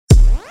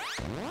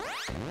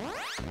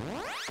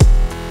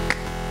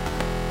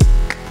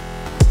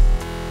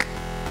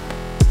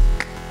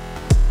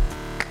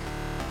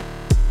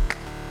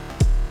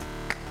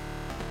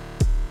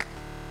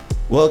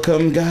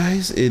Welcome,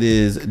 guys. It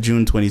is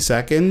June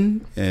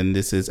 22nd, and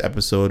this is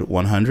episode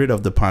 100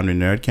 of the Pondering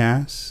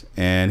Nerdcast.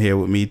 And here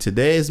with me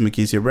today is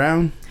Makeisha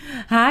Brown.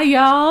 Hi,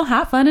 y'all.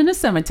 Have fun in the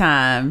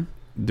summertime.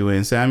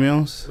 Dwayne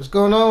Samuels. What's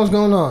going on? What's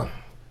going on?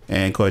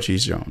 And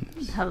Cochise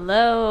Jones.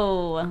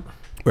 Hello.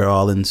 We're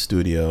all in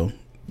studio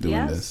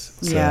doing this.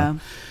 So, yeah,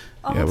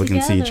 we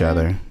can see each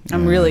other.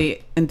 I'm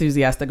really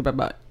enthusiastic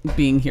about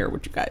being here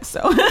with you guys.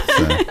 So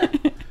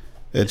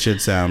it should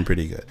sound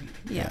pretty good.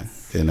 Yes.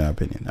 In our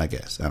opinion, I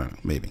guess. I don't know.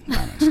 Maybe.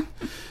 I don't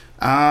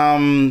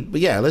know.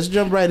 But yeah, let's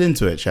jump right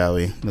into it, shall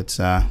we? Let's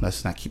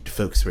not keep the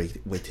folks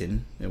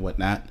waiting and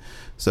whatnot.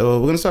 So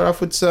we're gonna start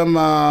off with some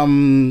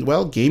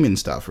gaming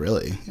stuff,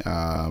 really.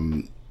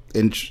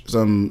 In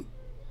some,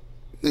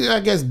 I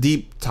guess,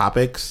 deep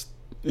topics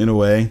in a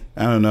way.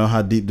 I don't know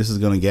how deep this is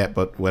gonna get,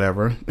 but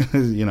whatever,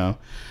 you know.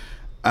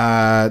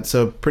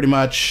 So pretty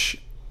much,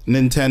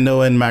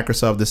 Nintendo and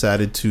Microsoft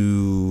decided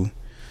to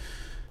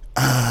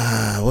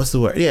what's the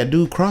word? Yeah,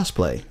 do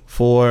crossplay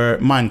for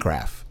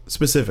Minecraft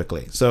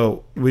specifically.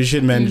 So we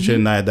should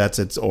mention that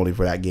it's only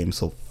for that game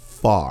so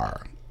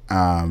far.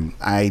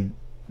 I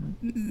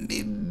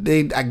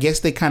guess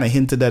they kind of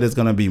hinted that it's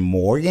gonna be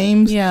more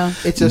games. yeah,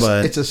 It's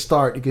a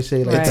start. You could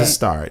say like It's a Right.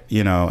 start,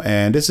 you know.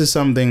 And this is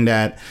something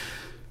that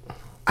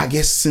I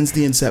guess since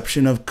the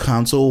inception of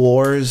console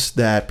wars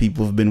that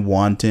people have been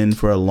wanting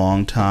for a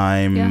long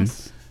time.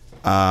 Yes.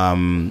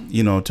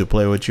 You know, to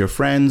play with your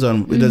friends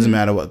on. It doesn't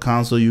matter what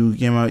console you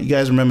came out. You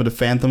guys remember the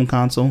Phantom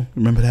console?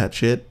 Remember that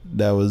shit?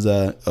 That was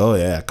a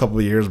couple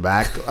of years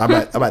back,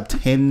 about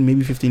 10,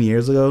 maybe 15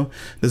 years ago.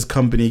 This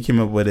company came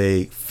up with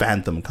a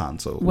Phantom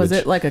console. was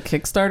it like a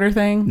Kickstarter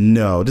thing?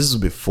 No, this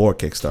was before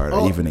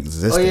Kickstarter even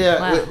existed. Oh yeah,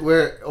 Wow.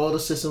 where all the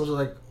systems were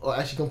like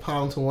actually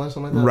compiled to one,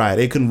 something like that. Right,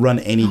 it can run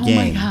any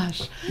game. Oh my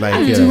gosh, Like,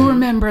 I do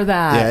remember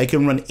that. Yeah, it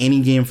can run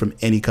any game from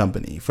any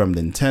company, from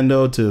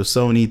Nintendo to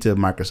Sony to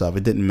Microsoft.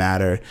 It didn't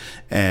matter,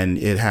 and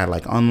it had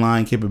like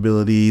online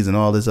capabilities and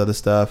all this other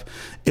stuff.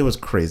 It was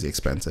crazy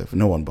expensive.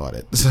 No one bought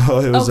it, so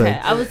it was Okay,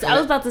 I was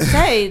about to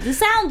say this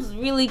sounds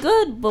really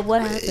good, but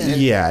what happened?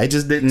 yeah, it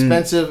just didn't.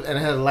 Expensive, and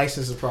it had a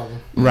license problem.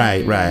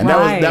 Right. And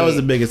that was Right.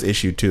 the biggest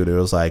issue too. There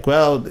was like,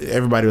 well,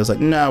 everybody was like,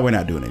 no, we're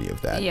not doing any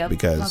of that Yep.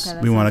 because Okay,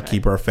 that we want sounds to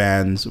keep our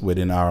fans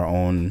within our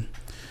own,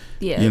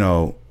 Yeah. you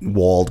know,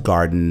 walled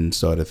garden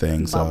sort of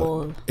thing. So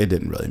Bubble. it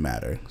didn't really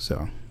matter.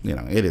 So, you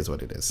know, it is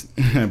what it is.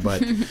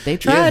 But They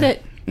tried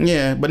it.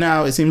 Yeah, but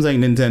now it seems like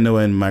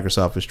Nintendo and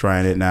Microsoft is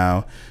trying it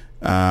now,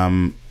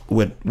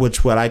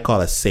 with what I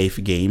call a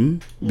safe game,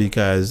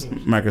 because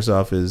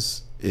Microsoft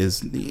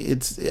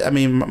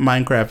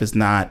Minecraft is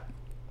not.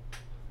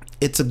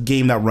 It's a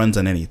game that runs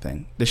on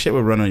anything. The shit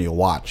would run on your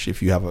watch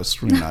if you have a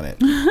screen on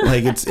it.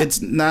 Like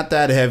it's not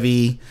that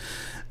heavy.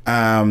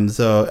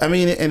 So I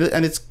mean,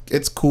 and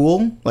it's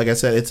cool. Like I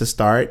said, it's a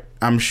start.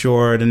 I'm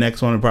sure the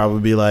next one would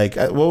probably be like,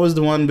 what was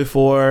the one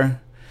before?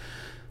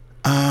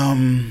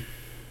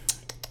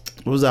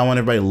 What was that one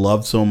everybody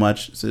loved so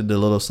much? The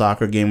little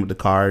soccer game with the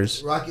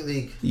cars. Rocket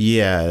League.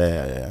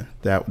 Yeah.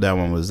 That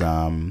one was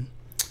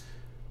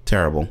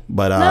terrible.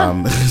 But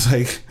it's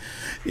like,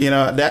 you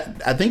know,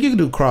 that I think you can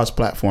do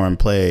cross-platform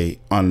play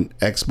on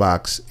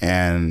Xbox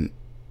and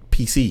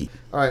PC.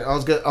 All right, I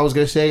was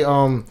gonna say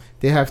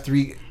they have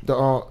three the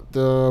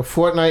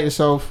Fortnite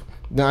itself.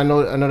 Now I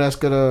know that's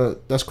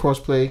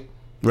crossplay,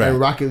 Right. and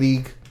Rocket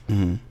League,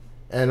 Mm-hmm.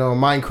 and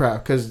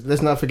Minecraft. Because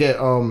let's not forget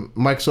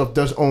Microsoft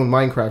does own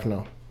Minecraft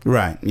now.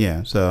 Right.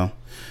 Yeah. So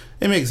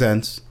it makes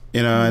sense.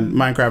 You know, and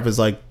Minecraft is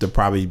like the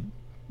probably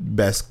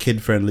best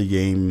kid-friendly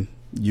game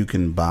you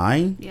can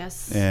buy,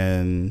 Yes.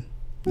 and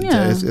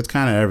Yeah. it's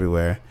kind of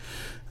everywhere.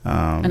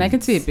 And I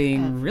could see it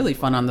being really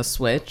fun on the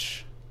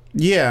Switch.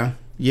 Yeah,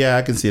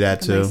 I can see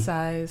that too. Nice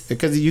size.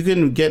 Because you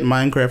can get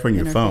Minecraft on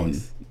your phone.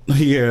 Interface.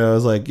 You know,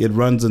 it's like it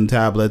runs on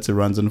tablets, it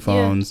runs on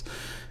phones.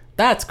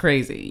 That's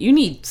crazy. You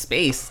need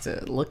space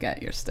to look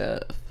at your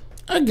stuff.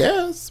 I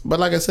guess, but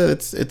like I said,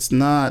 it's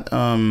not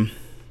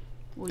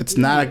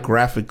a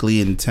graphically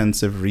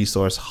intensive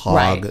resource hog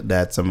Right.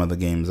 that some of the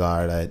games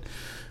are. That,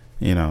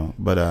 you know,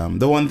 but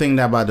the one thing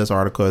that about this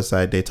article is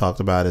that they talked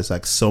about is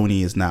like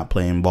Sony is not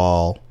playing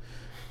ball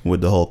with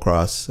the whole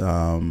cross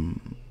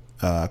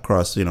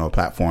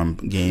platform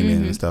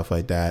gaming and stuff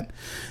like that.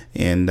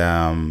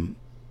 And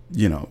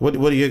you know, what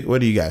are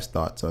you guys'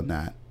 thoughts on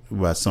that?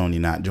 About Sony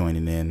not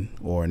joining in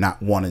or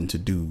not wanting to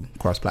do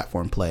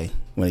cross-platform play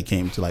when it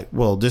came to, like,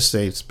 well, just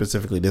say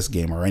specifically this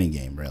game or any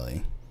game,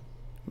 really.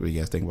 What do you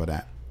guys think about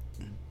that?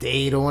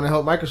 They don't want to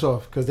help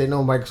Microsoft because they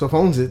know Microsoft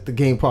owns it, the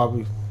game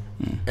probably,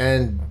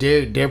 and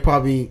they're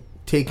probably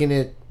taking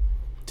it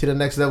to the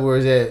next level.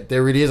 Where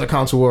there really is a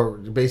console war.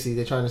 Basically,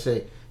 they're trying to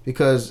say,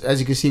 because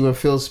as you can see when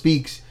Phil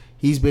speaks,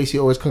 he's basically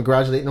always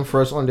congratulating them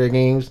first on their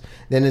games.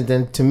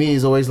 Then to me,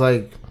 it's always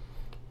like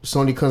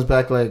Sony comes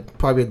back like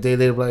probably a day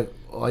later, like,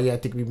 oh yeah, I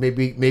think we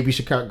maybe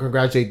should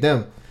congratulate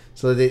them.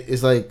 So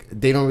it's like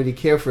they don't really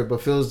care for it,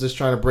 but Phil's just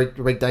trying to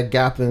break that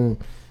gap and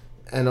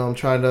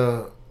trying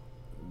to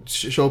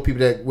show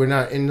people that we're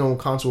not in no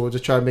console. We're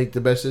just trying to make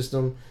the best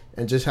system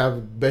and just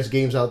have best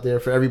games out there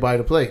for everybody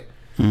to play.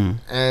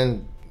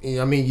 And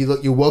I mean,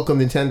 you welcome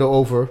Nintendo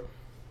over.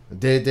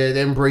 They're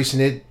embracing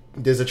it.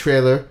 There's a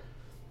trailer.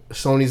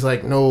 Sony's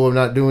like, no, I'm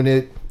not doing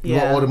it. We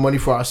want Yeah. all the money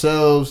for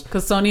ourselves.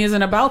 Because Sony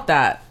isn't about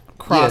that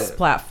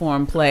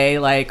cross-platform play.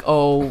 Like,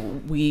 oh,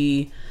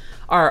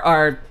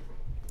 our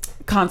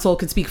console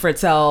can speak for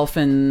itself,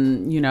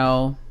 and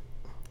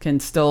can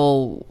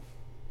still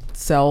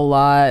sell a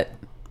lot.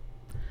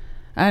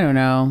 I don't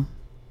know.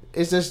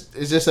 It's just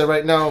that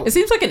right now, It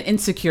seems like an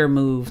insecure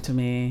move to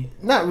me.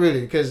 not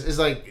really, because it's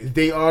like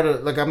they are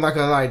I'm not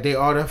gonna lie, they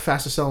are the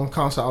fastest selling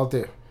console out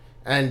there,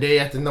 and they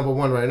at the number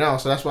one right now.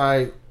 So that's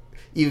why,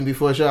 even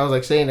before the show, I was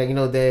like saying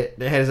that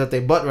their head is up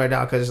their butt right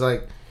now, because it's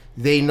like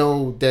they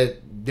know that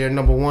they're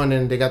number one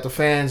and they got the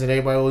fans and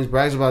everybody always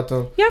brags about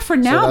them. Yeah, for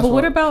So now, that's but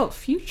what why- about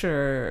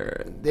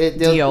future They'll-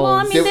 deals? Well,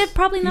 I mean, they're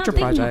probably not Future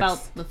thinking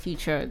projects. about the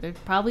future. They're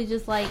probably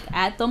just like,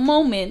 at the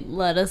moment,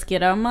 let us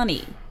get our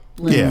money.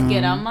 Let's Yeah.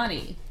 get our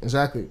money.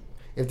 Exactly.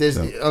 If there's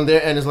on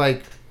their end, it's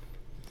like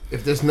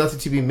if there's nothing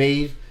to be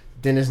made,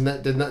 then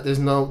there's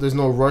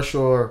no rush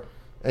or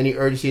any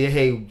urgency. That,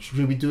 hey,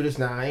 should we do this?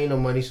 Nah, I ain't no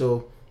money,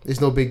 so it's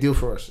no big deal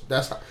for us.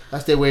 That's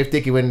their way of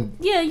thinking. When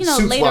Yeah,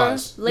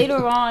 suits-wise.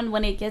 later on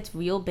when it gets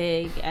real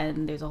big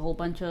and there's a whole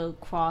bunch of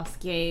cross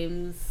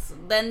games,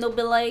 then they'll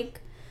be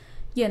like,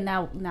 yeah,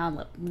 now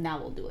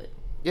we'll do it.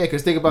 Yeah,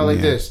 because think about it like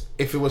Yeah. this: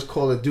 if it was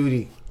Call of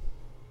Duty,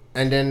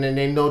 and then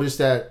they noticed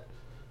that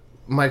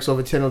Microsoft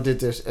and Nintendo did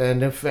this,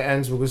 and their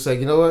fans were just like,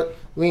 you know what,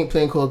 we ain't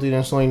playing Call of Duty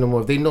on Sony no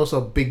more. If they notice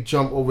a big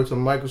jump over to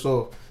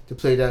Microsoft to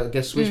play that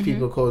against Switch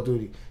people Call of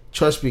Duty,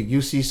 trust me,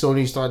 you see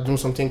Sony start doing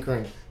some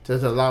tinkering to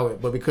allow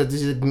it. But because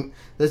this is,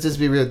 let's just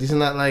be real, these are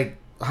not like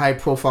high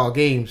profile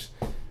games,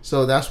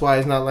 so that's why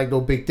it's not like no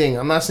big thing.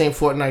 I'm not saying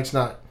Fortnite's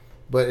not,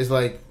 but it's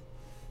like,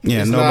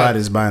 Yeah, It's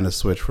nobody's buying a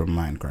Switch from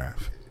Minecraft.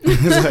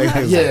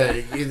 It's yeah,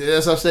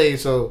 that's what I'm saying.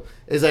 So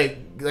it's like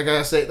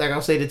I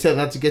say to tell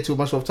not to get too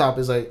much off top.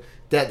 It's like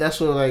that's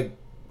sort of like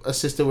a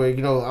system where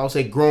I would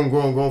say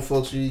grown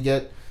folks you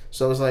get.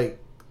 So it's like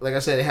I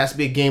said, it has to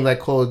be a game like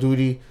Call of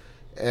Duty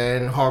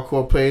and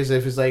hardcore players.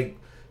 If it's like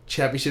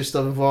championship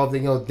stuff involved,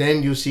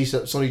 then you see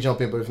Sony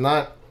jump in. But if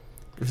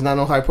it's not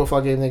no high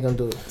profile game, they're gonna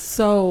do it.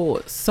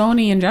 So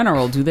Sony in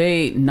general, do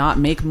they not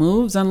make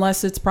moves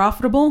unless it's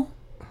profitable?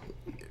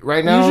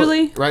 Right now,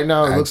 Usually? it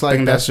looks I like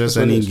think that's just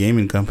what it any is.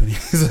 gaming company.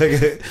 It's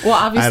like, Well,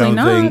 I obviously don't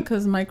not, think-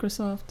 because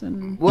Microsoft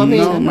and Well, I mean,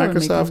 no, Nintendo are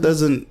Microsoft making-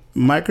 doesn't.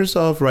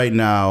 Microsoft right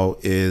now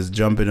is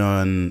jumping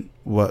on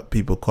what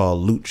people call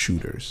loot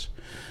shooters.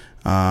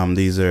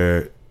 These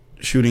are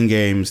shooting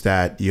games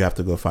that you have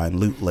to go find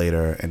loot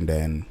later and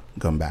then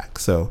come back.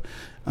 So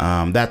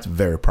that's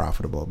very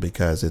profitable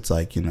because it's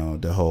like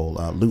the whole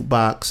loot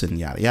box and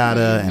yada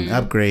yada and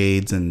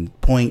upgrades and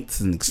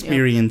points and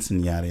experience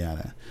and yada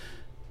yada.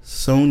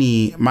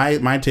 Sony,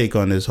 my take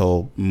on this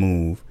whole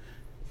move,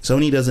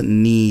 Sony doesn't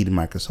need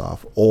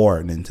Microsoft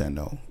or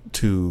Nintendo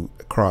to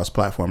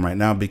cross-platform right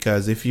now,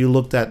 because if you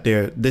looked at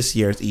this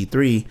year's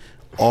E3,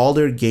 all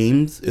their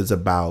games is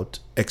about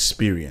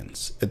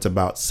experience. It's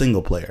about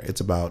single player.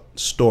 It's about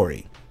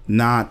story,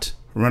 not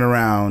run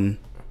around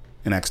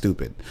and act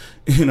stupid.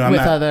 I'm with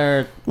not,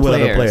 other with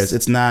players. other players.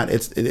 It's not.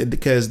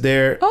 Because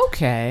they're.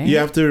 Okay. You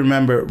have to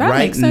remember That right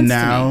makes sense to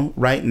now.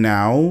 Right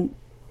now,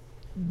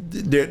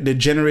 the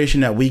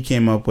generation that we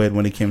came up with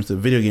when it comes to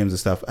video games and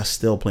stuff are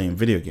still playing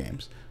video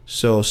games.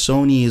 So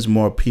Sony is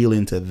more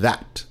appealing to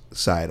that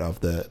side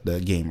of the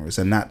gamers,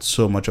 and not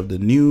so much of the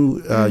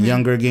new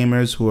younger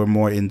gamers who are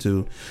more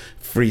into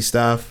free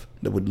stuff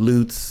with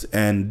loots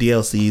and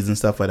DLCs and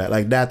stuff like that.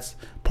 Like, that's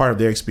part of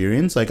their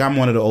experience. Like, I'm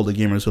one of the older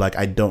gamers who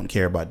I don't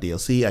care about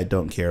DLC, I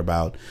don't care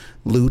about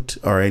loot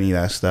or any of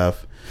that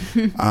stuff.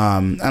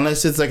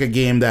 Unless it's like a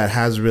game that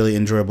has really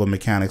enjoyable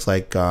mechanics,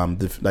 like for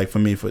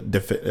me,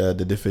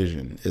 the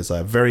Division is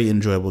a very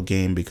enjoyable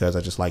game because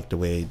I just like the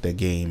way the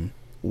game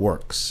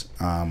works,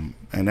 and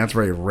that's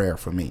very rare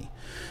for me.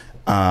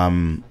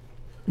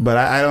 But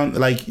I don't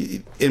like,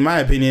 in my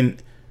opinion,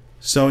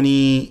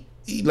 Sony,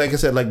 like I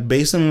said, like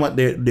based on what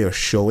they're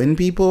showing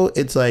people,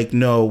 it's like,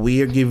 no,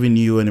 we are giving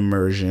you an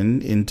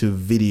immersion into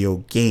video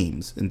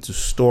games, into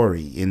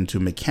story, into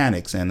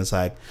mechanics, and it's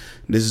like,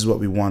 this is what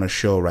we want to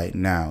show right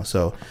now.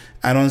 So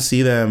I don't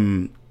see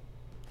them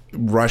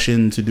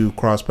rushing to do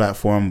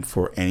cross-platform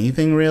for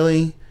anything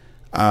really.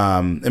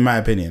 In my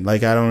opinion,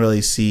 like, I don't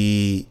really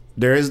see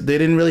they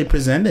didn't really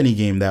present any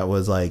game that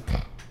was like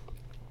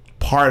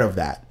part of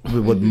that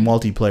with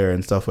multiplayer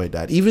and stuff like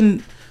that.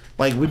 Even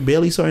like, we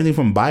barely saw anything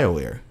from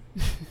BioWare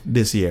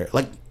this year.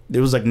 Like,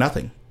 there was like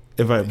nothing.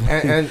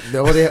 And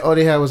all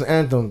they had was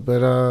Anthem,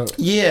 but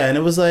yeah, and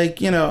it was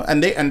like,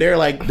 and they're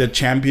like the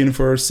champion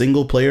for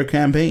single player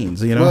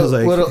campaigns. It well, was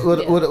like,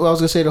 what I was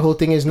gonna say, the whole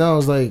thing is now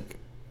is like,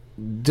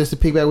 just to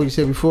piggyback what you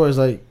said before, is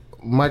like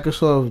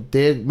Microsoft.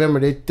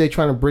 They're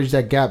trying to bridge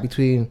that gap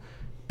between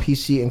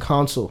PC and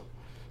console.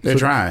 they're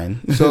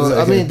trying. So It's I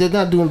like- mean, they're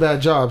not doing a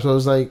bad job. So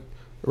it's like,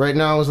 right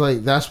now it's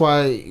like, that's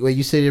why when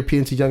you say they're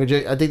appealing to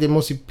younger, I think they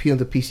mostly appeal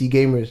to PC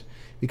gamers,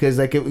 because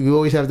like you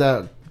always have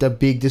that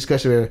big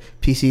discussion where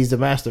PC is the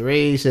master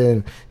race,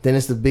 and then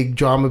it's the big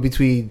drama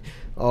between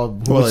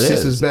Whose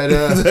system's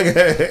better.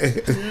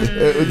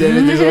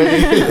 Then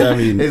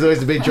there's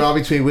always a big draw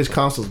between which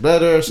console's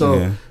better.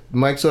 So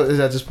Microsoft is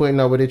at this point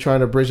now where they're trying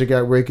to bridge the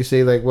gap where you can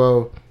say like,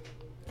 well,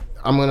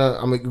 I'm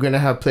gonna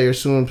have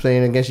players soon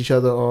playing against each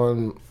other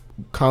on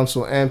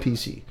console and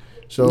PC.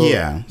 So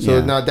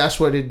now that's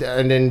what it,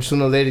 and then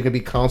sooner or later it can be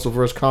console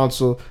versus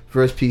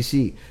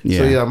PC.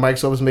 So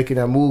Microsoft is making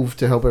that move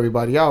to help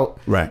everybody out.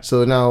 Right.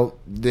 So now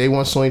they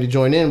want Sony to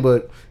join in,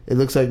 but it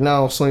looks like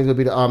now Sony's gonna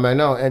be the odd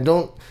man out,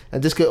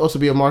 and this could also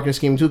be a marketing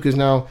scheme too, because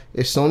now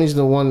if Sony's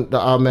the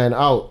odd man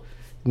out,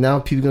 now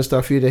people gonna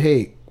start feeling that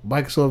hey,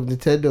 Microsoft,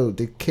 Nintendo,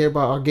 they care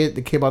about the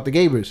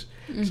gamers.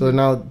 Mm-hmm. So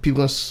now people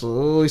gonna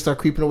slowly start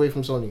creeping away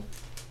from Sony.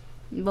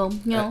 Well,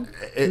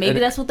 maybe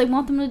that's what they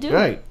want them to do.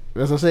 Right.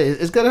 That's what I'm saying.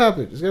 It's gonna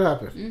happen.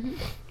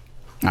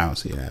 Mm-hmm. I don't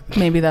see it happening.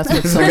 Maybe that's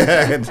what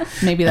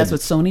Sony. Maybe that's what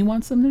Sony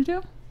wants them to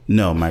do.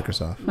 No,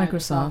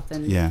 Microsoft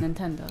and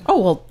Nintendo. Oh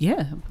well,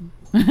 yeah.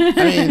 I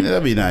mean,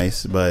 that'd be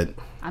nice, but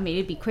I mean,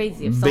 it'd be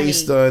crazy if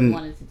Sony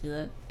wanted to do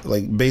that.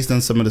 Like based on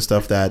some of the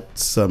stuff that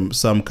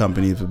some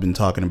companies have been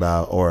talking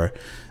about, or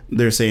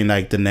they're saying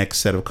like the next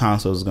set of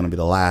consoles is going to be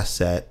the last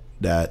set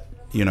that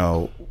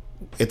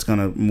it's going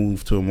to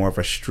move to a more of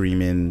a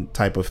streaming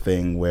type of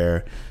thing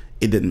where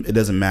it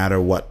doesn't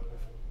matter what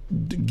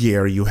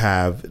gear you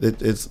have.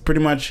 It's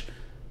pretty much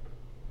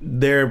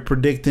they're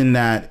predicting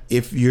that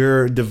if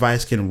your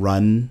device can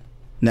run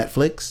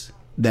Netflix,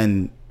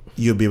 then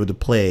you'll be able to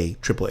play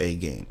AAA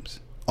games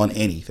on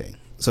anything.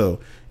 So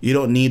you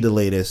don't need the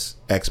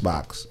latest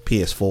Xbox,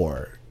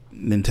 PS4,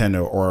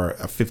 Nintendo, or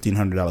a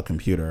 $1,500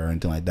 computer or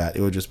anything like that.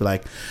 It would just be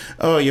like,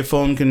 oh, your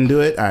phone can do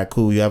it. All right,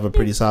 cool. You have a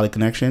pretty solid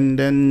connection.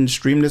 Then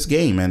stream this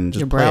game and just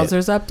your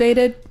browser's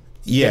updated.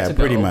 Yeah,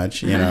 pretty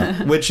much.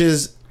 Which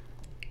is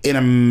in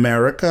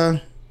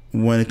America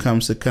when it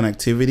comes to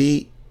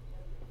connectivity,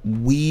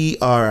 we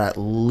are at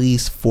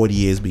least 40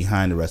 years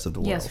behind the rest of the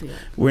world. Yes, we are.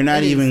 We're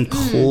not even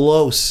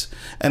close.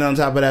 And on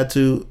top of that,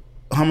 too,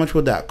 how much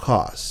would that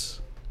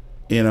cost?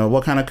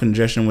 What kind of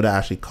congestion would it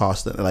actually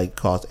cost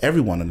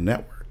everyone on the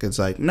network? It's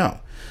like, no.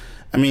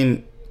 I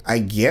mean, I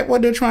get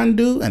what they're trying to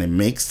do, and it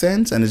makes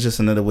sense, and it's just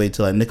another way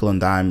to like nickel and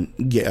dime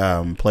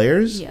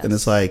players. Yes. And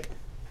it's like,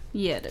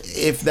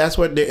 if that's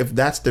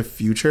the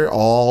future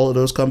all of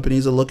those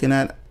companies are looking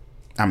at,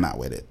 I'm not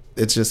with it.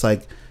 It's just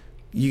like,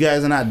 you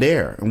guys are not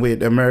there, and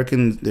the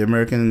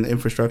American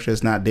infrastructure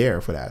is not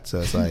there for that. So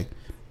it's like,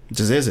 it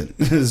just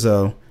isn't.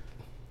 So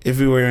if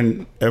we were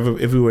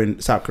in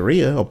South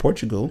Korea or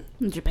Portugal,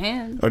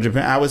 Japan,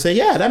 I would say,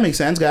 yeah, that makes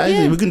sense, guys.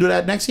 Yeah. We can do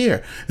that next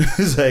year.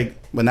 It's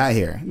like, but not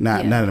here,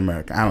 not in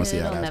America. I don't see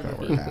how that's going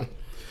to work out.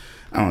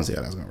 I don't see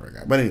how that's going to work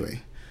out. But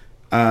anyway,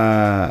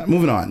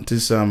 moving on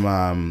to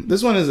some.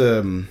 This one is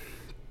a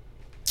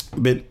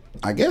bit,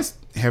 I guess,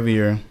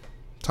 heavier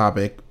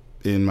topic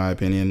in my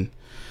opinion.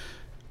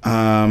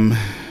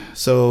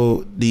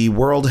 So the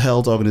World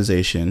Health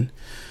Organization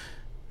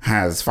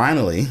has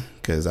finally,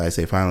 because I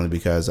say finally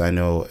because I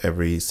know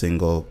every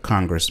single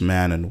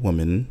congressman and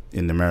woman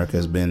in America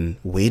has been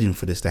waiting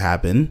for this to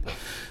happen.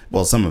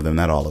 Well, some of them,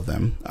 not all of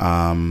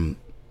them,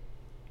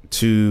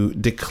 to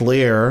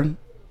declare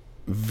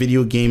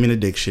video gaming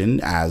addiction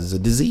as a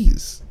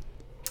disease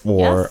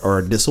or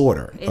a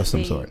disorder of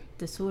some sort.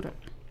 Disorder.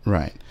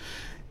 Right.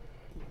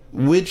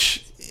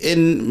 Which,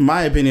 in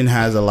my opinion,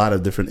 has a lot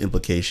of different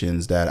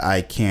implications that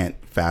I can't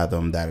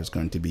fathom that is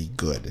going to be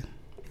good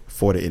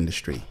for the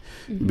industry.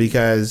 Mm-hmm.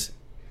 Because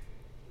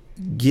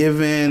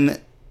given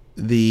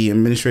the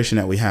administration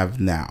that we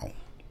have now,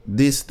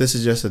 this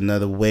is just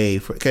another way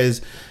for,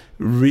 because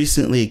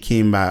recently it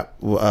came back,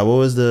 what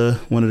was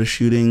one of the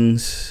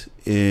shootings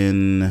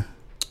in,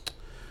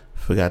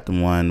 forgot the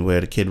one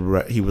where the kid,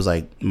 he was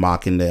like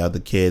mocking the other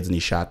kids and he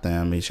shot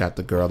them. He shot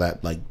the girl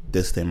that like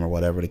dissed him or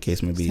whatever the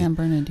case may be. San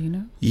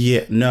Bernardino?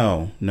 Yeah,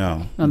 no.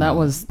 That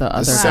was the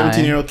other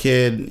 17-year-old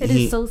kid. It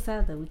is so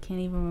sad that we can't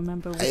even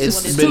remember.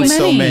 It's been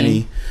so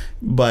many.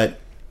 But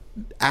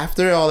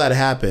after all that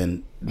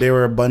happened, there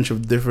were a bunch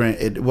of different,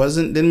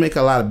 didn't make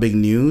a lot of big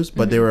news,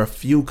 but there were a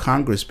few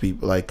congressmen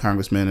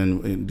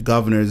and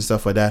governors and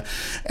stuff like that.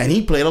 And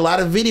he played a lot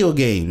of video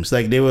games.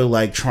 Like they were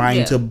like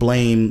trying to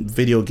blame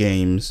video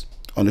games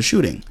on the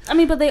shooting. I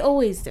mean, but they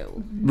always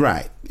do.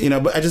 Right.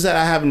 But I just said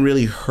I haven't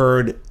really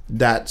heard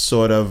that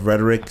sort of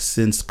rhetoric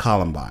since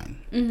Columbine.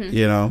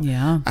 Mm-hmm.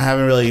 Yeah. I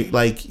haven't really,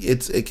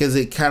 it's because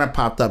it kind of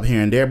popped up here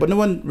and there, but no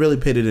one really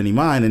paid it any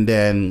mind. And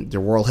then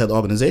the World Health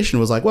Organization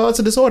was like, well, it's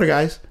a disorder,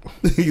 guys.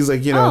 He's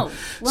like,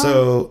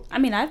 so. I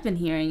mean, I've been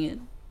hearing it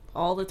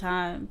all the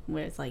time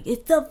where it's like,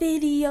 it's a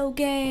video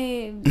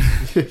game.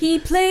 He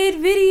played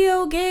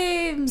video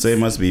games. So it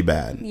must be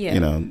bad. Yeah.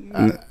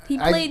 He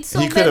played so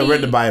many. He could have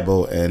read the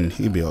Bible and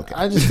he'd be okay.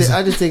 I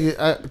just think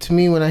to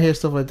me, when I hear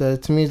stuff like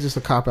that, to me it's just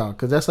a cop out,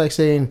 because that's like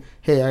saying,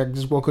 hey, I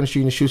just walk on the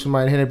street and shoot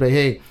somebody in the head and be like,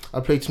 hey, I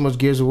played too much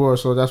Gears of War,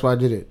 so that's why I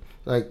did it.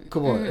 Like,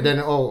 come on. And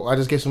then I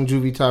just get some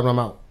juvie time and I'm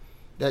out.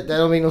 That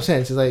don't make no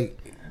sense. It's like,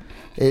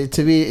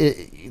 to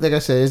me, like I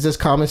said, it's just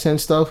common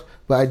sense stuff.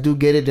 But I do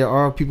get it. There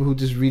are people who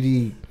just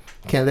really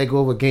can't let go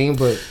of a game,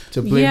 but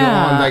to blame it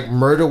Yeah. on like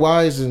murder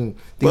wise and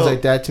things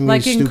like that to me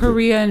like is in stupid.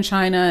 Korea and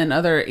China and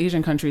other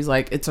Asian countries,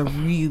 like it's a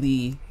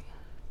really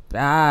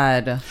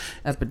bad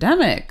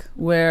epidemic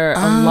where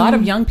a lot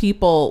of young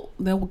people,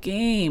 they'll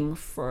game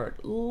for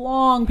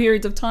long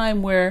periods of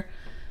time where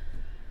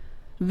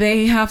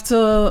they have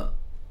to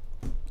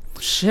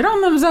shit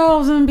on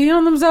themselves and pee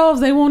on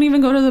themselves. They won't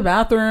even go to the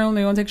bathroom.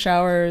 They won't take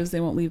showers. They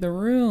won't leave their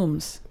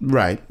rooms.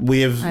 Right.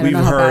 We've I don't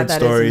know how heard bad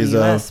that is in stories the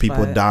of US,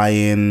 people but-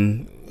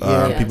 dying,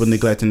 Yes. people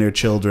neglecting their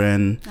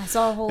children. I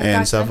saw a whole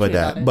And stuff like documentary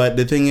that. about it. But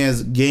the thing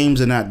is,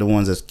 games are not the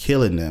ones that's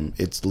killing them.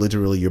 It's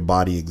literally your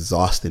body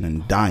exhausting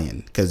and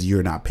dying because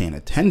you're not paying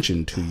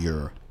attention to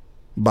your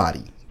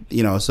body.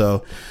 You know,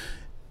 so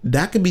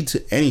that could be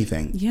to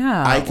anything.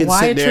 Yeah. I could Why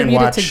sit there and attribute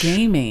watch. it to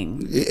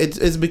gaming?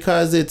 It's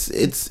because it's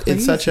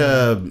such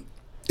a,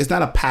 it's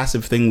not a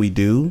passive thing we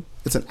do.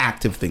 It's an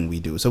active thing we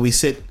do. So we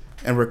sit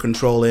and we're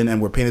controlling and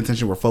we're paying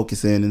attention, we're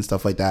focusing and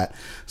stuff like that.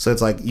 So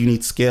it's like you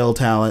need skill,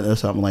 talent, or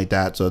something like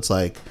that. So it's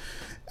like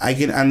I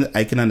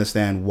can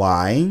understand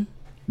why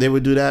they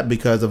would do that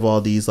because of all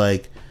these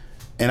like,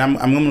 and I'm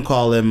gonna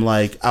call them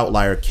like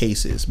outlier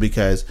cases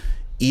because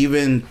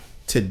even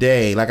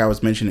today, like I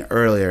was mentioning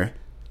earlier,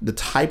 the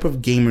type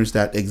of gamers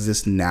that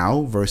exist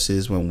now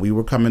versus when we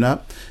were coming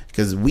up,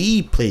 because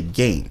we played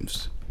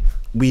games,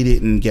 we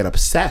didn't get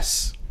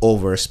obsessed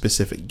over a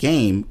specific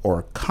game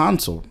or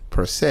console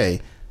per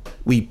se.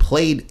 We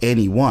played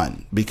any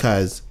one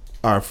because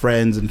our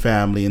friends and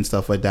family and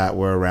stuff like that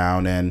were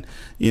around and,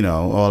 you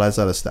know, all that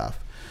other stuff.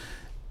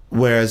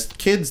 Whereas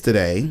kids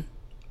today,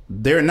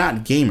 they're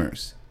not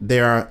gamers.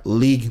 They are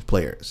League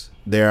players.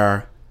 They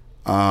are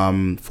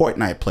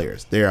Fortnite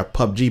players. They are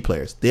PUBG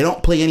players. They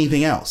don't play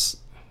anything else.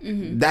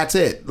 That's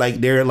it.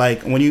 Like they're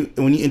like when you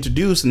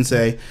introduce and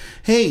say,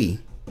 "Hey,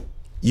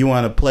 you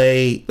want to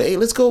play? Hey,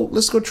 let's go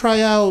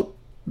try out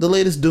the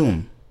latest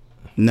Doom."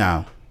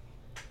 No,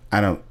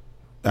 I don't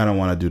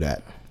want to do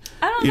that.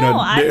 I don't you know. know,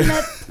 I've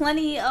met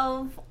plenty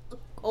of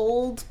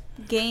old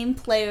game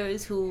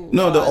players who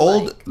No, the are,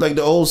 old like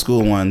the old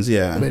school ones,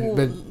 yeah. who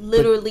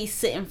literally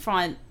sit in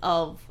front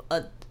of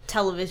a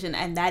television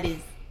and that is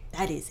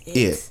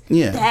it.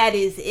 Yeah. That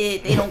is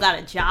it. They don't got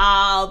a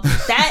job.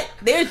 That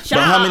their job.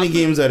 But how many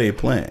games are they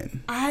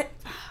playing? I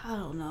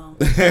don't know.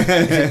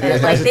 They're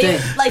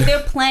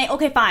playing.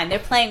 Okay, fine. They're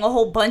playing a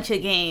whole bunch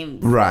of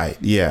games. Right.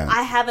 Yeah.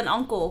 I have an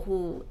uncle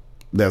who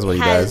That's what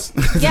he does.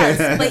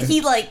 Yes, but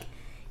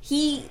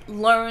he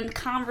learned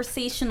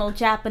conversational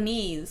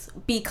Japanese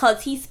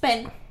because he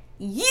spent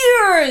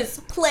years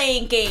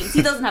playing games.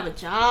 He doesn't have a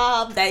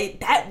job.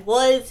 That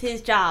was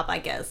his job, I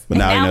guess. But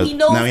now he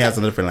knows. Now he that- has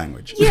a different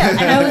language. Yeah, and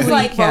I was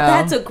like, well, cow.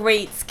 that's a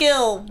great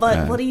skill,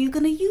 but what are you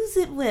gonna use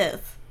it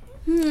with?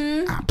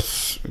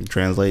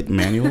 Translate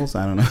manuals.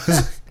 I don't know.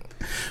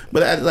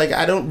 But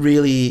I don't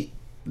really.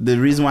 The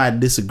reason why I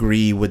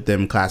disagree with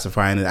them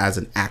classifying it as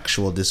an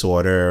actual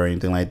disorder or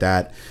anything like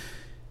that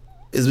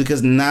is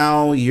because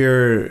now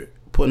you're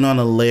putting on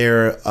a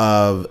layer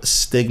of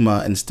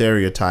stigma and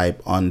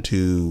stereotype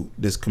onto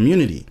this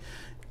community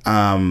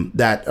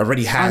that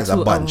already has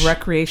Onto a bunch.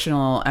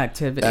 recreational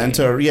activity. And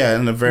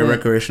a very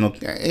recreational.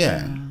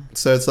 Yeah.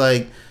 So it's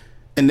like,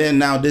 and then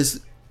now this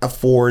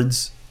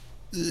affords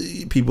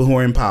people who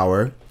are in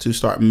power to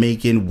start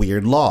making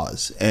weird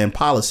laws and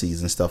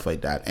policies and stuff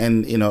like that.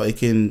 And, you know, it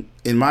can,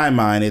 in my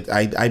mind,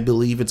 I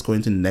believe it's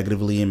going to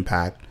negatively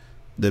impact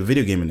the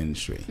video gaming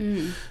industry.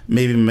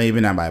 Maybe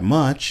not by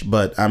much,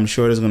 but I'm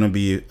sure there's going to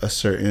be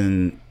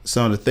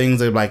some of the things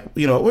that are like,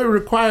 you know, we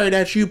require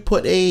that you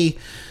put a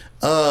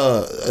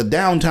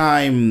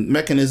downtime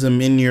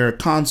mechanism in your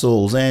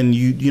consoles, and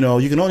you know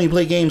you can only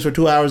play games for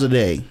 2 hours a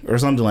day or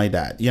something like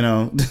that. You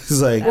know,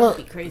 it's like, That would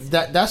be crazy.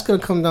 that's gonna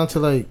come down to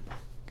like,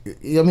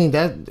 I mean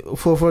that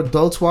for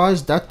adults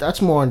wise,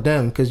 that's more on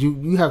them because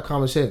you have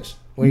common sense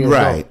when you're an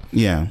right? adult.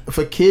 Yeah,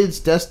 For kids,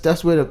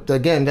 that's where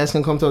again that's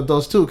gonna come to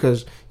adults too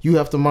because you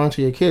have to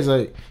monitor your kids.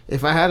 Like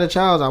if I had a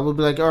child, I would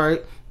be like, all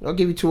right, I'll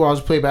give you 2 hours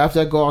to play, but after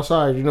that, go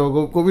outside. You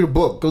know, go read a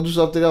book, go do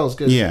something else.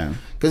 yeah.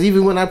 Because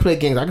even when I play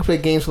games, I can play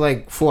games for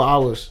like 4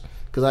 hours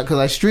because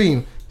I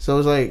stream. So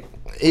it's like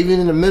even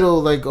in the middle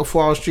of like a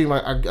 4-hour stream,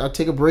 I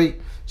take a break,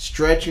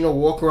 stretch, you know,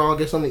 walk around,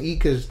 get something to eat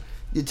because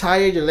you're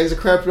tired, your legs are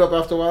cramping up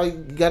after a while. You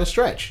gotta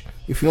stretch.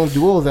 If you don't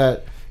do all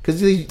that,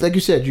 because like you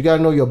said, you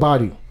gotta know your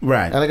body.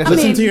 Right. And like I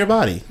Listen mean- to your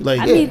body.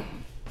 Like, I mean,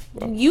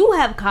 you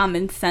have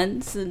common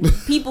sense, and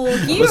people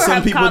here some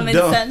have people common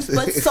don't. sense,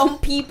 but some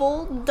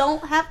people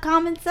don't have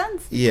common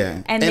sense.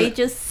 yeah. And they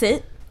just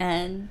sit,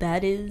 and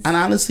that is. And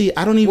honestly,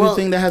 I don't even Well-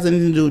 think that has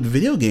anything to do with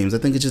video games. I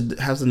think it just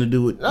has something to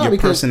do with No, your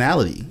because-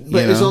 personality.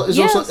 But you know? it's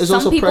Yes, also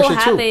some people pressure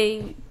have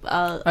too.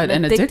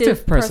 An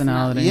addictive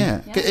personality.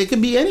 Yeah. It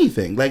could be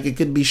anything. Like it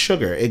could be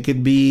sugar. It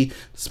could be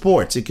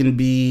sports. It can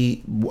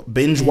be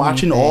binge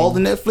watching all the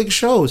Netflix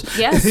shows.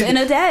 Yes, in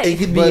a day. It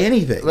could be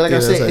anything. But like You I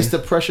know, said, like- it's the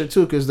pressure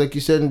too, because like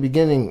you said in the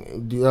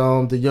beginning,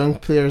 the young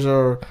players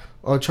are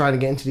trying to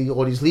get into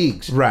all these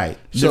leagues. right.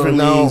 So Different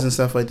now- leagues and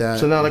stuff like that.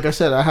 So now, like I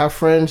said, I have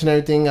friends and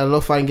everything. I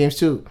love fighting games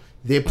too.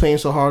 they're playing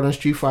so hard on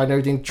Street Fighter and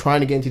everything, trying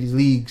to get into these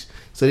leagues.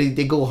 So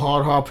they go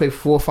hard, play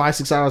 4, 5,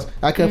 6 hours.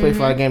 I can't play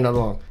fight game that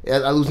long.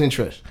 I lose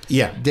interest.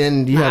 Yeah.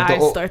 Then you have My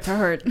eyes start to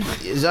hurt.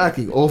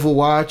 Exactly.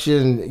 Overwatch,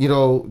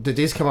 and they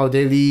just come out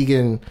their league,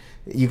 and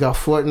you got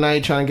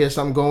Fortnite trying to get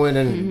something going,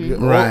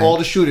 and all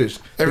the shooters.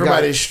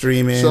 Everybody's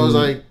streaming. So it's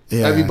like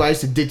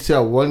everybody's addicted to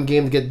that one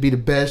game to be the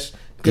best.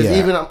 Because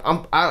even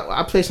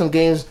I play some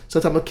games.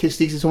 Sometimes a kid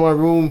sneaks into my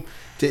room,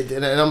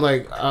 and I'm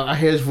like, I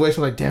hear his voice.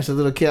 I'm like, damn, it's a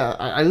little kid.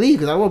 I leave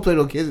because I don't want to play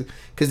little kids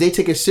because they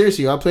take it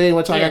seriously. I played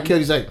one time, I got killed.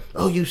 He's like,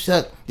 oh, you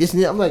suck. This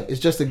and that. I'm like,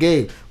 it's just a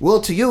game. Well,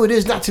 to you it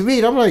is, not to me.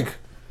 And I'm like,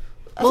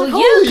 well,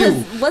 yeah,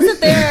 because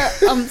wasn't there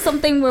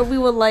something where we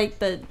were like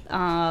that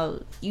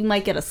you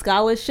might get a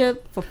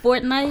scholarship for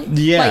Fortnite?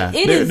 Yeah,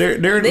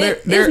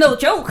 like, there's no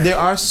joke. There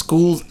are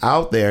schools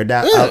out there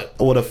that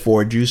would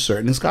afford you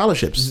certain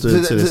scholarships to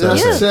this. So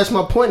that's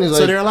my point. Is like,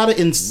 so there are a lot of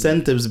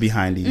incentives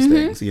behind these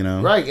things,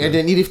 right? And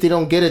then even if they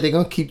don't get it, they're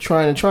gonna keep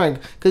trying and trying.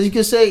 Because you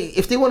can say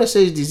if they want to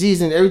say it's disease,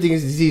 then everything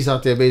is disease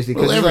out there,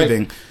 basically. Well,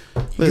 everything.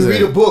 Like, you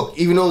read a book,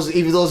 even though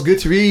it's good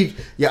to read,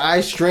 your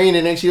eyes strain,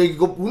 and next year you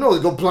go, who knows,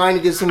 go blind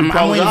and get some.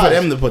 I'm waiting for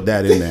them to put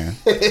that in there.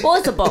 Well,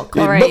 it's a book,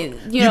 all right.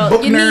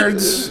 Book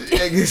nerds.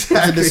 It's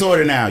a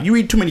disorder now. You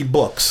read too many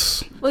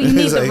books. Well, you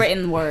need the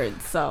written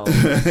words, so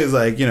it's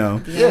like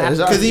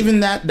because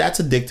even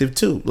that's addictive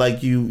too.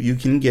 Like you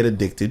can get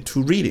addicted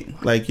to reading,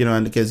 like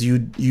and because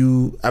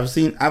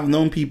I've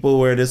known people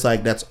where it's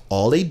like that's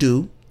all they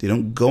do. They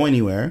don't go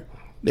anywhere.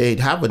 They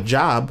have a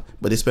job,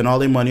 but they spend all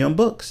their money on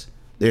books.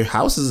 Their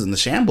house is in the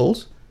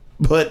shambles,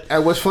 but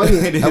and what's funny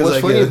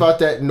about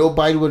that,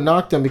 nobody would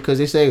knock them because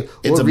they say,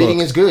 well, reading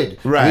is good.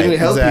 Right, reading will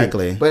help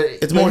exactly. You. But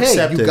it's more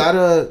accepted. You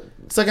gotta.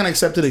 It's like an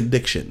accepted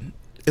addiction.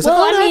 It's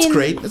that's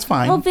great. It's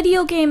fine. Well,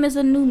 video game is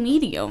a new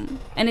medium,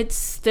 and it's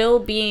still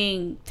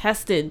being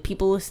tested.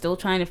 People are still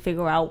trying to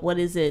figure out what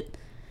is it,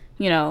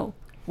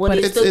 what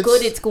is the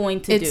good it's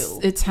going to do.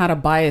 It's had a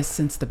bias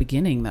since the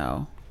beginning,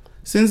 though.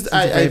 Since the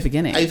very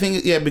beginning. I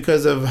think,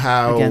 because of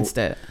how... Against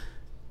it.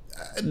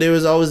 There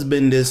has always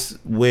been this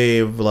way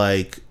of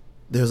like...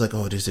 There was like,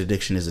 oh, this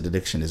addiction is an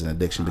addiction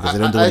because they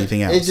don't do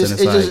anything else.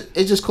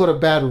 It just caught a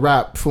bad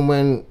rap from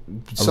when...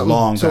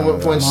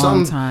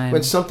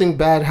 When something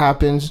bad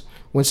happens...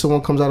 When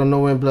someone comes out of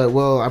nowhere and be like,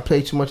 well, I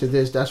played too much of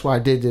this, that's why I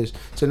did this.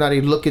 So now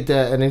they look at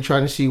that and then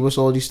trying to see what's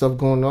all these stuff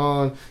going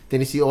on. Then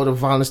they see all the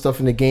violent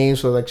stuff in the game,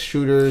 so like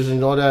shooters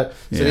and all that.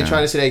 So they're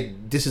trying to say,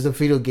 like, this is a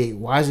video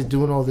game. Why is it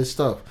doing all this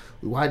stuff?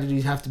 Why did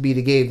it have to be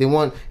the game? They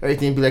want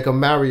everything to be like a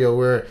Mario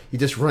where you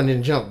just run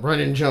and jump.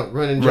 Right.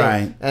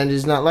 And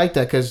it's not like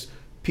that because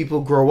people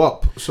grow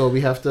up. So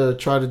we have to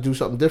try to do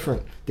something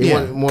different. They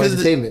want more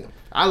entertainment.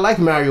 I like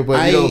Mario,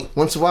 but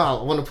once in a while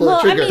I want to pull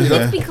a trigger.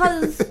 It's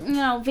because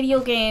video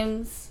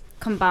games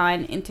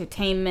combine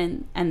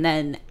entertainment and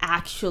then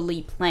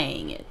actually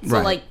playing it.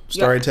 So like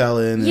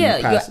storytelling.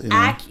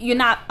 You're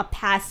not a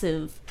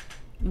passive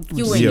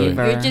viewing it.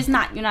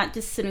 You're not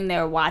just sitting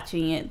there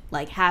watching it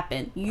like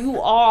happen.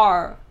 You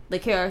are the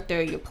character.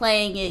 You're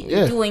playing it.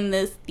 You're doing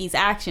these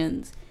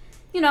actions.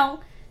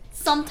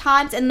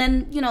 Sometimes, and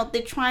then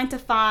they're trying to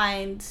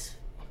find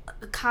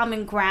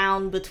common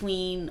ground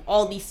between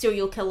all these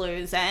serial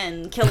killers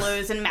and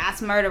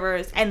mass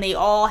murderers, and they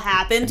all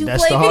happen to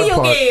play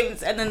video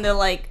games, and then they're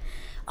like,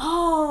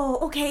 oh,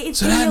 okay,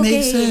 it's video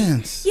games. So that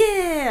makes sense.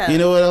 Yeah. You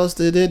know what else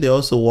they did? They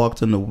also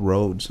walked on the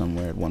road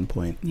somewhere at one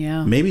point.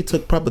 Yeah. Maybe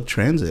took public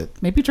transit.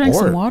 Maybe drank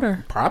some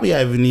water. Probably I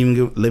haven't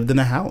even lived in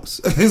a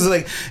house. It's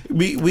like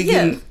we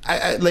can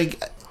I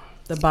like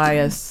the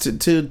bias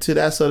to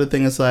that sort of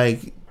thing. It's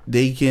like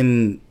they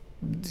can.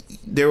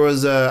 There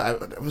was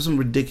some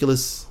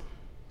ridiculous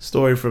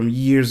story from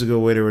years ago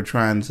where they were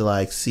trying to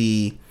like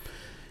see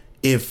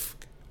if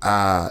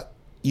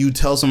you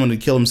tell someone to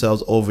kill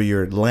themselves over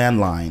your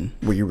landline,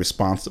 were you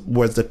responsible?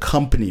 Was the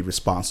company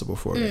responsible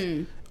for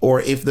it,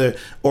 or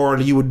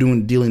you were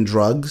dealing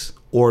drugs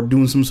or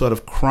doing some sort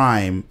of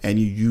crime and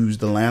you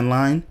used the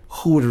landline?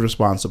 Who was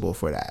responsible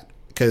for that?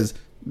 Because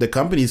the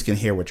companies can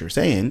hear what you're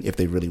saying if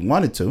they really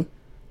wanted to,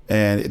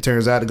 and it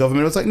turns out the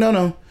government was like,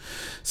 no,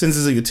 since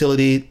it's a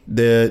utility,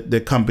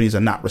 the companies are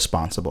not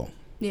responsible.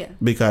 Yeah.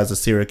 Because the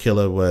serial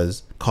killer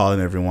was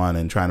calling everyone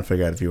and trying to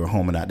figure out if you were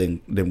home or not,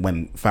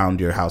 then found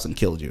your house and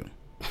killed you.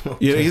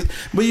 Okay.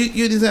 But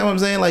you understand what I'm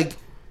saying? Like,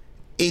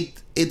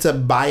 it's a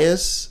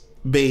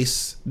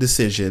bias-based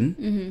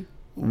decision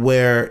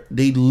where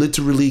they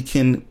literally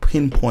can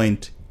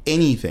pinpoint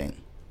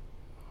anything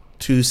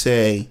to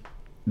say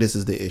this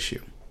is the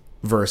issue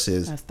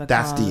versus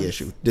that's the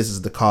issue. This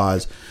is the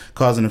cause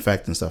and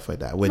effect and stuff like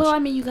that. Which, well, I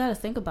mean, you got to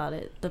think about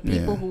it. The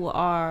people who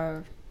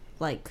are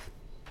like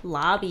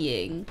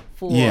lobbying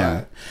for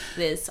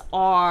this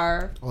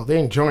are they're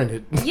enjoying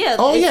it.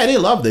 They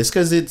love this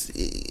because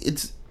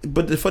it's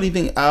but the funny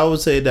thing, I would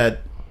say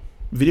that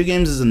video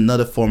games is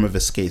another form of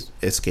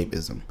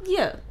escapism.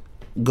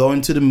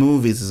 Going to the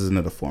movies is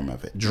another form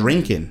of it.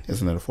 Drinking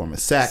is another form of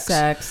sex,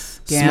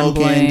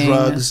 gambling, smoking,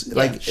 drugs,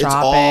 like shopping. It's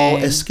all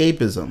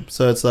escapism.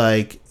 So it's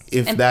like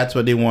if that's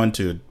what they want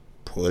to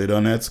put it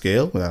on that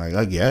scale. Like,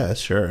 I guess,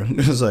 sure.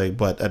 It's like,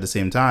 but at the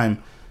same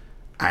time,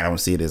 I don't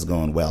see it as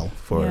going well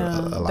for a lot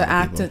of people. The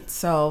act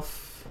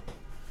itself,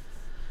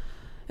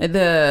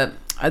 the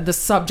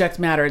subject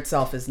matter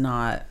itself is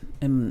not.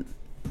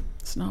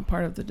 It's not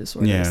part of the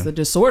disorder. Yeah. It's the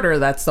disorder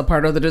that's the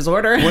part of the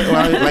disorder.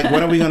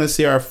 When are we going to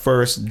see our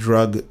first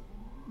drug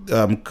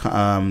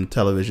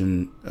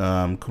television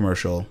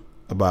commercial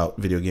about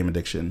video game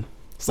addiction?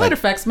 Side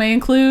effects may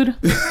include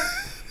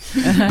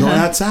going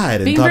outside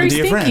and being talking very to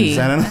your stinky. friends.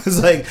 I don't know.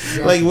 It's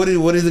like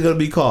what is it going to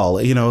be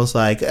called? You know, it's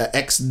like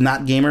X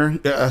not gamer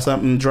or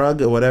something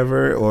drug or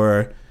whatever.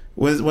 Or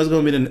what's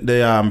going to be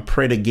the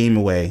pray to game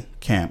away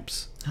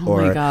camps? Oh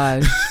my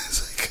gosh.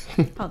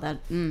 Oh, that.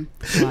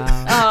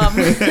 Wow.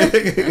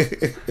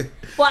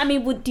 Well, I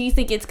mean, do you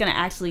think it's gonna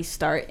actually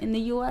start in the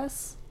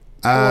U.S.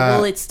 or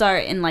will it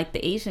start in like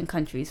the Asian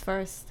countries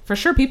first? For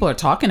sure, people are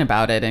talking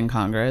about it in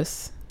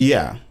Congress.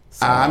 Yeah.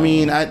 So, I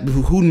mean,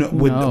 who knows?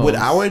 With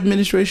our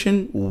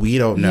administration, we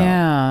don't know.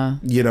 Yeah.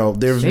 You know,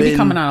 there's They been be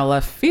coming out of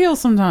left field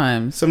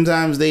sometimes.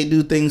 Sometimes they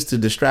do things to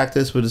distract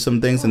us with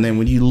some things, and then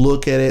when you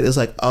look at it, it's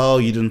like, oh,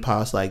 you didn't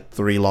pass like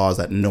 3 laws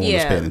that no one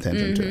was paying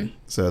attention to.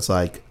 So it's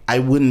like, I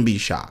wouldn't be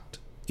shocked,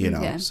 you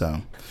know. Yeah.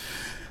 So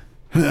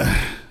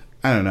I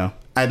don't know.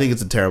 I think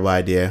it's a terrible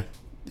idea.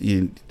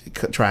 You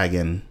try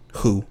again.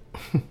 Who?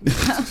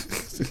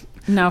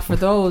 Now, for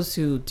those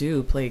who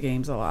do play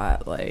games a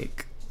lot,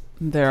 like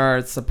there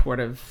are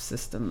supportive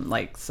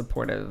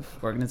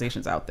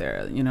organizations out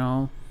there. You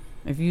know,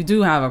 if you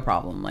do have a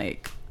problem,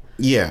 like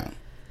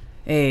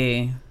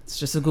it's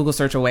just a Google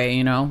search away.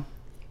 You know,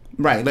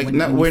 right? Like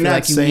when we're you feel not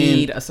like you saying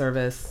need a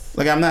service.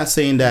 Like, I'm not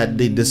saying that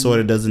the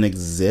disorder doesn't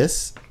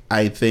exist.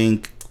 I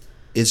think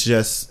it's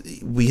just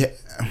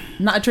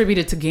Not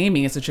attributed to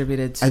gaming. It's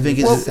attributed to. I think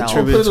it's itself.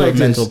 attributed to like a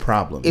mental this.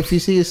 problem. If you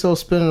see yourself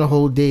spending a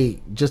whole day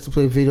just to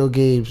play video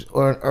games,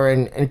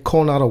 and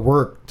calling out of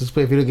work just to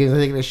play video games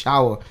and taking a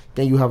shower,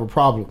 then you have a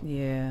problem.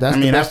 Yeah.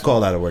 I've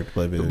called out of work to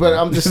play video games. But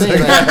I'm just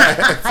saying,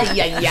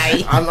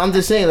 I'm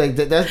just saying, like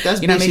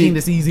that's You're not making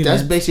this easy.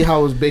 That's man. basically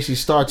how it basically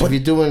starts. If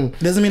you're doing,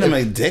 doesn't mean I'm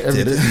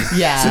addicted.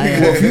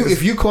 Yeah. well,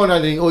 if you call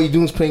out and all you're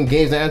doing is playing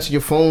games, and answer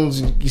your phones,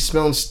 and you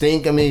smelling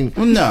stink. I mean,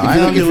 No, I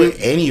don't do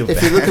any of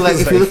that.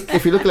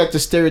 If you look like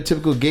the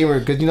stereotypical gamer,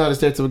 because you know how the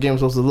stereotypical gamer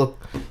is supposed to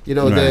look, you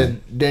know, Right.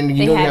 then you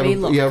They know have a you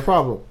look. have a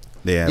problem.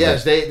 Yeah,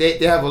 Yes, they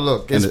have a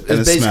look. It's, And a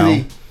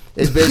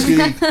it's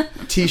basically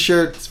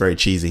t-shirt, it's very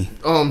cheesy,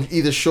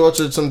 either shorts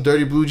or some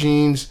dirty blue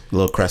jeans, a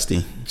little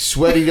crusty.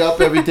 sweaty up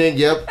everything.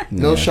 Yep,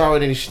 no Yeah. shower,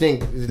 then you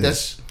stink.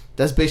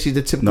 That's basically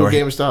the typical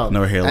gamer style.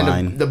 no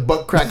hairline. And the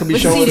butt crack can be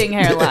showing. Receding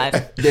hairline.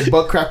 The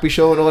butt crack be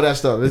showing all that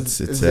stuff.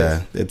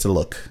 It's a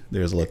look.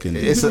 There's a look in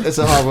it. It's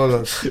a horrible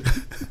look.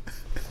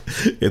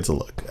 It's a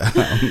look.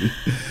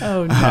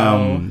 Oh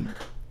no.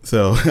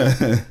 So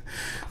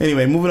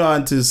anyway, moving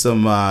on to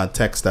some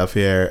tech stuff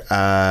here.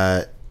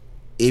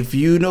 If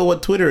you know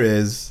what Twitter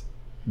is,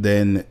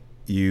 then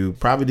you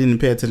probably didn't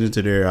pay attention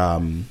to their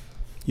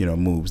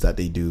moves that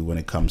they do when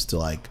it comes to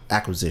like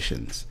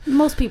acquisitions.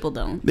 Most people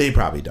don't. They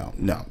probably don't.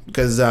 No,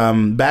 because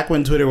back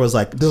when Twitter was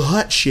like the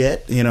hot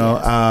shit, It's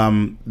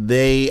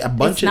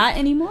not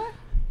anymore.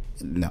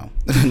 No,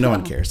 no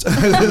one cares. It's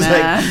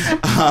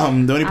like,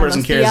 the only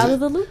person cares. Out of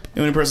the loop. The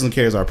only person who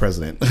cares is our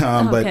president.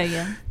 But Okay,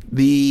 yeah.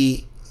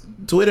 the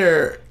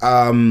Twitter,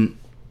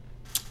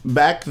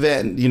 back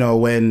then,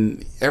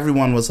 when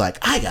everyone was like,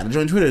 I gotta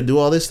join Twitter to do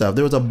all this stuff,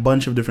 there was a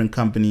bunch of different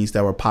companies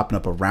that were popping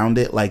up around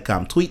it, like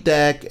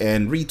TweetDeck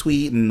and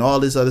Retweet and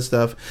all this other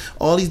stuff.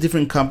 All these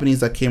different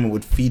companies that came up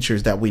with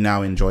features that we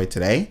now enjoy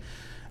today.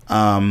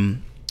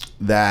 That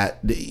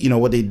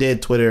what they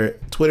did,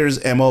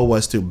 Twitter's MO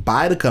was to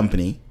buy the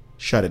company,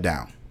 shut it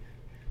down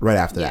right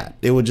after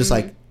that. They would just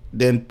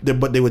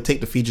but they would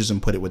take the features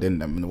and put it within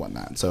them and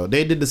whatnot. So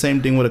they did the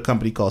same thing with a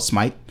company called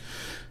Smite.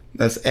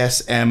 That's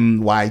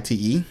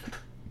SMYTE,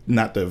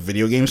 not the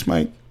video game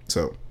Smite.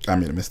 So I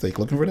made a mistake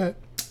looking for that.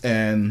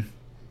 And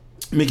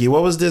Mickey,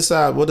 what was this?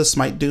 What does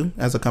Smite do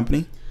as a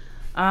company?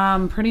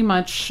 Pretty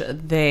much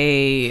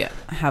they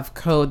have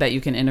code that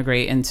you can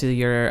integrate into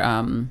your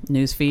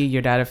news feed,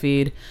 your data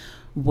feed,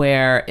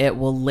 where it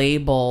will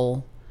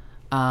label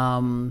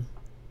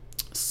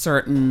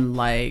certain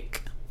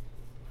like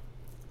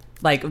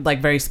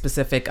very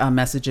specific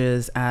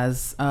messages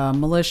as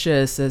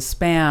malicious, as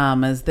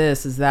spam, as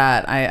this, as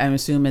that. I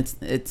assume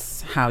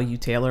it's how you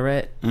tailor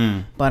it,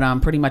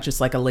 but pretty much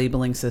it's like a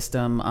labeling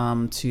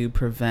system to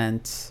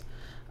prevent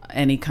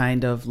any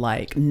kind of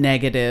like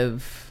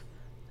negative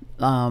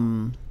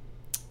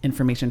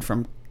information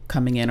from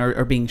coming in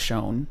or being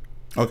shown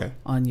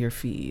on your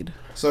feed.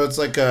 So it's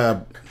like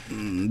a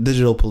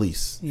digital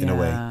police in a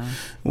way,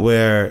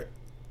 where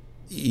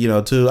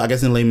I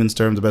guess in layman's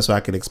terms, the best way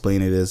I could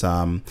explain it is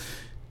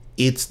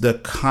it's the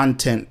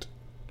content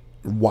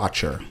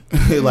watcher,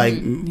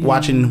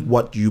 watching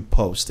what you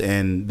post,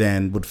 and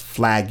then would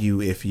flag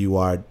you if you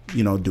are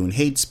doing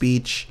hate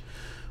speech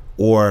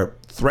or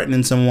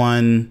threatening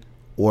someone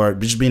or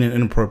just being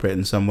inappropriate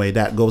in some way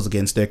that goes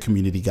against their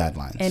community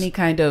guidelines. Any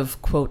kind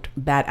of, quote,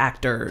 bad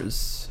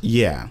actors.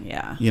 Yeah.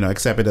 Yeah. You know,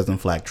 except it doesn't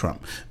flag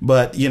Trump.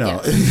 But, you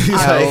know.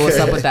 Yo, what's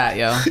up with that,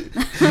 yo?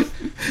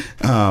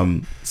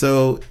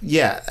 So,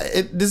 yeah,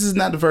 this is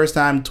not the first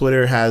time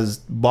Twitter has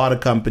bought a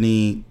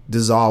company,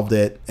 dissolved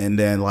it, and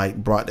then,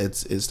 like, brought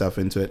its stuff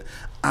into it.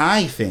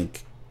 I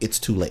think it's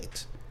too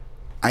late.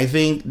 I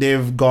think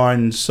they've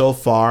gone so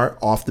far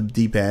off the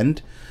deep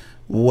end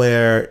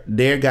where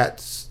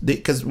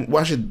because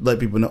I should let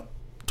people know,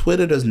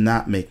 Twitter does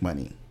not make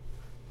money.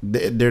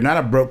 They're not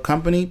a broke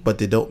company, but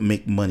they don't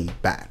make money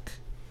back.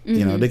 Mm-hmm.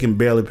 You know, they can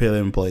barely pay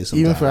their employees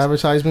sometimes. Even for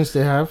advertisements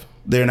they have?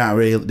 They're not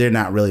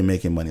really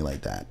making mony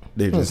like that.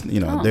 They're just, you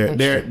know,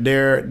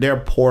 they're a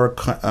poorer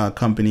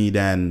company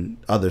than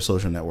other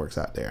social networks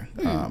out there.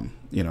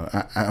 You know,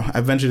 I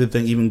venture to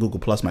think even Google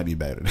Plus might be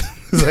better.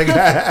 It's like,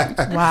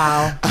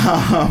 wow.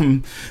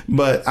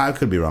 But I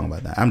could be wrong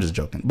about that. I'm just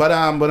joking. But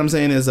what I'm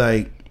saying is,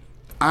 like,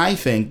 I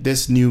think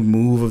this new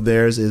move of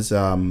theirs is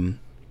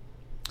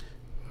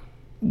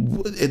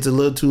it's a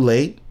little too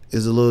late.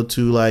 It's a little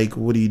too, like,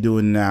 what are you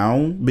doing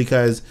now?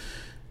 Because,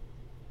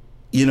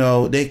 you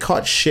know, they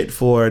caught shit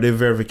for their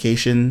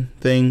verification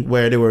thing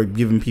where they were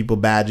giving people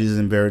badges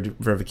and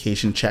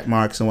verification check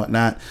marks and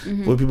whatnot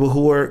with people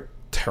who were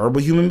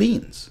terrible human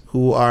beings,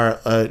 who are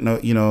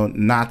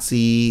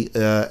Nazi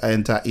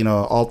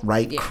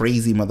alt-right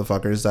crazy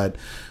motherfuckers that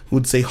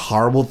would say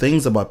horrible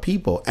things about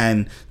people,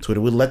 and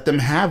Twitter would let them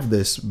have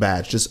this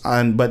badge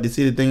but you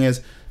see, the thing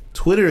is,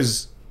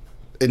 Twitter's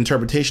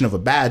interpretation of a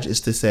badge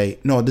is to say,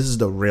 no, this is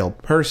the real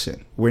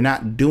person. We're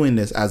not doing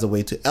this as a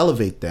way to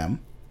elevate them,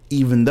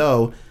 even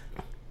though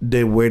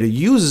where the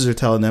users are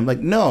telling them, like,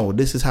 no,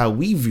 this is how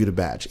we view the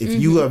badge. If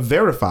you are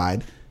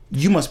verified,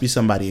 you must be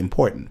somebody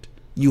important.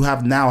 You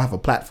now have a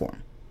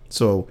platform,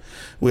 so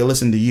we'll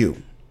listen to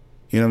you.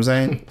 You know what I'm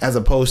saying? As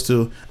opposed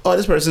to, oh,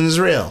 this person is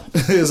real.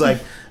 It's like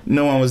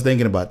no one was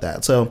thinking about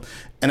that. So,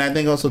 and I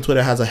think also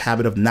Twitter has a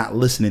habit of not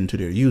listening to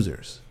their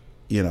users.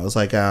 You know, it's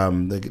like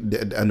and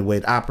the way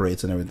it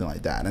operates and everything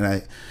like that. And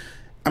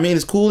I mean,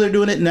 it's cool they're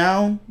doing it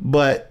now,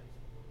 but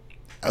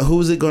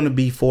who's it going to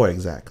be for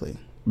exactly?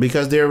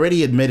 Because they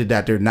already admitted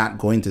that they're not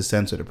going to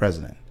censor the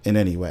president in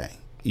any way.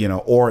 You know,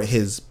 or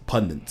his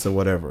pundits or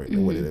whatever.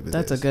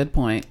 That's a good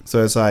point.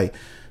 So it's like,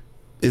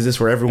 is this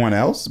for everyone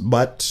else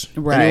but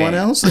anyone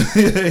else?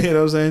 You know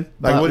what I'm saying?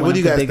 Like, what do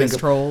you guys think?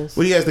 What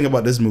do you guys think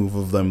about this move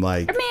of them?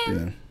 Like, I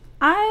mean,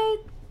 I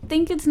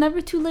think it's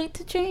never too late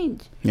to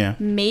change. Yeah.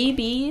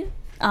 Maybe,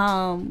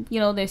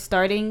 they're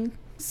starting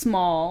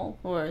small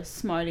or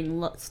starting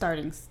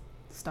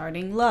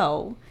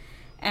low,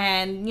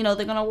 and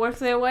they're gonna work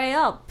their way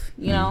up.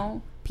 You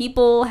know,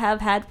 people have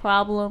had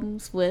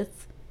problems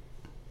with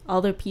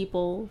other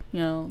people,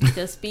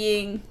 just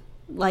being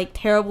like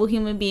terrible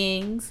human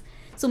beings.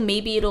 So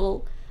maybe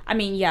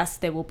yes,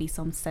 there will be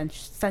some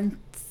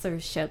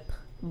censorship,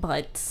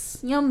 but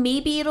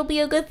maybe it'll be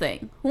a good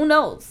thing. Who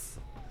knows?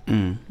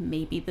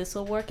 Maybe this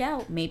will work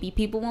out. Maybe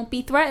people won't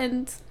be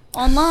threatened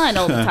online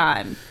all the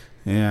time.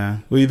 Yeah.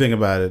 What do you think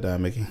about it,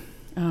 Mickey?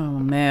 Oh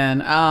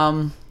man,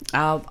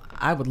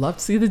 I would love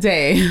to see the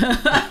day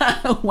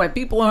when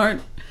people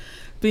aren't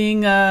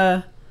being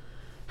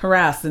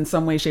harassed in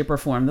some way, shape, or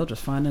form. They'll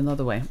just find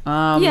another way.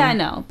 Yeah, I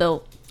know.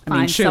 They'll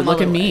find some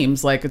look at other way.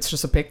 memes. Like, it's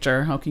just a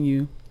picture. How can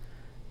you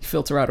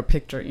filter out a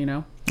picture,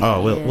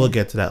 Oh, we'll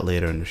get to that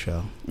later in the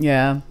show.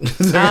 Yeah.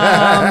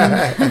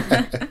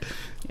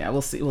 Yeah,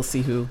 we'll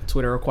see who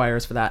Twitter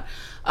requires for that.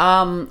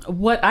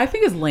 What I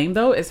think is lame,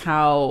 though, is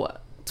how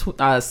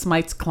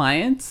Smite's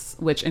clients,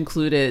 which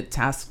included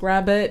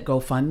TaskRabbit,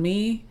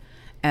 GoFundMe,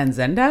 and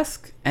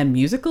Zendesk, and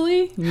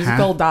Musical.ly,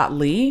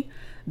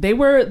 they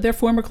were their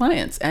former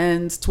clients,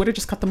 and Twitter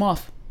just cut them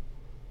off.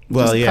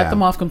 Well, cut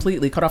them off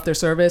completely, cut off their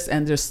service,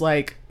 and just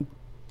like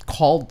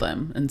called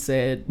them and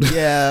said,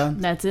 "Yeah,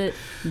 that's it.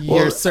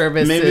 Your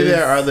service. Maybe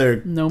there are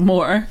other no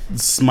more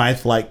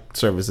Smythe-like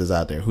services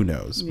out there. Who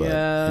knows?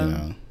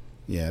 But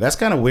yeah, that's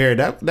kind of weird.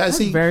 That's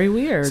very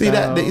weird. See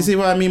that? You see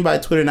what I mean by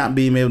Twitter not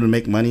being able to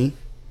make money?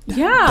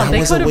 Yeah,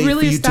 they could have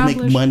really established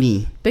to make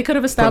money. They could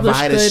have established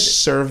provide good a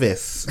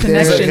service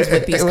connections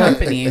with these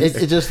companies.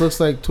 It just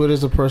looks like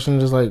Twitter's a person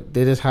just like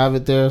they just have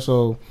it there.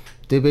 So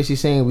they're basically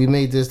saying we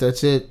made this.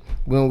 That's it.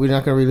 We're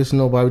not gonna release to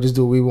nobody. We just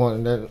do what we want.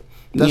 And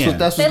that's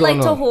what's they going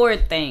like on. to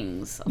hoard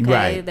things. Okay,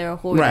 right? They're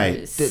hoarders.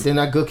 Right. They're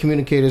not good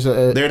communicators.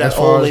 They're that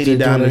old lady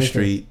down the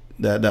street.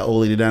 That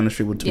old lady down the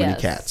street with too many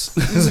cats.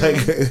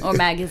 Like, or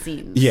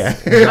magazines. Yeah.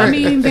 I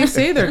mean, they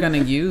say they're gonna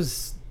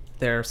use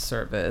their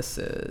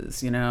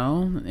services,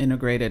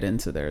 integrated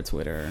into their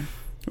Twitter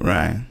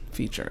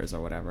features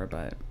or whatever,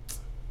 but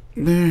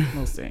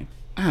we'll see.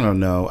 I don't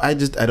know. I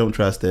don't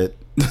trust it.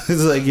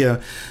 It's like,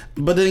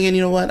 but then again,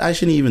 you know what? I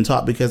shouldn't even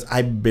talk because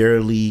I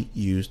barely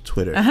use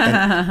Twitter.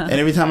 And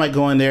every time I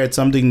go in there, it's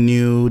something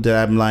new that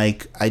I'm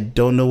like, I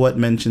don't know what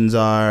mentions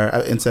are,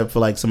 except for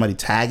like somebody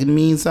tagging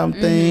me in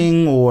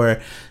something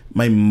or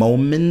my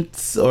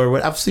moments, or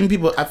what. I've seen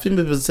people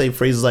say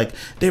phrases like,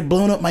 they're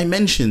blowing up my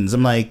mentions.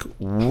 I'm like,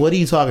 what are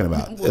you talking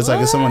about? It's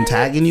like, is someone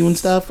tagging you and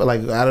stuff? Or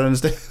like, I don't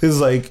understand. It's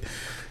like,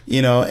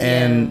 you know,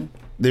 and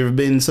there have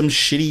been some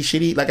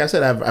shitty, like I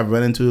said, I've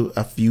run into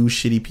a few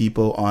shitty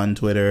people on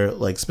Twitter,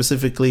 like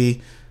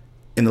specifically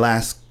in the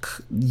last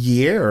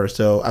year or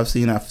so. I've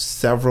seen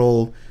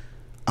several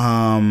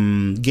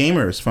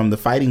gamers from the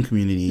fighting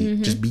community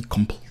just be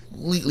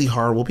completely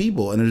horrible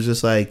people, and it's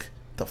just like,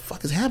 the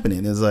fuck is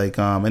happening? It's like,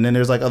 and then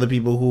there's like other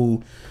people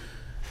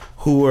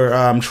who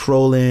are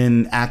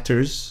trolling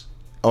actors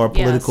or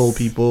political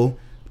people,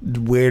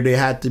 where they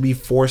had to be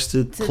forced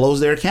to close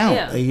their account.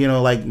 Yeah. You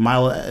know, like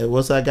Milo,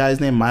 what's that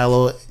guy's name?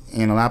 Milo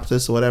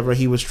Yiannopoulos or whatever.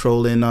 He was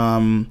trolling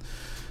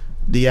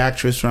the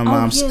actress from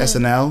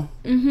SNL.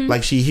 Mm-hmm.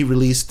 Like he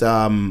released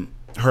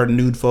her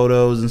nude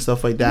photos and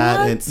stuff like that.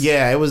 What? And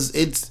yeah,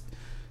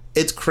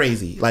 it's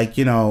crazy. Like,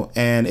 you know,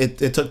 and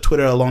it took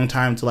Twitter a long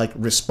time to like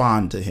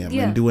respond to him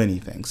and do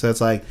anything. So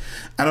it's like,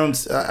 I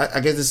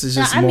guess this is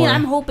just more. I mean,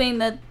 I'm hoping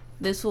that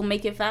this will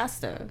make it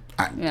faster.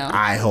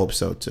 I hope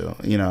so too,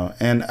 you know,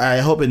 and I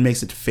hope it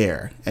makes it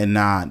fair and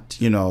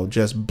not, you know,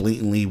 just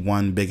blatantly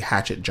one big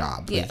hatchet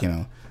job, like, you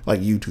know,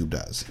 like YouTube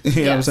does.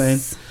 You know what I'm saying?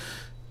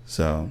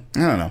 So, I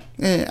don't know.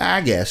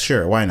 I guess,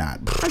 sure, why not?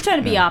 I'm trying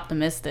to be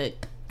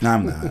optimistic.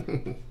 I'm not.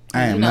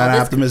 I am not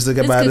optimistic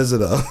about this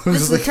at all.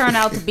 This would turn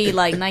out to be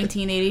like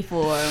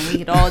 1984, and we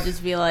could all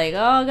just be like,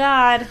 "Oh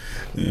God."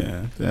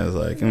 Yeah, that's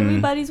like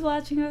everybody's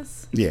watching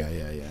us. Yeah.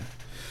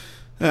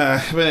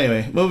 But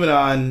anyway, moving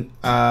on.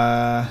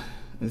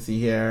 Let's see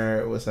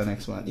here. What's our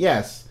next one?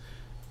 Yes.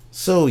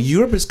 So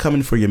Europe is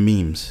coming for your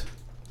memes.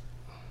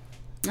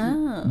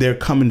 Oh. They're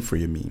coming for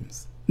your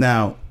memes.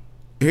 Now,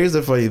 here's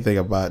the funny thing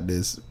about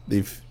this.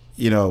 If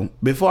you know,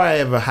 before I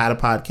ever had a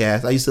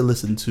podcast, I used to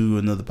listen to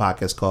another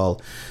podcast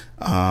called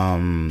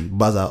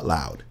Buzz Out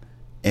Loud,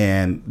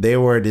 and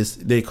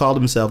they called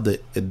themselves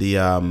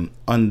the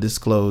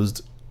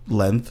undisclosed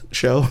length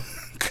show,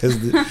 because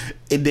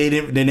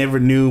they never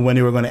knew when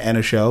they were going to end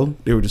a show.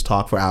 They would just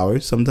talk for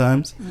hours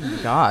sometimes. Oh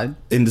my God,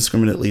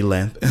 indiscriminately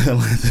length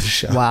of the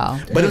show. Wow.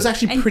 But it was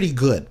actually pretty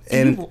good.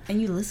 And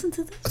you listened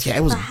to this? Yeah,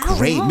 it was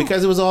great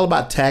because it was all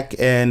about tech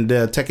and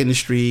the tech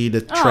industry,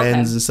 the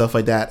trends and stuff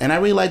like that. And I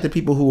really liked the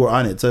people who were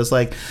on it. So it's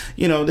like,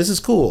 you know, this is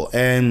cool.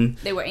 And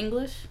they were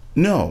English?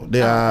 No,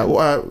 they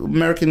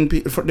American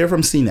people. They're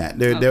from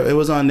CNET. It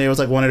was on. There was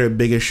like one of their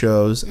biggest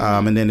shows,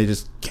 and then they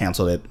just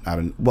canceled it.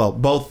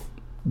 Both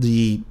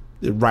the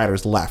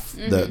writers left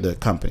the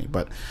company,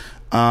 but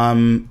I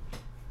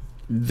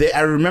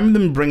remember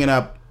them bringing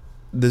up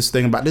this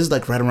thing about this is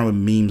like right around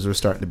when memes were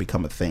starting to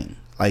become a thing.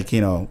 Like,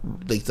 you know,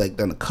 like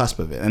on the cusp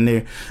of it,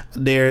 and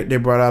they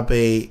brought up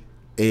a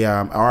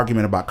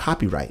argument about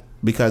copyright.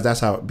 Because that's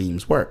how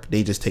memes work.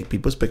 They just take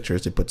people's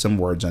pictures, they put some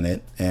words on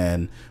it,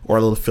 or a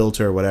little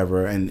filter or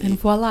whatever, and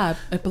voila,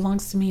 it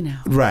belongs to me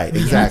now. Right,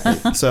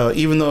 exactly. So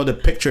even though the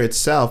picture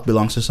itself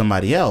belongs to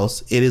somebody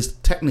else, it is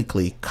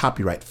technically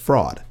copyright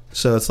fraud.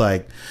 So it's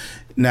like,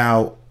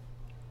 now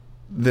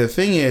the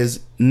thing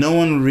is, no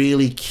one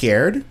really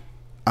cared.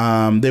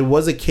 There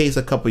was a case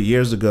a couple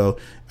years ago.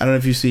 I don't know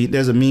if you see.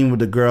 There's a meme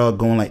with the girl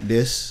going like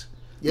this.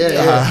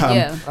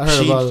 Yeah. I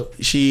heard about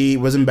it. She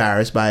was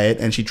embarrassed by it,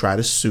 and she tried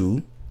to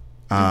sue.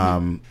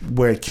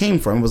 Where it came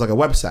from was like a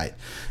website,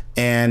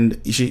 and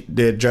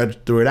the judge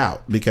threw it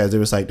out because it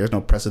was like there's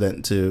no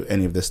precedent to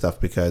any of this stuff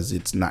because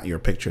it's not your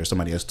picture,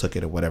 somebody else took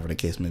it or whatever the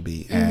case may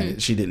be,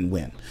 and she didn't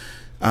win.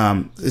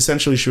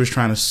 Essentially, she was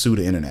trying to sue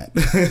the internet,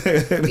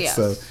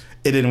 so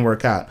it didn't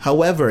work out.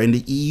 However, in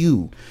the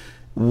EU,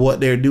 what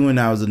they're doing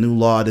now is a new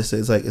law. This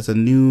is like it's a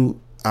new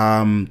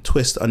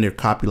twist under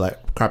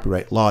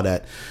copyright law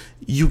that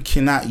you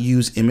cannot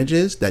use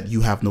images that you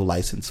have no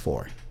license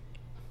for.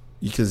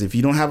 Because if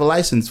you don't have a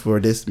license for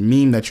this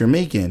meme that you're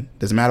making,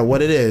 doesn't matter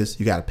what it is,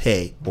 you got to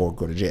pay or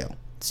go to jail.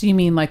 So you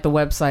mean like the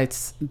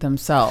websites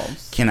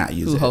themselves cannot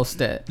use who host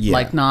it,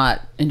 like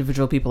not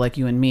individual people like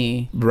you and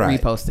me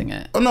reposting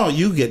it? Oh no,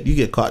 you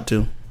get caught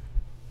too,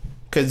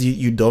 because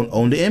you don't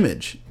own the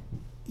image.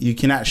 You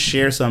cannot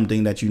share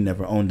something that you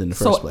never owned in the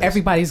first place. So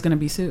everybody's going to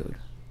be sued.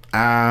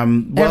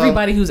 Well,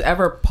 everybody who's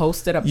ever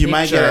posted a picture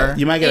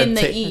you might get in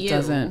a the EU.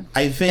 Doesn't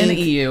I think in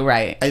the EU,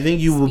 right? I think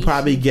you will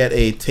probably get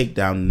a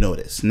takedown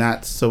notice,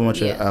 not so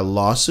much a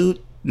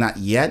lawsuit, not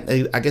yet.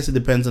 I guess it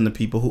depends on the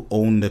people who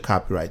own the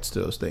copyrights to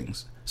those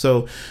things.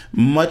 So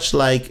much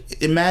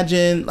like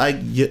imagine like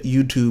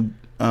YouTube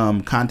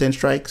content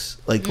strikes,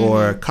 like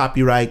or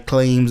copyright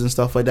claims and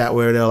stuff like that,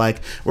 where they're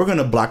like, we're going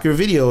to block your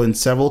video in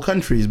several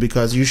countries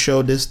because you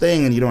showed this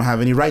thing and you don't have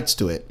any rights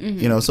to it.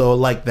 You know, so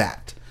like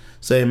that.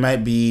 So it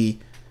might be,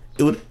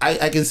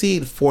 I can see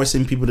it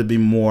forcing people to be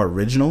more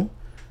original,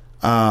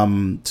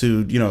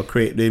 to, you know,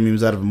 create their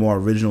memes out of more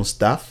original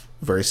stuff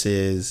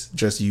versus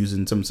just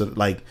using some sort of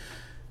like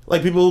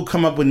people who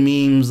come up with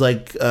memes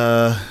like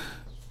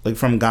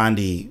from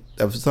Gandhi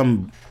of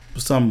some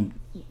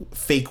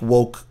fake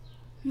woke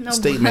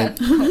statement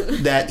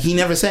that he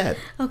never said.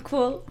 A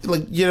quote.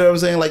 Like, you know what I'm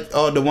saying? Like,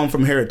 oh, the one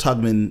from Harriet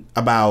Tubman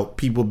about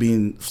people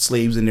being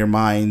slaves in their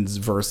minds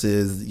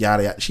versus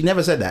yada yada. She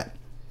never said that.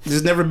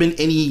 There's never been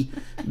any.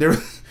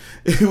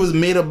 It was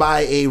made up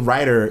by a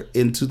writer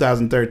in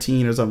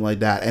 2013 or something like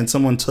that, and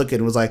someone took it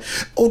and was like,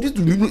 "Oh, this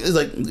is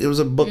like it was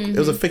a book. It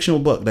was a fictional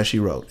book that she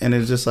wrote," and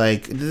it's just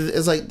like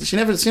she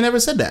never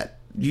said that.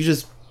 You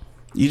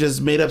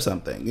just made up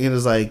something. It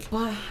was like,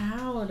 but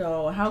how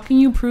though? How can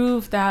you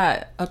prove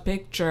that a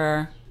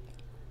picture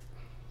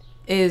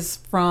is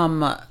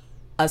from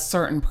a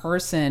certain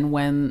person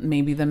when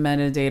maybe the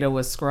metadata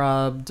was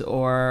scrubbed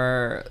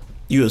or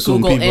you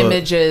assume Google people,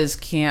 Images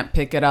can't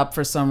pick it up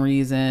for some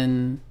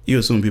reason? You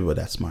assume people are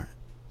that smart.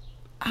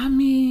 I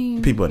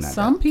mean, people are not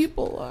some that.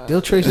 People are.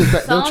 They'll trace it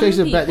back. They'll trace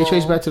it back. They people.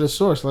 trace back to the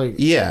source. Like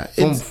Yeah,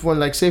 from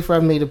like, say if I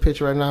made a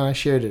picture right now and I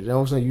shared it, and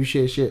all of a sudden you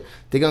share shit,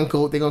 they're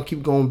gonna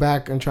keep going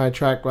back and try to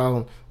track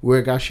down where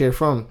it got shared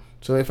from.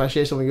 So if I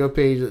share something on your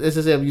page, let's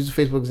just say I'm using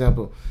Facebook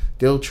example,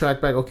 they'll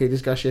track back. Okay,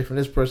 this got shared from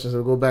this person, so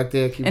they'll go back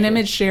there. An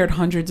image shared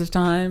hundreds of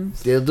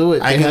times. They'll do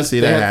it. I can see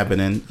that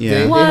happening.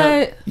 Yeah,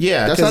 What?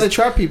 yeah. That's how they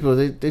trap people.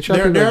 They trap people.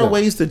 There like are that.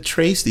 ways to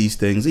trace these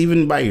things,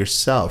 even by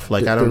yourself.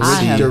 Like I don't I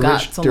see. have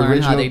got to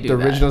learn how they do the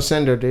that. original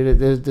sender.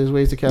 There's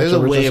ways to capture. There's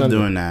a way of sender.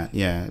 doing that.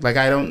 Yeah, like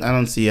I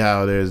don't see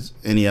how there's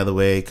any other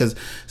way. Because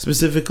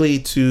specifically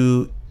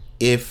to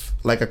if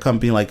like a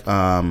company like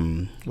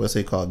what's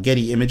it called,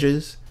 Getty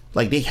Images,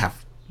 like they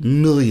have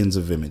millions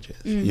of images,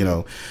 you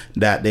know,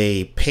 that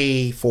they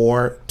pay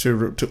for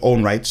to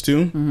own rights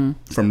to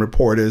from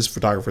reporters,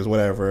 photographers,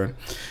 whatever,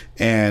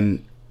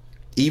 and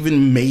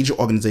even major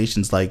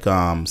organizations like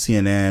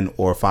CNN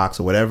or Fox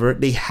or whatever,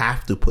 they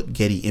have to put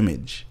Getty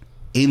Image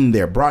in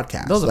their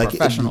broadcast. Those are like,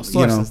 professional you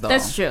know, sources, though.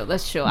 That's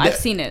true. I've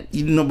seen it.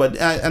 You know,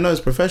 but I know it's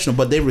professional,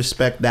 but they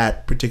respect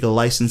that particular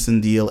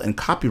licensing deal and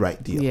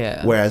copyright deal.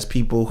 Yeah. Whereas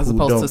people As who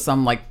opposed don't, to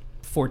some like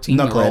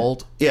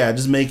 14-year-old. yeah,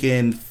 just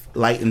making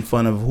light in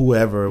fun of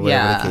whoever,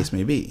 whatever the case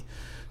may be.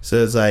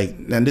 So it's like,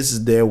 and this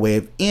is their way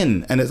of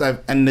in, and it's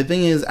like, and the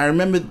thing is, I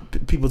remember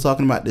people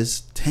talking about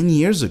this 10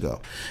 years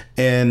ago,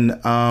 and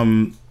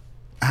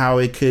how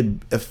it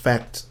could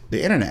affect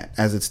the internet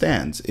as it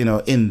stands, you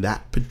know, in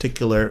that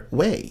particular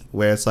way,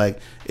 where it's like,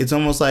 it's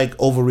almost like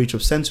overreach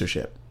of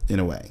censorship in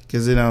a way,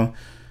 because you know,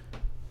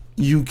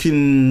 you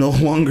can no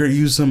longer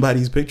use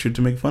somebody's picture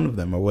to make fun of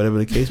them or whatever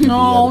the case may be.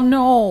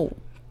 No.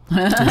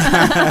 And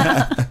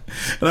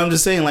I'm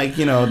just saying, like,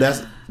 you know,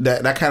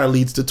 that kind of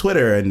leads to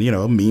Twitter, and you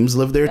know, memes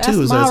live there too.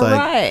 That's So it's like,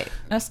 right.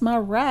 That's my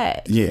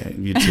right. yeah,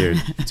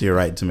 it's your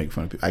right to make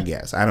fun of people. I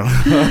guess I don't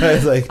know.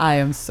 It's like, I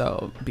am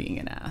so being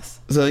an ass.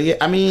 so yeah,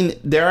 I mean,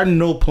 there are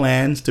no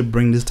plans to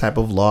bring this type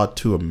of law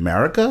to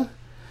America.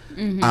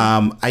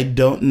 I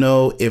don't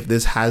know if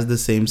this has the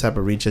same type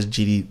of reach as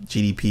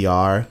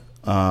GDPR,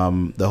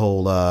 the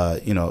whole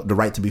you know, the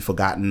right to be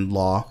forgotten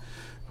law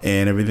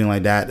and everything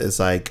like that. It's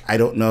like, I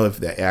don't know if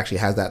that actually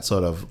has that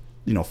sort of,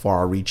 you know,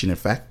 far-reaching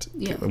effect.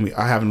 Yeah.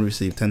 I haven't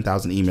received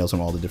 10,000 emails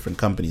from all the different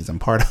companies I'm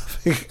part of.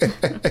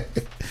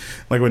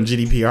 Like when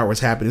GDPR was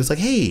happening, it's like,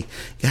 hey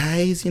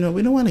guys, you know,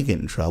 we don't want to get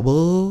in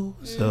trouble,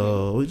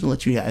 so we can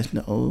let you guys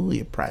know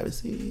your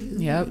privacy.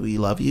 Yep. We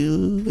love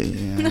you,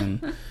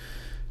 and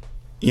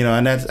you know,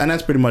 and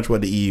that's pretty much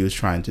what the EU is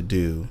trying to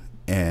do.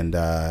 And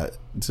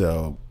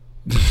so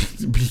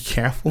be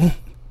careful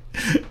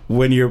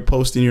when you're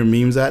posting your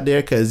memes out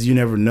there, because you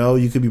never know,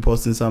 you could be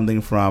posting something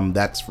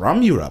that's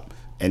from Europe,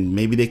 and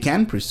maybe they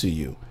can pursue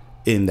you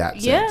in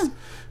that sense. Yeah.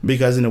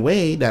 Because in a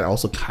way, that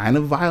also kind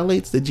of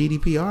violates the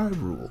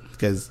GDPR rule.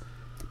 Because,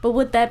 But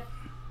would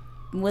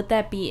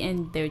that be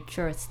in their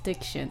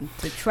jurisdiction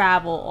to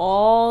travel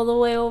all the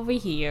way over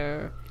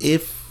here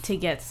to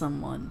get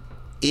someone?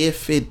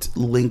 If it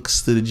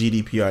links to the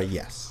GDPR,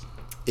 yes.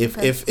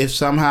 If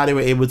somehow they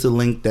were able to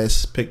link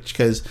this picture,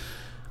 because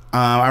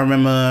I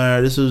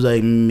remember this was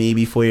like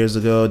maybe 4 years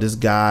ago. This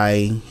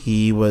guy,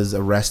 he was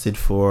arrested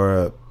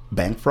for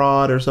bank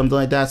fraud or something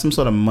like that, some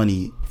sort of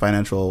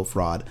financial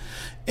fraud,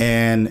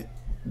 and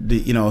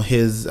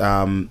his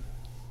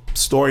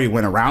story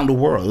went around the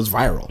world. It was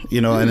viral,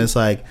 you know, and it's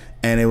like,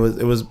 and it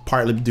was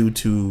partly due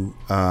to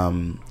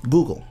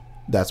Google.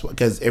 That's what,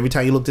 because every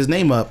time you looked his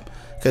name up,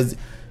 because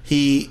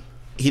he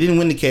didn't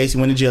win the case, he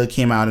went to jail, he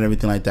came out and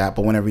everything like that.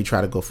 But whenever he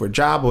tried to go for a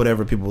job or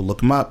whatever, people would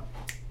look him up.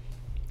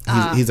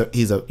 He's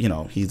a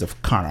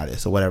con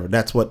artist or whatever.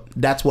 That's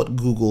what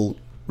Google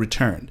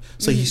returned.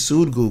 So he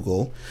sued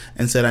Google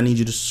and said, I need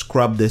you to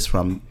scrub this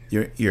from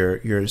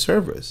your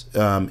servers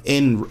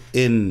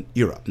in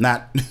Europe,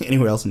 not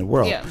anywhere else in the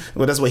world. Yeah.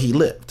 Well, that's where he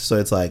lived. So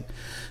it's like,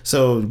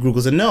 so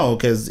Google said no,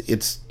 because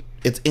it's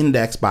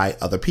indexed by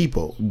other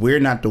people. We're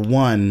not the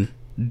one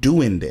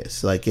doing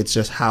this. Like, it's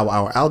just how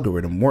our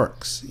algorithm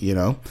works, you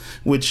know,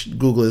 which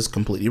Google is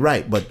completely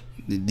right, but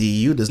the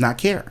EU does not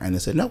care, and they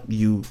said no,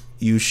 you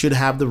should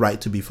have the right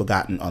to be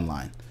forgotten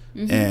online.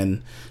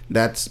 And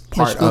that's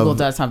part Which Google of,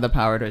 does have the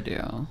power to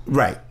do.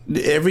 right.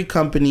 Every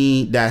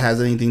company that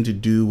has anything to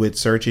do with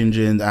search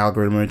engines,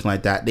 algorithm, or anything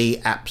like that, they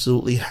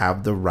absolutely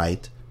have the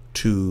right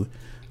to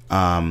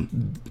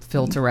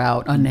filter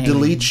out a name,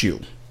 delete you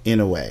in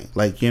a way,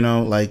 like,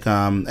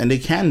 and they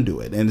can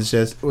do it, and it's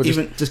just Or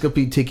just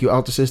completely take you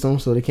out the system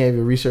so they can't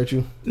even research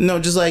you. No,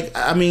 just like,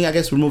 I mean, I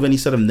guess remove any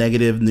sort of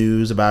negative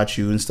news about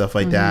you and stuff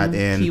like that,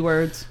 and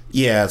keywords.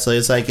 Yeah, so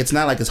it's like, it's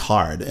not like it's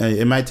hard.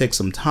 It might take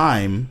some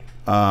time,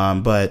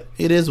 but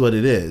it is what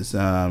it is.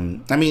 I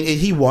mean,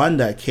 he won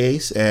that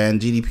case, and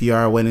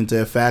GDPR went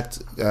into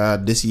effect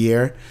this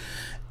year.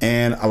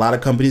 And a lot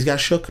of companies got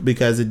shook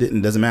because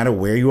doesn't matter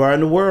where you are in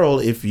the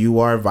world, if you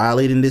are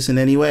violating this in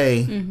any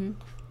way,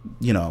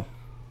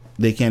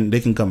 they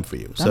can come for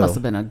you. That must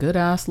have been a good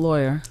ass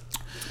lawyer.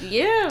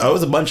 Yeah. Oh, it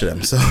was a bunch of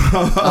them. So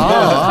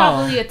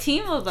probably a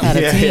team of them. Had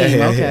a team.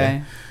 Yeah.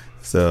 Okay.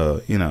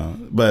 So,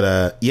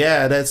 but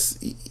that's,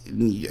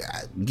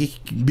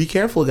 be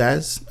careful,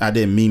 guys. I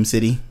did Meme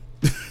City.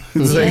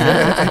 It's like,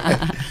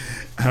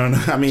 I don't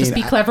know. I mean, just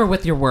be clever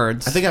with your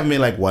words. I think I've made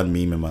like one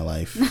meme in my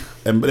life,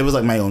 but it was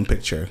like my own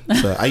picture.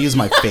 So I used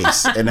my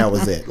face, and that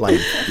was it. Like,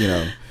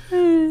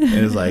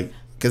 it was like,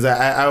 because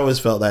I always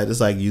felt that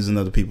just like using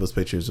other people's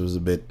pictures was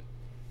a bit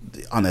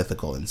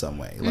unethical in some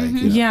way. Like,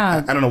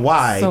 yeah, I don't know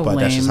why, so but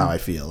that's just lame. how I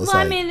feel. It's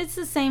Well, like, I mean, it's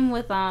the same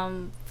with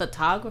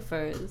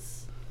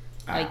photographers.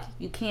 Like,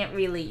 you can't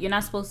really, you're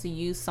not supposed to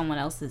use someone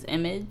else's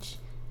image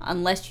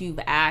unless you've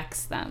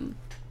asked them.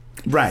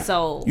 right.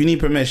 So you need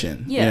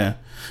permission. Yeah.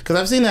 Because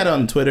I've seen that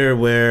on Twitter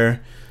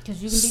where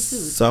because you can be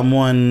sued.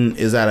 someone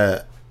is at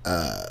a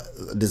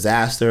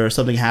disaster or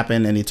something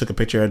happened, and they took a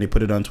picture and they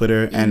put it on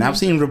Twitter. And I've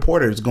seen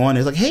reporters go on.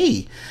 It's like,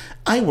 hey,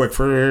 I work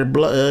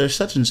for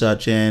such and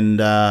such, and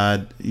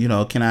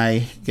can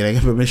I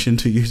get permission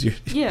to use your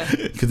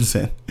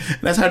consent?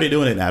 And that's how they're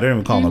doing it now. They don't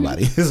even call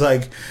nobody. It's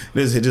like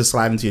they just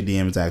slide into your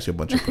DMs and ask you a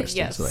bunch of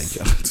questions. Yes.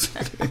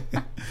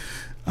 Like,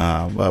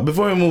 but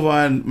before we move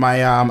on,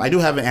 I do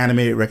have an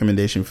animated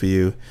recommendation for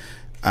you.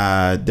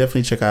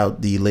 Definitely check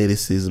out the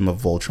latest season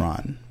of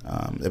Voltron,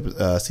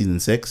 season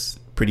 6.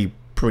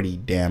 Pretty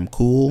damn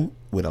cool,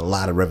 with a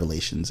lot of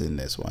revelations in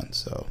this one.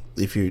 So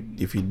if you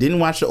didn't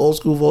watch the old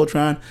school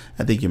Voltron,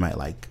 I think you might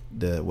like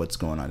what's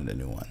going on in the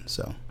new one.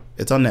 So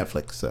it's on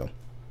Netflix. So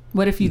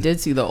what if you did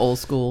see the old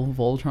school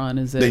Voltron?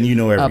 Is it then you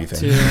know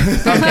everything.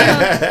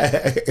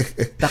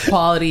 The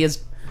quality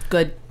is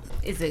good.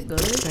 Is it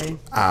good? Okay.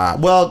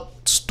 Well,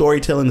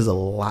 storytelling is a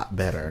lot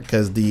better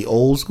because the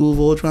old school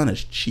Voltron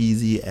is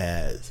cheesy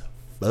as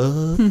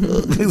fuck.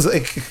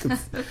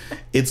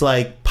 it's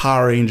like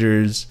Power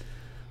Rangers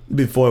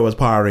before it was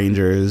Power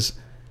Rangers.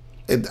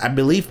 I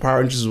believe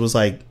Power Rangers was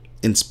like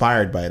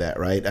inspired by that,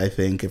 right? I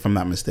think, if I'm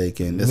not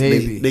mistaken.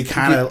 Maybe they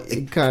kind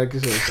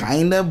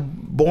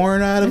of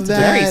born out of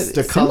that.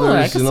 The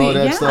colors and all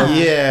that stuff.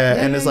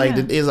 Yeah, and it's like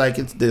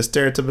it's the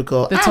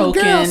stereotypical. The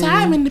token. Girls,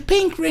 I'm in the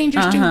Pink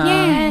Rangers too.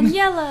 Yeah, And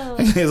yellow.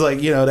 it's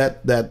like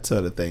that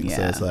sort of thing. Yeah.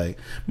 So it's like,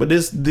 but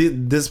this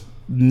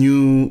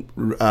new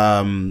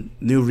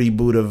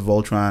reboot of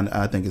Voltron,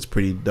 I think is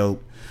pretty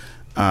dope.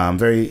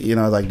 Very,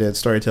 like, the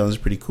storytelling is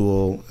pretty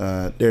cool.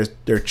 There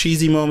are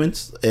cheesy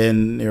moments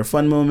and there are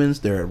fun moments.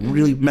 There are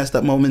really messed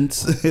up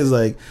moments. It's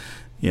like,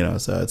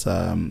 so it's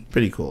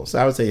pretty cool. So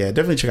I would say, yeah,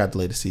 definitely check out the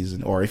latest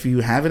season. Or if you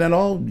haven't at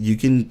all, you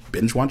can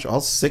binge watch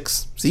all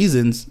 6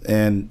 seasons,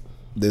 and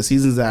the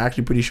seasons are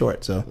actually pretty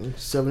short. So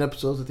 7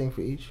 episodes, I think,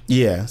 for each.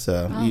 yeah,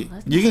 so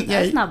you can.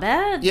 That's not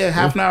bad. Yeah,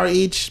 half an hour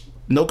each.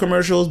 No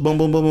commercials. Boom,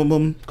 boom, boom, boom,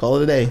 boom. Call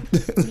it a day.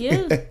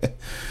 Yeah.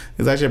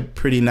 It's actually a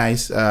pretty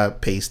nice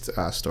paced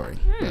story.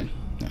 But,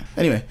 yeah.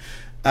 Anyway,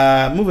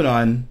 moving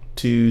on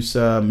to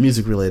some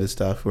music related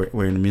stuff.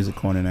 We're in the music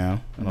corner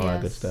now and all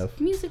that good stuff.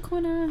 Music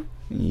corner.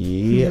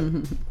 Yeah.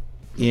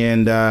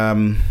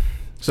 And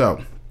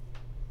so,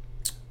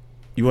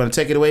 you want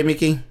to take it away,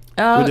 Mickey?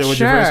 Oh, with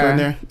sure. your first one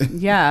there?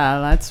 Yeah,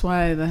 that's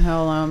why the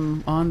hell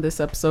I'm on this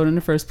episode in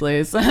the first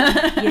place.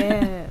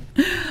 Yeah.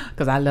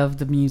 Because I love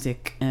the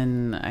music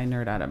and I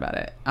nerd out about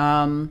it.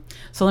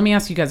 So let me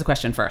ask you guys a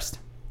question first.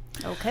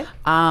 Okay.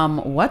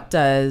 What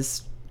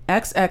does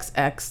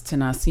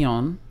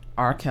XXXTentacion,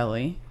 R.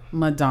 Kelly,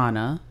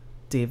 Madonna,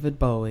 David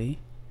Bowie,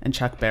 and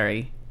Chuck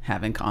Berry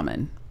have in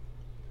common?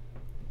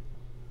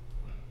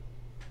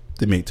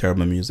 They make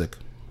terrible music.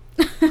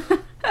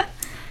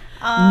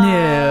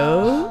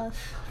 No.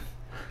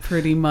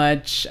 Pretty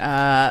much,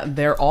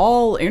 they're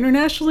all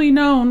internationally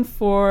known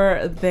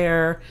for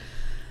their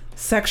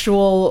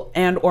sexual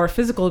and or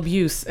physical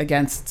abuse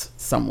against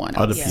someone.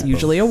 Other It's people.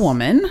 usually a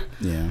woman.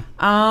 Yeah.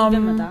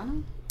 Even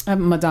Madonna?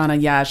 Madonna,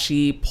 yeah,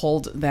 she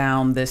pulled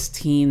down this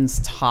teen's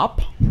top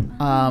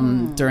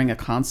during a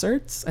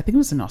concert. I think it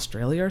was in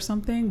Australia or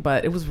something,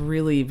 but it was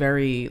really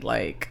very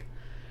like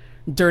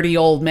dirty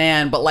old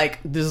man, but like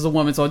this is a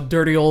woman, so a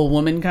dirty old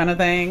woman kind of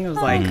thing. It was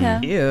like, okay.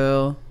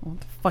 Ew, what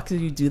the fuck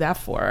did you do that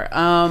for?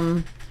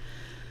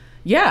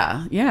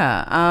 Yeah.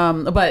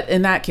 But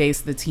in that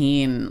case, the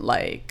teen,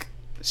 like,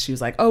 she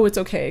was like, oh, it's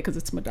okay because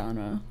it's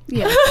Madonna.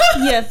 Yeah.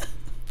 Yeah.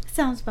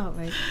 Sounds about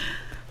right.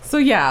 So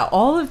yeah,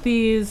 all of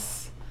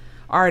these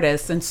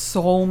artists and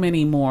so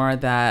many more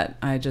that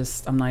I'm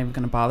not even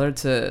going to bother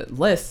to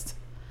list,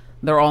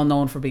 they're all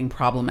known for being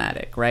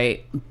problematic,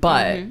 right?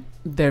 But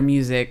their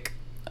music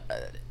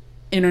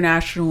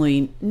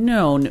internationally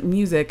known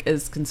music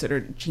is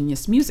considered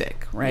genius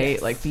music, right?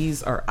 Yes. Like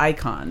these are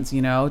icons,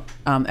 you know.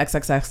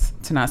 XXX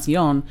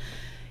Tentacion,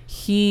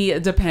 he,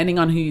 depending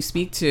on who you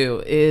speak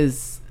to,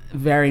 is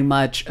very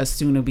much a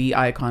soon-to-be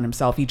icon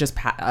himself. He just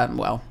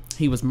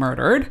he was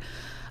murdered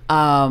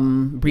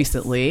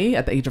recently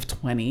at the age of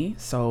 20,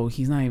 so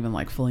he's not even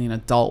like fully an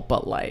adult,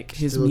 but like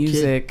his Still a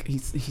music,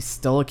 he's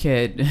still a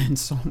kid in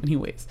so many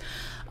ways.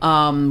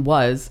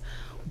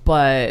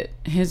 But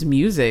his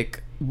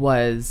music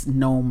was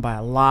known by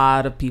a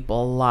lot of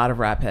people, a lot of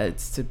rap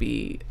heads, to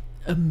be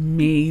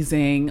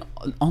amazing,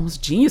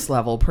 almost genius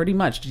level, pretty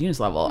much genius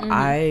level.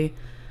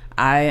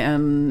 I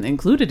am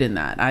included in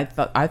that.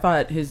 I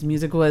thought his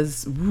music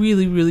was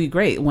really, really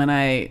great when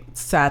I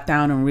sat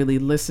down and really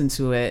listened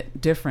to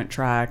it, different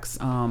tracks,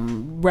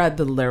 read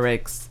the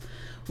lyrics,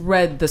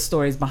 read the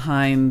stories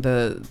behind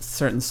the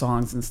certain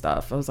songs and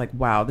stuff. I was like,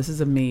 wow, this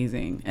is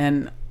amazing.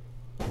 And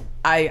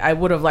I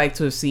would have liked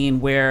to have seen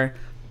where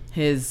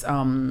his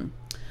artistry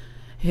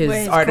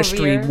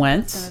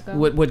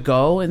would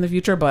go in the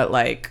future, but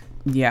like,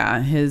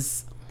 yeah,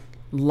 his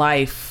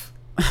life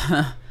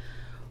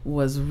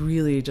was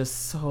really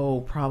just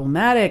so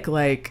problematic.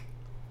 Like,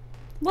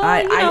 well,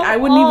 I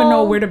wouldn't even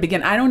know where to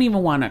begin. I don't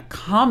even want to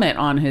comment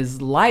on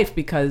his life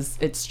because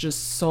it's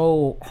just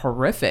so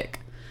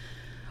horrific.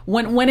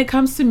 When it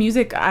comes to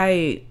music,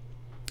 I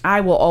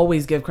will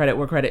always give credit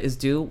where credit is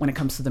due when it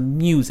comes to the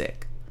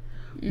music.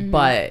 Mm-hmm.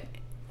 But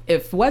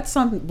if what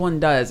someone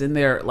does in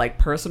their like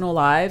personal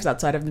lives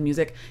outside of the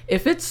music,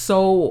 if it's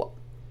so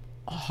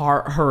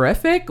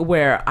horrific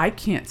where I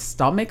can't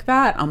stomach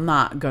that, I'm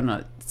not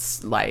gonna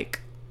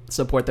like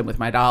support them with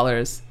my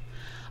dollars.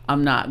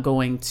 I'm not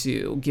going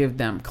to give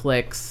them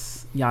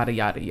clicks, yada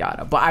yada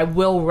yada. But I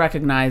will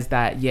recognize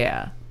that,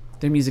 yeah,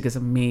 their music is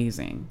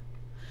amazing.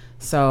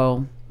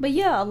 So, but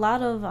yeah, a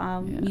lot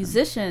of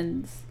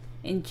musicians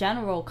in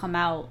general come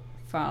out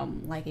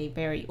from like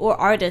or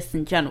artists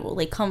in general,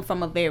 they come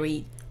from a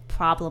very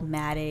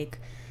problematic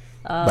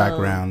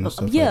background and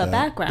stuff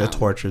background. The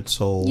tortured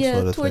soul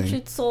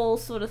soul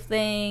sort of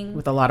thing.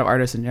 With a lot of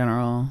artists in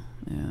general.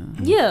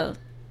 Yeah.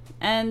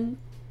 And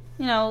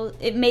you know,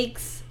 it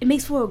makes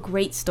for a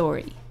great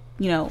story.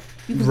 You know,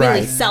 you can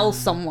really sell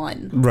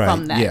someone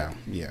from that.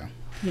 Yeah.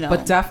 You know?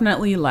 But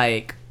definitely,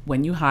 like,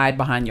 when you hide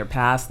behind your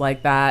past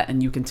like that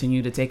and you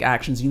continue to take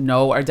actions you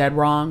know are dead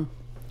wrong,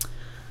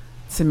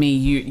 to me,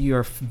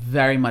 you're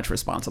very much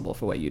responsible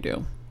for what you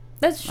do.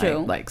 That's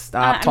true. Like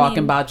stop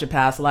talking about your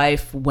past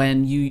life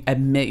when you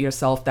admit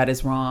yourself that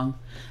is wrong,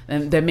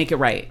 and then make it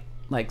right.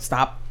 Like,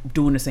 stop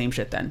doing the same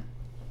shit then.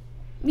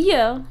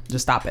 Yeah.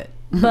 Just stop it.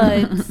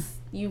 But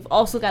you've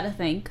also got to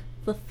think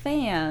the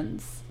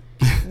fans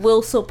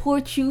will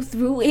support you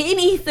through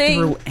anything.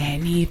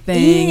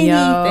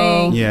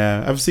 Yo.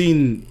 Yeah, I've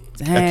seen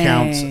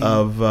accounts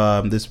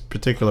of this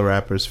particular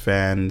rapper's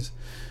fans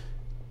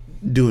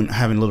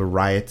having little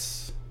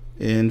riots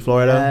in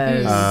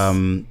Florida.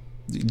 Yes.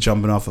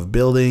 Jumping off of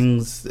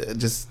buildings,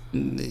 just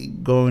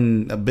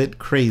going a bit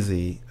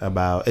crazy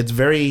about. It's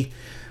very.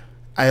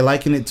 I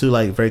liken it to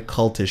like very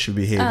cultish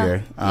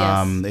behavior.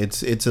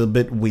 Yes. It's a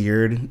bit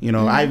weird. You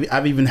know,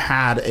 I've even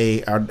had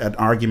an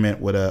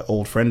argument with an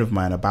old friend of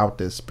mine about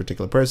this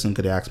particular person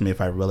because they asked me if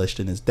I relished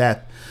in his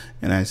death,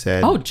 and I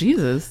said, "Oh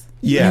Jesus,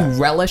 yeah,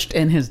 you relished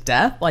in his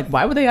death? Like,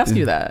 why would they ask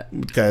you that?"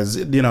 Because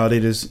they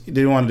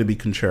wanted to be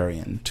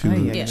contrarian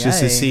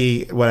to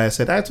see what I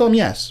said. I told him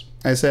yes.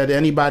 I said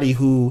anybody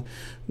who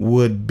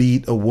would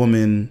beat a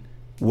woman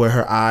where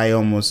her eye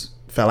almost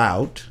fell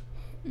out.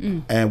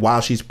 And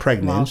while she's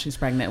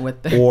pregnant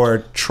with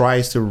or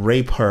tries to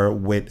rape her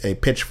with a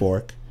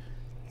pitchfork,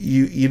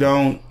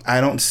 I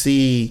don't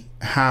see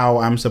how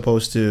I'm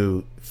supposed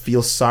to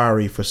feel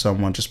sorry for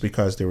someone just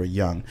because they were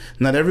young.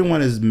 Not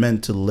everyone is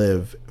meant to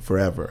live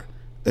forever,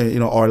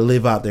 or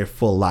live out their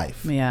full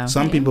life. Yeah.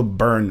 Some people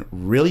burn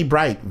really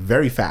bright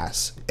very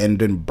fast and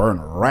then burn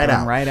right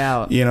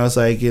out. It's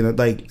like,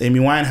 like Amy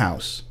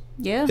Winehouse.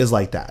 Yeah. Is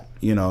like that,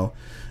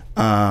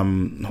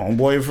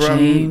 homeboy from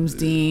James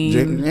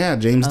Dean.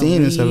 James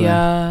Dean and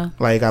stuff.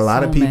 Like a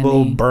lot of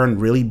people burn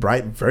really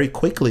bright very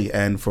quickly,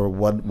 and for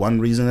one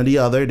reason or the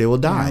other, they will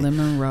die.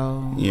 Marilyn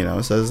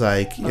Monroe. So it's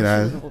like, she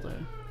was older.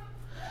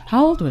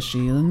 How old was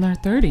she? In her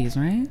 30s,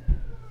 right?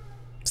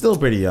 Still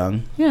pretty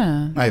young.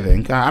 Yeah. I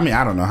think. I mean,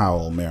 I don't know how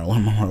old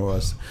Marilyn Monroe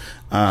was.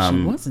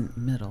 She wasn't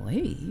middle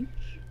age.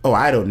 Oh,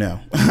 I don't know.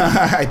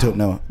 I don't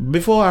know.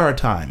 Before our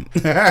time.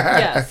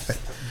 Yes.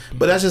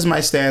 But that's just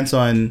my stance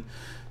on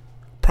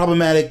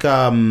problematic.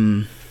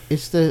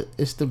 It's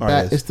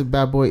the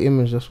bad boy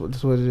image. That's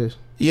what it is.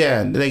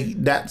 Yeah,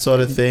 like that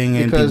sort of thing,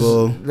 because, and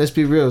people. Let's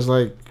be real. It's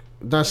like,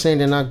 not saying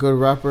they're not good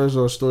rappers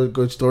or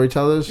good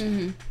storytellers.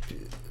 Mm-hmm.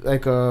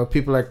 Like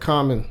people like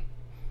Common,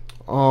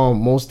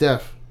 Mos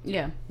Def.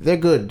 Yeah, they're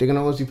good. They're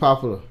gonna always be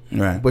popular.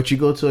 Right. But you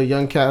go to a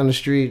young cat on the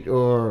street,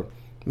 or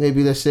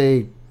maybe let's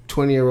say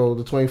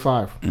 20-year-old or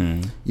 25.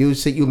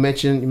 You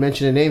mention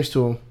the names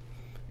to them.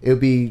 They'd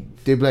be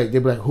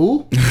like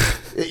who?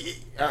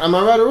 Am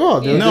I right or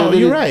wrong? No,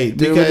 you're right.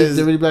 They're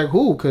really like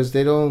who? Because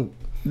they don't.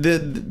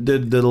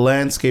 the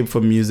landscape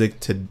for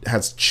music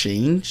has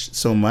changed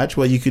so much.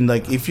 Where you can,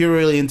 like, if you're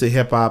really into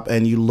hip hop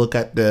and you look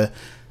at the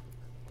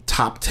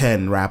top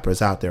 10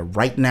 rappers out there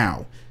right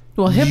now.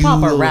 Well, hip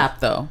hop or rap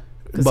though,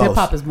 because Both. hip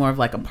hop is more of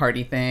like a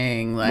party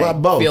thing, like Well,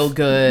 both. feel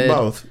good.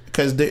 Both,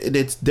 because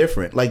it's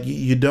different. Like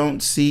you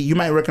don't see, you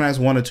might recognize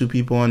one or two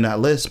people on that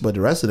list, but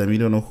the rest of them you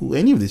don't know who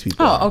any of these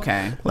people are. Oh,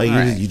 okay. Like All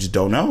right. you just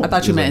don't know. I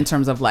thought you It's meant in like-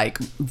 terms of like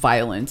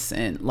violence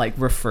and like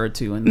referred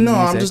to in the No,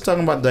 music. I'm just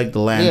talking about like the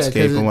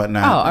landscape 'cause and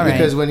whatnot. Oh, all right.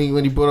 Because when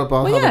he brought up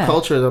all Well, other yeah.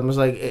 cultures, I'm just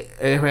like,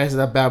 it has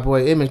that bad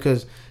boy image.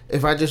 Because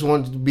if I just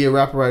wanted to be a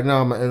rapper right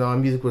now and my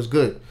music was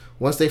good,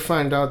 once they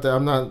find out that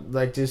I'm not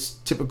like this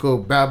typical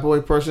bad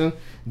boy person,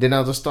 then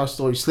I'll just start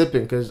slowly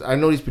slipping. Because I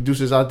know these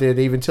producers out there,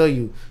 they even tell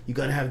you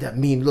gotta have that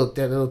mean look,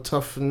 that little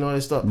tough and all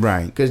that stuff,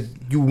 Right. Because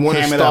you want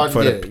to Cam it start up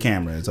for there. the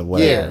cameras or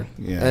whatever.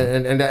 Yeah.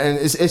 And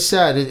it's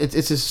sad.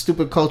 It's a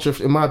stupid culture,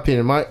 in my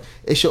opinion.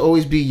 It should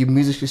always be your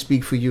music should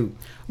speak for you,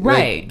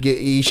 Right. Like,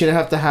 you shouldn't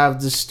have to have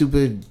this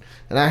stupid.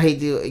 And I hate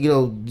the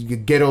your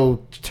ghetto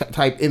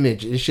type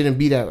image. It shouldn't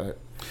be that way.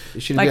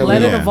 It shouldn't like be that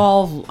let way. it Yeah.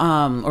 evolve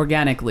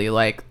organically,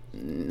 like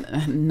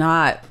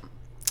not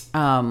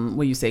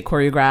what you say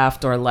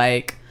choreographed or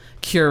like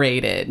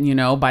curated, you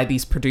know, by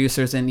these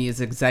producers and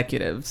these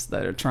executives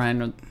that are trying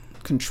to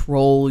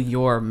control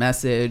your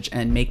message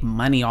and make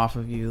money off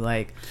of you.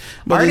 Like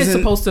But art is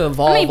isn't- supposed to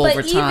evolve but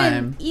over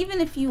time. even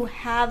if you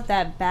have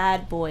that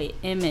bad boy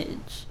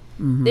image,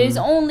 Mm-hmm. there's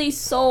only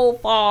so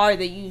far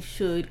that you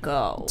should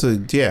go. So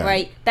yeah.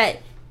 Right? That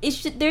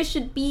there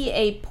should be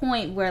a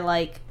point where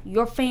like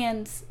your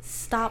fans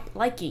stop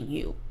liking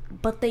you,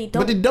 but they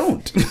don't. But they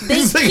don't. They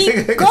It's like- keep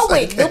it's going.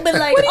 like- They'll be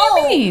like, What do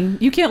you "Oh, mean?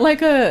 You can't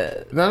like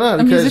a No,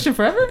 a musician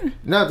forever?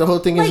 No, the whole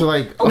thing is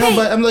like, okay, No,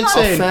 but I'm like a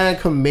saying, fan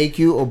can make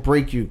you or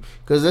break you.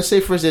 Because let's say,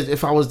 for instance,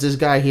 if I was this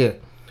guy here,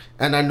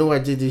 and I know I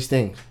did these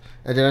things,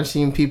 and then I've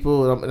seen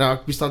people, and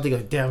I'll be starting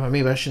thinking, damn,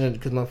 maybe I shouldn't,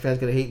 because my fans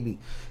gonna hate me.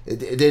 Then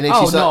they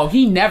Oh start- no,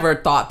 he never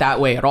thought that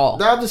way at all.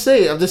 No, I'm just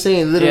saying,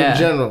 literally Yeah. in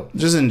general.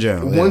 just in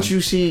general. Once yeah.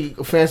 you see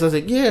fans, I was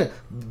like, yeah,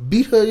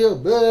 beat her, yo,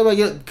 blah, blah,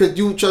 blah, because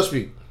you trust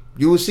me,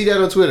 you will see that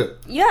on Twitter.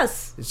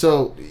 yes."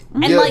 So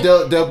And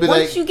they'll be once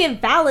like, you get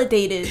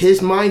validated,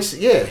 his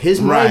mindset, his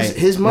Right,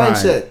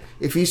 mindset. right.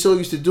 If he's so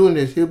used to doing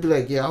this, he'll be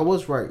like, yeah, I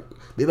was right.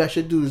 Maybe I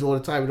should do this all the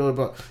time.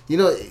 You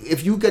know,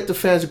 if you get the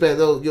fans back,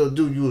 yo,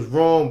 dude, you was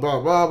wrong, blah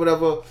blah,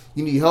 whatever.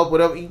 You need help,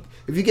 whatever.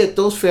 If you get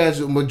those fans,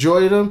 the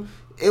majority of them,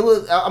 it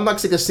will. I'm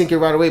not gonna sink it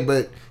right away,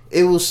 but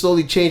it will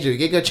slowly change it.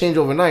 It ain't gonna change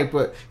overnight,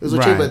 but it will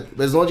change. Right.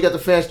 But as long as you got the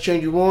fans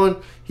change you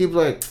on, he'll be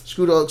like,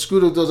 screw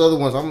those other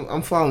ones.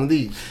 I'm following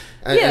these.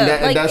 And, Yeah,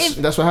 like,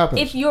 that's what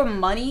happens. if your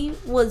money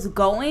was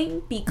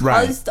going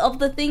because of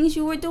the things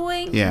you were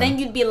doing, Yeah. then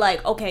you'd be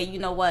like, okay, you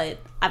know what?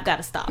 I've got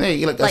to stop.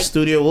 Hey, like a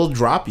studio will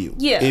drop you.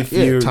 Yeah. If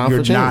Yeah, you're time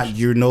for change.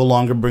 you're no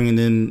longer bringing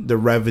in the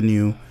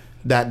revenue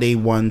that they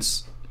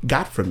once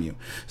got from you.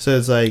 So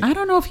it's like I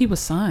don't know if he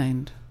was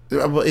signed.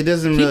 it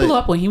doesn't He really. blew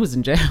up when he was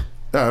in jail.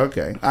 Oh,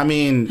 okay. I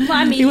mean, Well,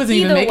 I mean, He wasn't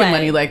even either making way.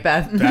 money like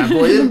that. Bad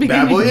boy,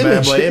 bad boy bad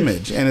image. boy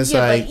image, and it's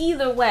Yeah, like but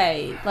either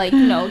way, like,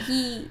 you know,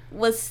 he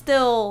was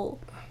still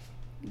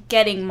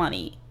getting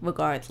money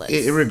regardless.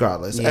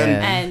 regardless. Yeah.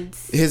 And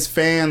His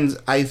fans,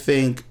 I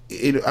think,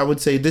 I would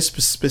say this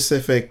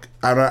specific.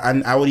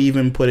 I would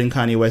even put in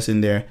Kanye West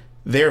in there.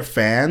 Their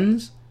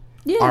fans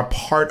yeah, are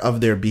part of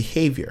their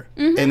behavior,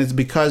 and it's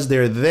because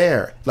they're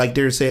there. Like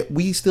they're saying,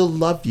 we still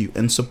love you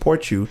and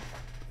support you,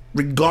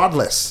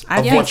 regardless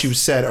of Yes. what you've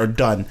said or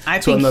done I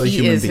to think another he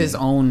human is being. his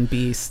own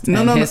beast. No,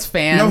 and no, his no.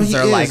 fans No, he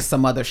are like is.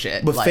 some other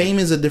shit. But like, fame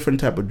is a different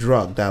type of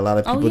drug that a lot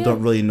of people yeah.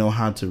 don't really know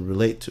how to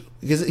relate to.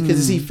 Because you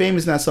see, fame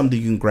is not something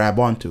you can grab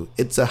onto.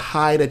 It's a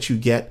high that you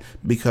get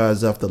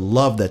because of the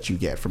love that you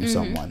get from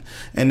someone.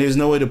 And there's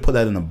no way to put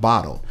that in a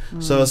bottle.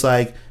 So it's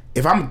like,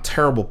 if I'm a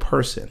terrible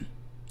person,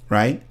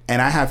 right? And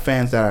I have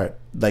fans that are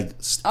like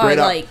straight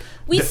up like,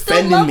 we still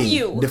defending love me,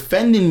 you.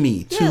 defending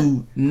me Yeah.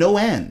 to no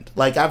end.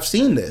 Like I've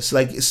seen this,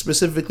 like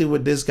specifically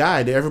with this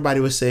guy. Everybody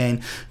was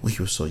saying, "Well, he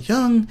was so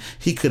young.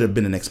 He could have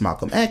been the next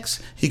Malcolm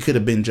X. He could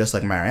have been just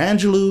like Maya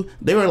Angelou."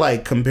 They were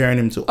like comparing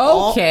him to.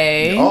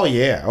 Okay. Oh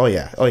yeah.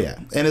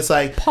 And it's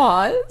like.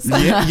 Pause.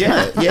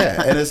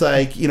 yeah. And it's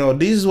like, you know,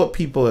 this is what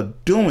people are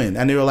doing.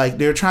 And they were like,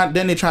 they try to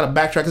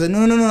backtrack and say,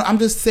 no, I'm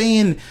just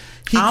saying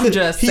he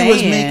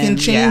was making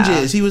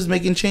changes. yeah. He was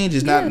making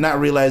changes, not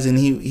realizing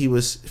he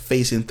was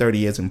facing 30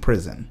 years in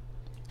prison.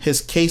 His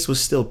case was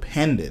still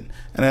pending.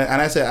 And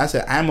I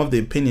said, I'm of the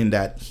opinion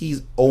that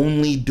he's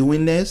only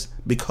doing this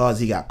because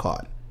he got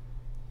caught.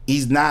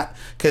 He's not,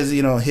 because,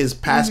 you know, his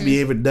past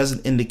behavior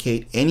doesn't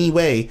indicate any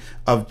way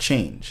of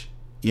change.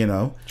 You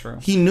know, True.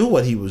 He knew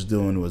what he was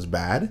doing was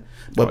bad,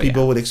 but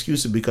people would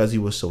excuse it because he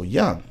was so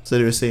young. So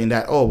they were saying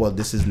that, oh, well,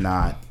 this is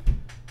not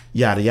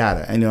yada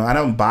yada. And, you know, I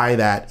don't buy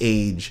that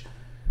age.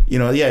 You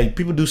know, yeah,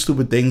 people do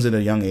stupid things at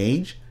a young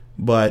age,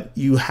 but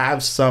you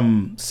have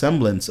some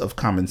semblance of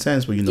common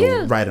sense where you know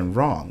Yeah. right and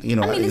wrong. You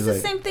know, I mean, it's the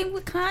like, same thing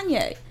with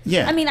Kanye.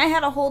 Yeah. I mean, I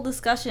had a whole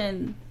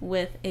discussion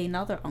with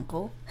another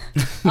uncle,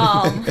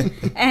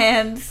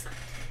 and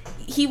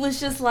he was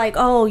just like,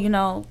 oh,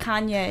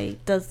 Kanye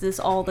does this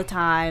all the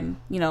time,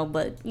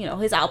 but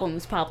his album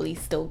is probably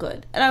still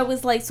good. And I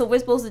was like, so we're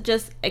supposed to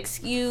just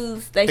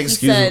excuse that he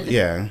said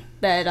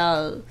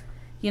that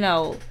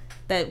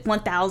that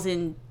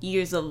 1,000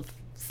 years of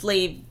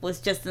slave was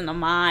just in the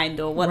mind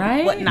or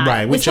whatnot.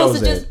 Right, we're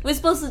supposed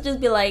to just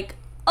be like,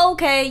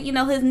 okay,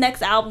 his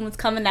next album is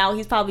coming out.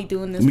 He's probably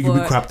doing this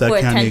for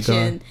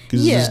attention.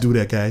 Because just do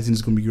that, guys, and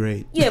it's gonna be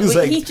great. Yeah,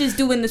 but he's just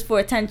doing this for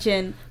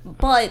attention.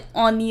 But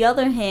on the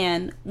other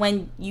hand,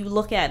 when you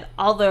look at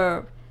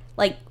other,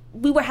 like,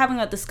 we were having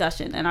a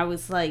discussion, and I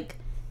was like,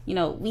 he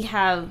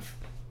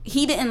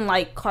didn't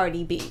like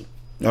Cardi B.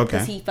 Okay.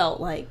 Because he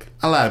felt like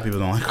a lot of people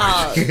don't like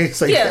Cardi B.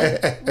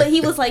 But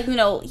he was like,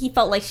 he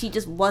felt like she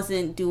just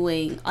wasn't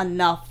doing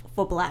enough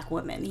for black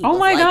women. Oh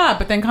my God!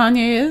 But then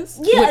Kanye is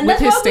with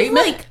his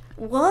statement. Like,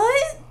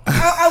 what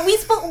are we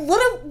supposed?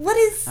 What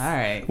is? All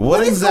right.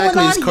 What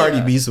exactly is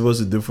Cardi B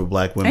supposed to do for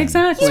black women?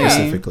 Exactly.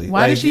 Specifically,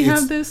 why does she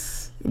have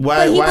this?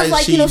 Why? But he why was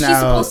like, she's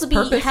supposed to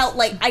be held.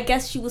 Like, I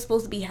guess she was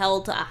supposed to be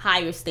held to a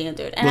higher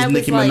standard. And was I was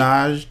Nicki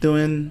Minaj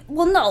doing?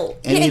 Well, no,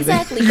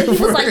 exactly. But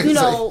he was like,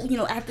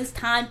 at this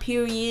time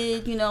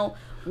period,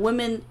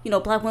 women,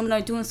 black women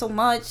are doing so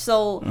much,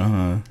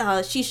 so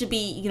she should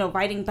be,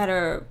 writing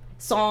better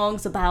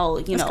songs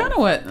about that's kind of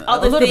what a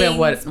little bit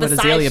what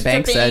Azealia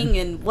Banks said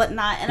and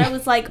whatnot. And I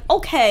was like,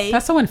 okay,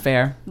 that's so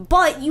unfair.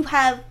 But you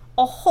have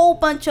a whole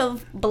bunch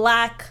of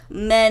black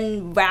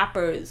men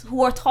rappers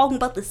who are talking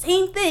about the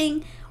same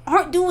thing,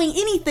 aren't doing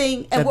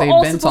anything, and we're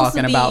all supposed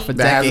to be about for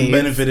that hasn't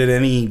benefited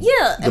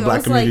the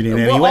black community in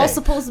any way. We're all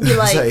supposed to be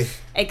like,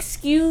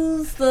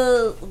 excuse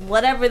the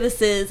whatever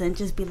this is, and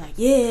just be like,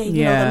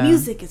 the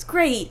music is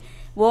great.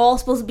 We're all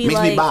supposed to be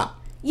Makes me bop.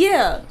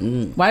 Yeah.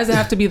 Why does it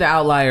have to be the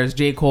outliers,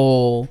 J.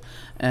 Cole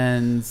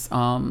and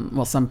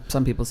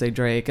some people say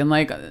Drake, and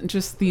like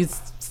just these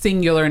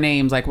singular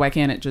names? Like, why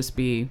can't it just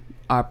be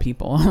our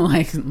people?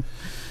 Like,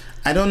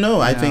 I don't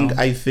know. I think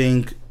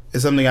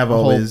it's something I've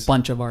always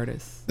bunch of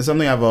artists. It's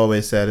something I've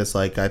always said. It's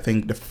like, I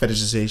think the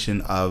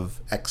fetishization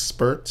of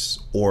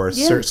experts or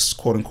certain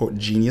quote unquote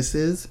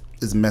geniuses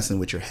is messing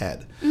with your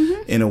head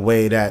in a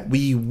way that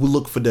we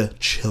look for the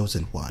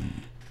chosen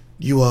one.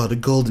 You are the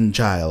golden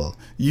child.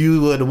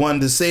 You are the one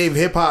to save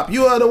hip hop.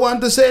 You are the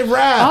one to save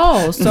rap.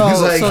 Oh, so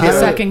the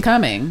second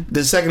coming.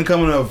 The second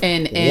coming of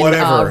in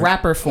whatever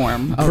rapper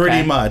form. Okay.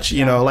 Pretty much,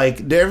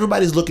 like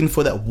everybody's looking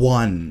for that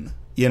one,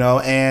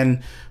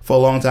 and for a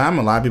long time,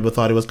 a lot of people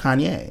thought it was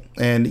Kanye,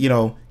 and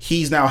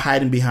he's now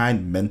hiding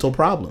behind mental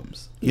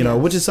problems,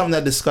 which is something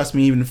that disgusts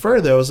me even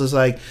further. It was just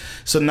like,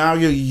 so now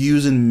you're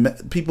using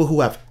people who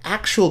have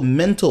actual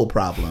mental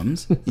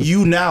problems.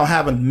 You now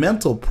have a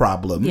mental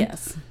problem.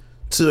 Yes.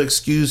 To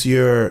excuse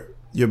your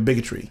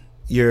bigotry,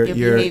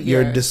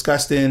 your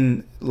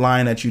disgusting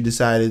line that you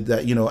decided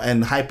that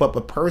and hype up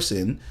a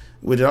person,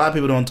 which a lot of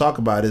people don't talk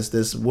about, is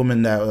this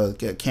woman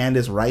that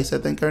Candace Rice, I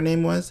think her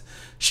name was.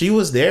 She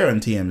was there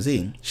on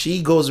TMZ.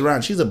 She goes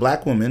around. She's a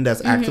black woman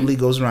that's actively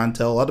goes around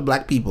tell other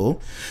black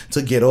people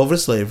to get over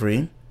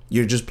slavery.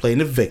 You're just playing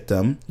the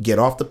victim. Get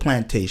off the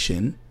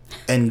plantation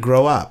and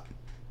grow up.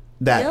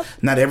 That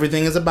not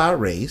everything is about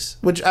race,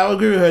 which I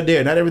agree with her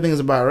there. Not everything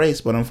is about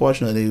race, but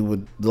unfortunately,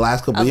 with the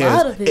last couple of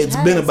years, it's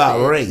been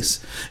about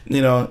race.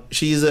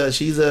 She's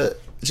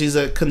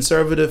a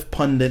conservative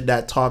pundit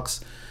that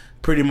talks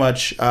pretty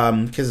much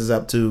kisses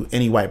up to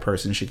any white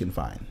person she can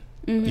find.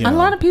 Mm-hmm. A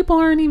lot of people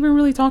aren't even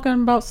really talking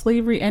about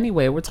slavery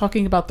anyway. We're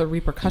talking about the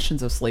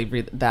repercussions of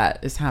slavery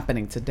that is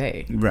happening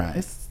today. Right,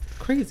 it's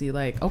crazy.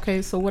 Like,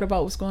 okay, so what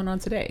about what's going on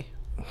today?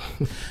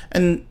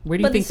 And where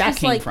do you think that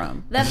came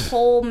from? That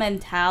whole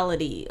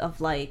mentality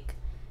of like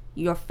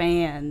your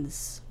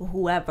fans,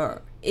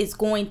 whoever, is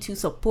going to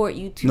support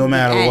you to no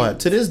matter what.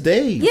 To this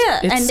day,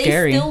 it's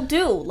scary. They still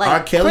do. Like,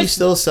 R. Kelly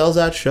still sells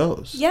out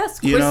shows.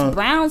 Yes, Chris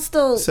Brown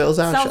still sells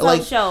out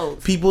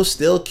shows. People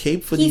still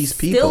cape for these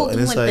people,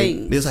 and it's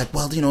like,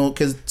 well,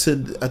 because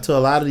to a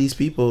lot of these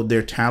people,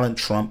 their talent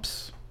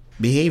trumps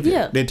behavior.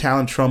 Yeah. Their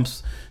talent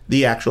trumps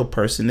the actual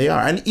person they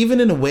are, and even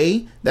in a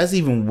way, that's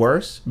even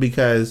worse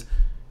because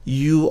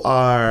you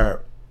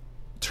are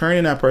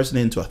turning that person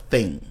into a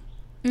thing,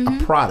 a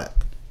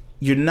product.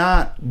 You're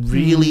not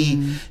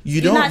really,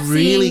 you don't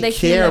really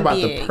care about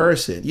the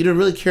person. You don't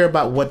really care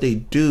about what they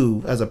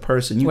do as a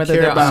person. You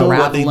care about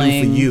what they do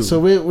for you. So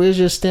where's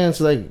your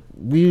stance? Like,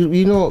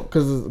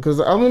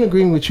 because I'm in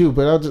agreement with you,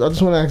 but I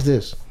just want to ask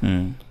this.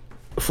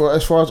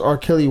 As far as R.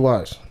 Kelly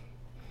was,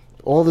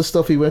 all the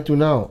stuff he went through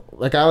now,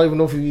 like, I don't even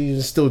know if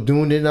he's still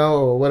doing it now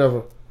or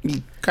whatever.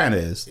 He kind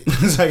of is.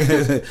 It's like,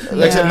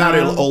 except now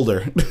they're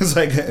older. It's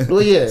like,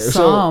 well, yeah.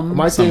 So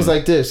my thing's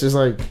like this. It's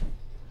like,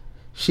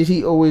 should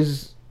he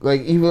always,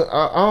 like, even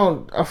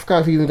I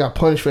forgot if he even got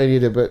punished for any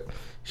of it, but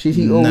should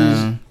he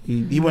always?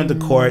 He went to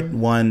court,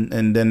 won,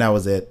 and then that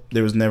was it.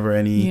 There was never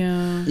any.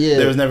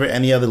 There was never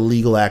any other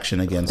legal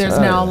action against him.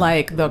 There's now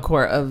like the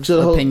court of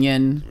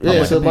opinion.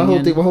 So my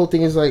whole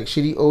thing is like,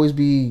 should he always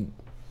be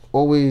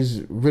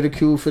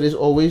ridiculed for this?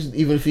 Always,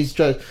 even if he's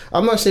trying.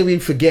 I'm not saying we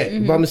forget,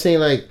 but I'm saying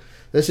like,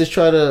 let's just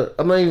try to.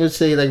 I'm not even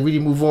saying like really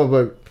move on,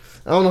 but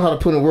I don't know how to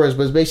put in words,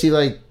 but it's basically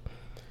like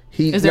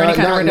Is there any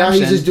kind of now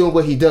he's redemption? just doing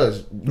what he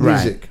does,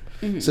 music.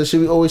 Right. So should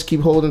we always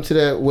keep holding to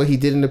that what he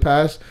did in the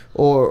past,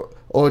 or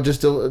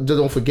just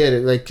don't forget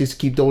it? Like just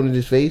keep throwing it in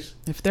his face.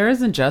 If there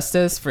isn't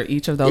justice for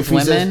each of those If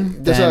he's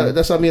women, just, then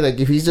that's what I mean. Like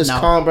if he's just No.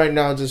 calm right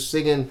now, just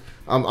singing,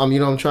 I'm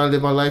I'm trying to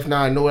live my life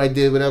now. I know what I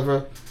did,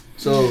 whatever.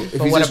 So if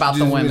but he's what just about the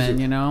doing women? music-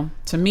 You know,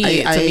 to me,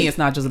 it's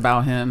not just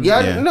about him. Yeah,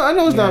 Yeah. I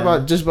know it's not Yeah.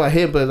 about just about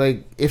him, but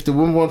like if the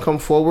women want to come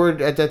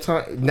forward at that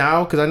time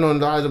now, because I know a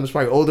lot of them is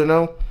probably older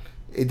now,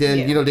 then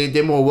Yeah. you know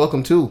they're more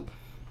welcome too.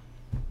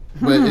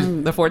 But it's,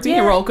 The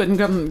 14-year-old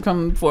couldn't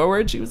come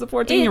forward. She was a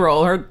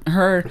 14-year-old.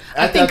 Her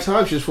I at think that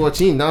time she was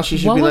 14. Now she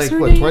should What be was like her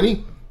what name?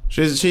 20?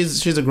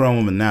 She's a grown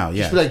woman now.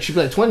 Yeah. She'd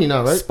be like 20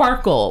 now, right?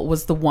 Sparkle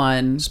was the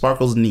one.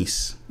 Sparkle's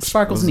niece.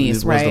 Sparkle's niece,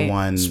 was right? the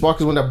one. Spark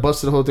is one that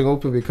busted the whole thing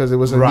open because it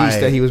was a niece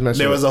that he was messing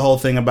There with. was a whole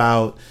thing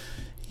about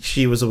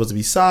she was supposed to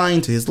be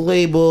signed to his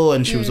label,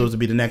 and she was supposed to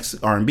be the next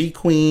R&B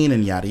queen,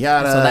 and yada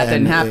yada. So that didn't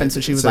and happen. So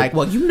she was like,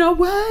 "Well, you know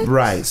what?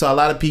 right." So a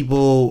lot of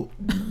people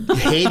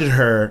hated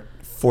her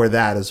for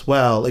that as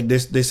well. Like they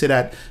say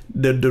that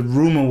the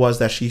rumor was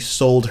that she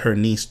sold her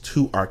niece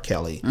to R.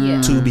 Kelly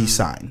to be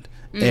signed,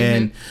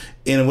 and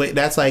in a way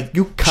that's like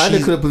You kind of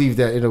she's- could have believed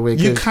that in a way.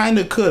 You 'cause kind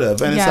of could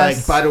have, and Yes.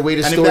 it's like by the way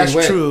the and story if that's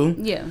went. true,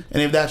 Yeah.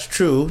 and if that's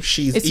true,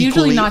 she's It's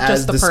equally usually not as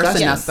just the person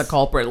disgusting. that's the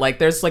culprit. Like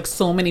there's like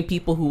so many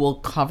people who will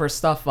cover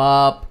stuff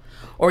up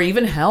or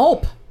even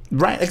help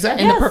Right,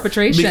 exactly. in the Yes.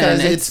 perpetration.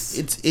 Because it's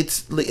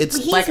it's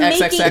He's like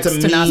making- XXX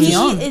It's a Tenacion.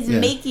 means- He is Yeah.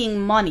 making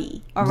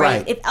money, all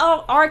right? Right. If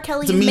R.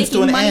 Kelly It's a is means to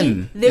making an money,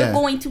 end. they're Yeah.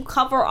 going to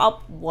cover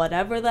up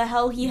whatever the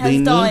hell he has They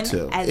need done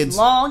to. as It's-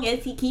 long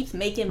as he keeps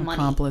making money.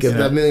 accomplice. If Yeah.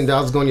 that $1 million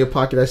go in your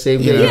pocket that same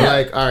day, Yeah. you're Yeah.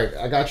 like, all right,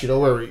 I got you.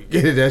 Don't worry.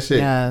 Get that shit.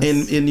 Yes.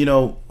 and you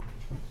know,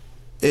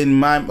 in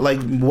my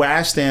like where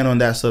I stand on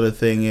that sort of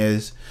thing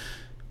is,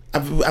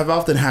 I've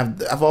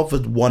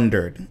often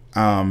wondered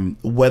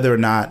whether or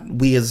not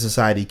we as a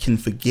society can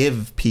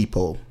forgive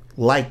people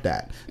like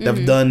that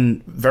have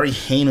done very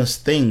heinous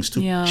things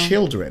to Yeah.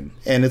 children,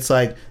 and it's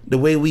like the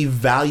way we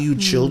value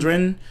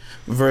children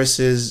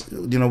versus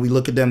we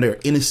look at them, they're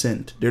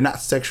innocent, they're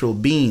not sexual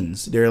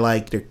beings, they're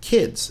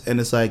kids, and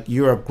it's like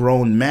you're a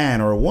grown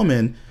man or a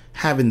woman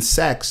having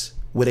sex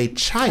with a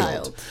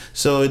child.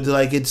 So it's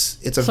like it's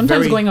a Sometimes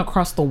very going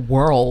across the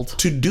world.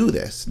 to do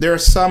this.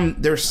 There's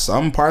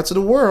some parts of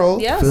the world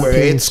Yes. where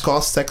it's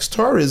called sex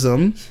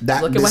tourism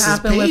that Look at this what is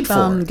happened paid with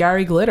for.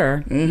 Gary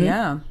Glitter.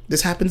 Yeah.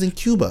 This happens in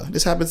Cuba.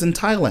 This happens in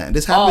Thailand.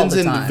 This All happens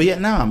the in time.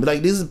 Vietnam.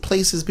 Like these are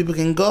places people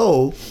can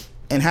go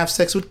and have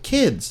sex with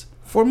kids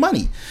for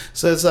money.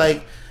 So it's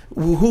like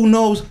who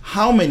knows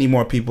how many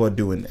more people are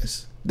doing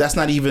this. That's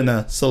not even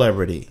a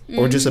celebrity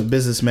or just a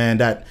businessman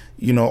that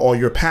or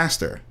your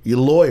pastor, your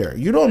lawyer.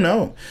 You don't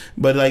know.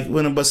 But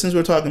but since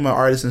we're talking about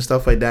artists and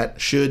stuff like that,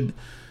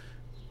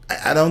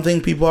 I don't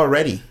think people are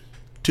ready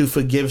to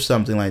forgive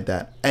something like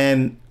that.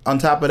 And on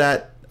top of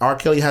that, R.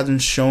 Kelly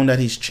hasn't shown that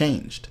he's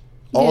changed.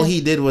 All he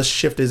did was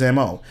shift his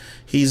MO.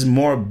 He's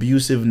more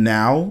abusive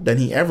now than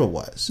he ever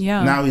was.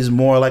 Yeah. Now he's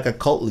more like a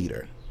cult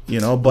leader. But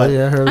Oh,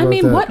 yeah, I heard I about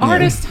mean, that. what Yeah.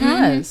 artist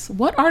has?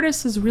 What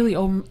artist has really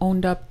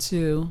owned up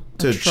to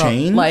a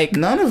change? like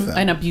None of them.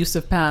 an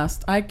abusive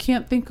past? I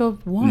can't think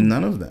of one.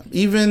 None of them.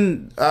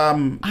 Even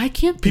I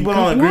can't. people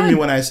think don't of agree with me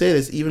one. when I say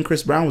this. Even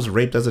Chris Brown was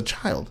raped as a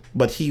child,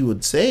 but he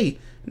would say,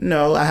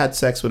 "No, I had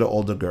sex with an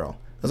older girl."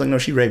 I was like, "No,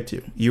 she raped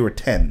you. You were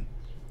 10.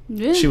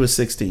 Yeah. She was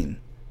 16."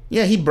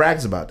 Yeah, he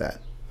brags about that.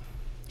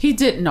 He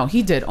did. No,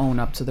 he did own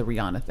up to the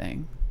Rihanna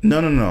thing. No.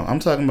 I'm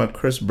talking about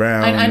Chris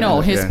Brown. I know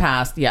his Okay.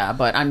 past. Yeah,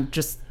 but I'm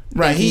just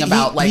Right, thinking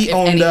about like if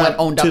anyone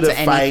owned up to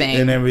fight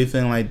anything. and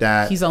everything like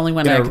that. He's the only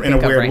one in I a, can in a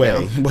think of weird right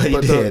way, now. but he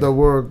But did. the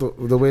world,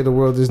 the way the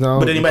world is now.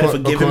 But anybody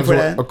forgive him for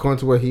that? According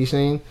to what he's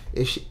saying,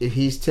 if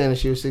he's 10 and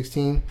she was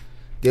 16,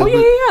 Oh,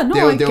 yeah.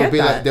 No, I get be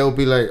that. like, they'll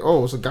be like,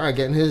 oh, it's a guy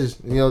getting his.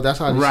 That's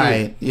how they see Right?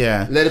 it.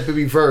 Yeah. Let it be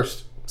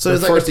reversed. So The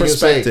it's like a first thing you'll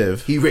say,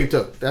 perspective. He raped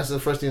her. That's the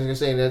first thing I'm gonna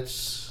say.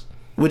 That's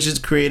Which is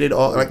created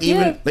all like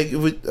even like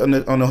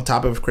on the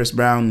topic of Chris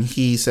Brown,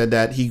 he said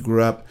that he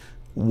grew up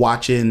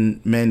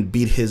watching men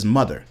beat his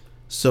mother,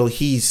 so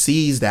he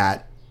sees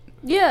that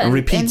Yeah, and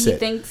repeats he it.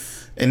 thinks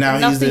and now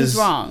he's nothing's this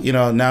wrong.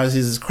 now he's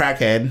this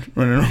crackhead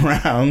running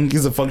around.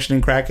 He's a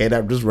functioning crackhead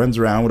that just runs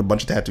around with a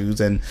bunch of tattoos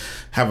and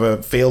have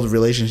a failed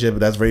relationship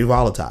that's very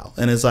volatile.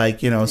 And it's like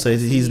so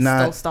he's he still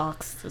not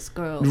stalks this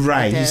girl.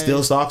 right. He Dead.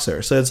 still stalks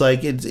her. So it's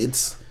like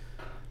it's.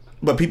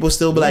 But people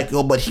still be like,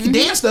 "Oh, but he can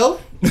dance though."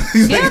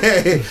 He's like,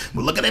 "Hey,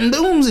 but look at them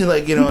dooms." He's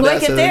like, Blake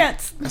that's can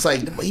dance. It's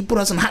like he put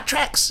on some hot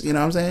tracks. You know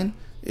what I'm saying?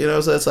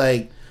 So it's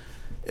like,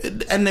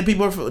 and then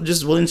people are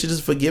just willing to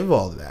just forgive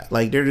all of that.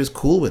 Like they're just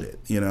cool with it.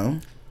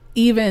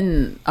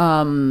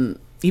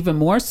 even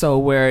more so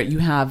where you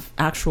have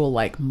actual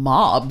like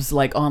mobs,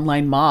 like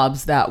online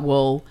mobs that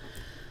will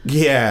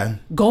Yeah.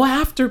 Go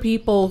after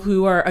people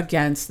who are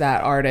against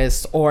that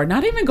artist, or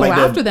not even go Like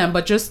after them,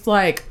 but just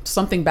like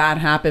something bad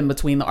happened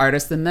between the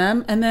artist and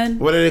them, and then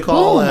What do they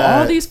call boom,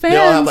 all these fans? They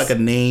all have like a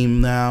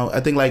name now. I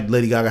think like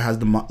Lady Gaga has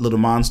the Little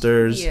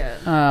Monsters. Yeah.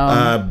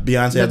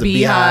 Beyonce has the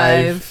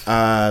Beehive.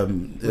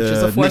 Which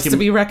is a force to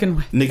be reckoned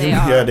with. Nicki, They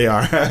are. yeah, they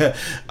are.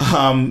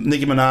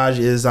 Nicki Minaj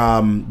is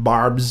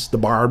Barb's, the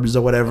Barbs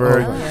or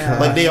whatever. Oh my Yeah.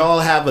 Like they all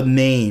have a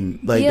name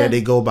like Yeah. that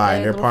they go by,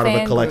 and They're they're a part of a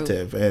fan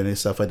collective and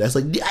stuff like that. It's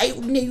like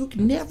you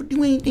can never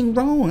do anything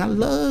wrong. I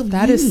love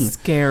That you. is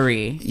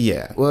scary.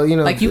 Yeah. Well, you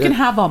know, Like you can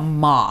have a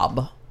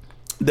mob.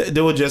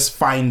 They will just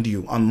find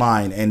you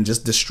online and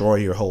just destroy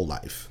your whole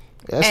life.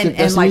 that's and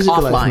the like music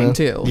life, offline man.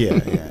 too. Yeah,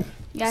 yeah.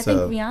 Yeah, I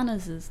So- think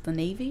Rihanna's is the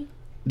Navy.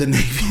 The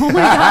Navy. Oh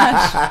my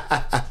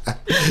gosh.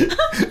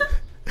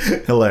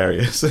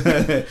 Hilarious. I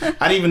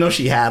didn't even know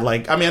she had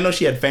like. I mean, I know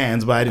she had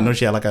fans, but I didn't know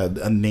she had like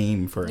a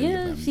name for any of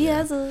Yeah, them. she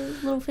has a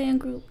little fan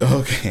group.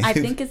 Okay. I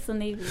think it's the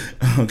Navy.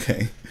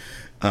 Okay.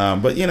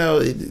 But you know,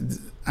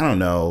 I don't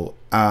know.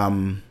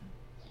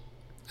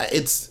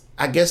 It's.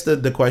 I guess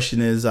the question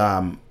is,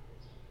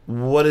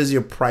 what is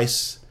your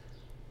price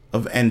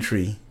of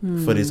entry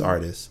for these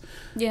artists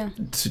Yeah.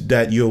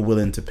 that you're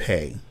willing to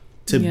pay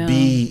to Yeah.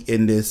 be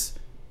in this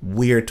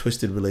weird,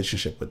 twisted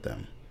relationship with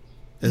them?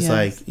 It's Yes.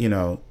 like, you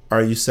know,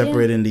 are you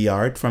separating the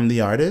art from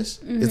the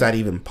artist? Is that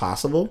even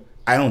possible?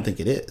 I don't think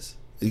it is,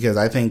 because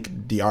I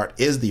think the art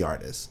is the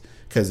artist.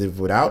 Because if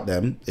without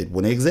them, it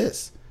wouldn't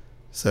exist.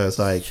 So it's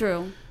like,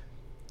 True.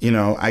 you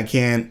know, I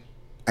can't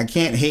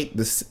hate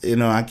this. You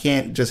know, I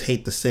can't just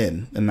hate the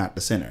sin and not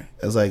the sinner.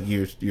 It's like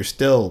you're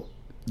still,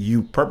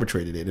 you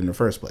perpetrated it in the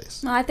first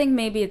place. No, I think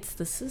maybe it's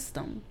the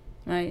system,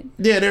 right?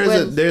 Yeah,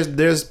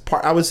 there's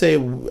part. I would say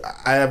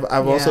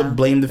I've also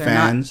blamed the They're not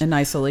fans. in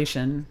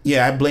isolation.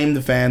 Yeah, I blame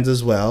the fans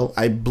as well.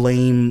 I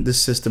blame the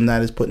system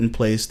that is put in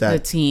place The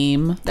that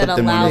team. That Put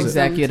them on allows as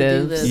them to do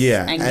executives. this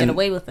yeah, and get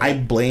away with it. I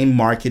blame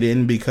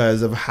marketing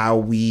because of how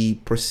we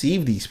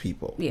perceive these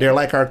people. Yeah. They're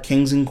like our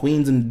kings and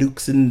queens and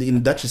dukes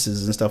and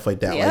duchesses and stuff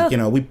like that. Yeah. Like, you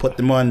know, we put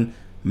them on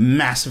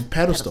massive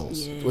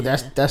pedestals. Yeah. Well,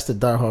 that's the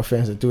diehard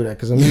fans that do that.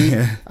 Because I mean,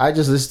 Yeah. I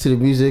just listen to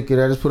the music and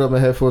I just put up my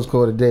headphones,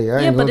 call it a day. I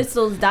Yeah, ain't but gonna- it's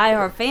those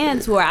diehard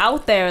fans who are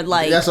out there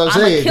like, That's what I'm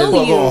I'ma saying. kill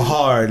They're We're you. going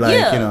hard, like,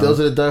 Yeah. you know. those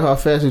are the diehard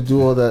fans who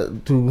do all that,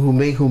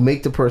 who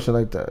make the person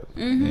like that.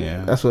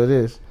 Yeah, That's what it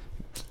is.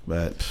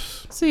 but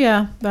So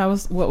yeah, that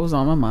was what was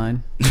on my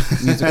mind,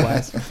 music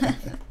wise.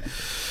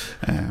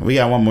 we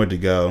got one more to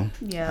go.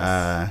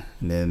 Yes.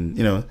 And then,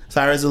 you know,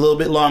 sorry it's a little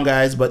bit long,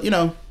 guys, but, you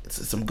know,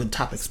 it's some good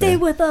topics. Stay man.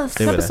 with us.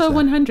 Stay with us, Episode man.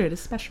 100 is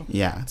special.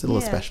 Yeah, it's a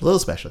little Yeah.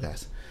 special,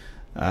 guys.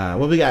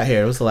 What we got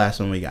here? What's the last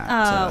one we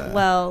got?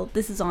 Well,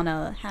 this is on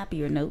a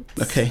happier note.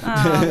 Okay.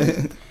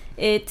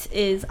 It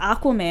is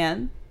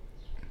Aquaman.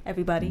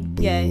 Everybody,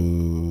 yay,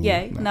 Boo.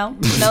 yay! No,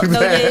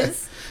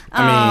 yes.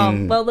 I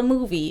mean, well, the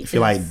movie. If you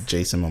is- like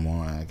Jason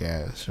Momoa, I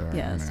guess. Or,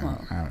 Yes, you know,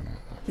 well. I don't know.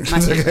 He's my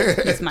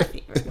favorite. He's my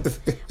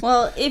favorite.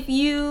 Well, if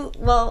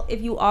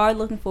you are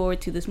looking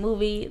forward to this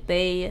movie,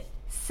 they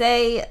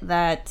say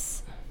that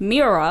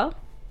Mira,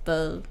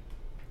 the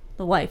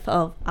wife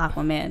of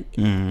Aquaman,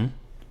 Mm-hmm.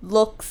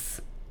 looks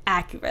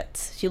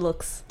accurate. She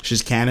looks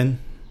She's canon.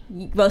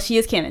 well. She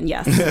is canon,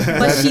 yes,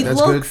 but she That's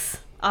looks.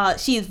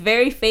 She is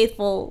very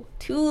faithful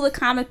to the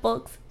comic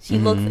books. She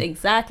looks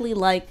exactly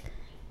like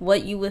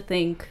what you would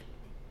think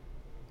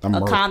a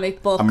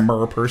comic book A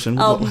mer person.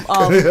 would look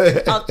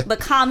like. the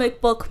comic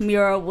book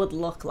Mira would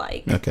look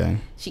like. Okay.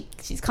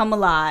 She's come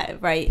alive,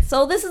 right?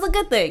 So this is a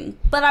good thing.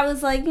 But I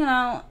was like, you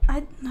know,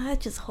 I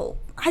just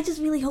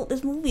really hope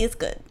this movie is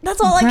good.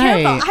 That's all I care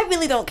about. Right. I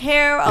really don't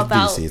care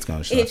about DC, it's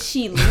gonna suck. if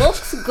she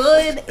looks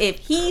good, if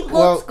he looks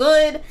Well-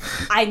 good.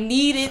 I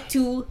need it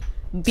to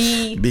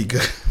be. Be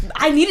good.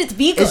 I need it to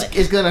be good.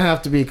 It's gonna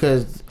have to be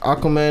because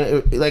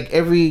Aquaman,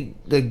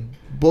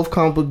 both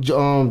comic book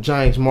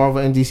giants,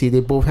 Marvel and DC, they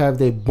both have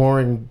their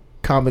boring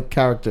comic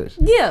characters.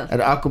 Yeah.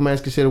 And Aquaman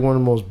is considered one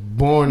of the most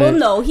boring. Well,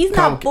 no, he's not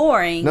comic-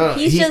 boring. No,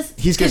 he's just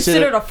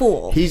considered a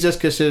fool. He's just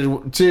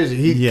considered seriously.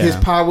 Yeah. His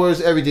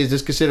powers, everything is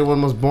just considered one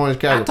of the most boring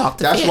characters. talk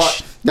to that's fish. why.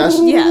 That's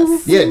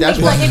Yes. Yeah, that's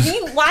like why. if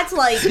you watch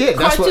like Yeah,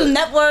 that's Cartoon what-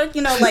 Network,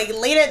 you know, like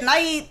late at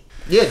night.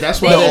 Yeah, that's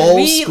They why.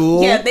 old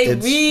school, Yeah, they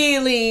it's-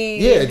 really.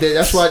 Yeah,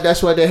 that's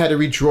why they had to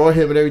redraw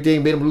him and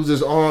everything, made him lose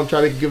his arm,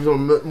 try to give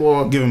him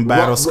more, Give him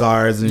battle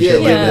scars and yeah,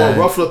 shit like yeah, that.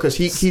 more rough look because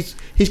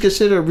he's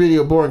considered really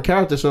a boring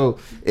character. So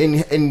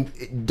and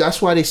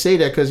that's why they say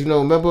that because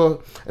remember,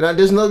 and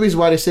there's another reason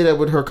why they say that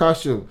with her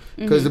costume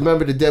because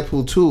remember the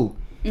Deadpool 2,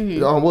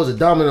 what was it,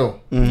 Domino?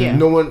 Yeah.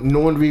 No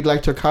one really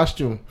liked her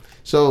costume,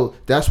 so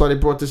that's why they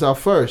brought this out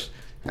first,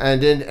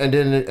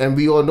 and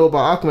we all know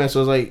about Aquaman,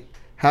 so it's like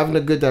having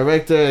a good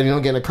director and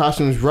getting the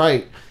costumes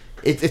right,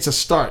 it's a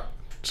start.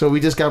 So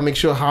we just gotta make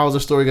sure how's the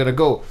story gonna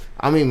go.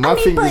 I mean, my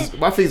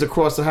fingers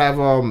across to have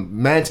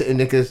Manta in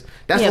it because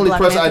that's the only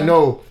Black person I Manta.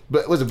 know.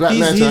 But was it Black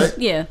He's- Manta? he's- Right?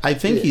 Yeah. I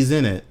think he's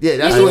in it. Yeah,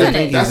 that's Yeah, the he's only.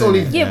 in it. That's the only.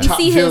 Yeah, we top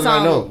see his villain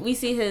I know. we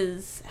see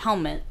his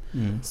helmet.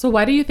 So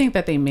why do you think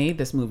that they made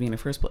this movie in the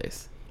first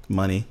place?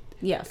 Money.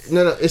 Yes.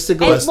 No, it's to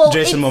go. And, well,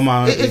 Jason it's-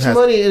 Momoa. It's has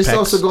money. It's pecs.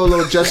 also go along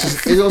with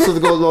Justice. It's also to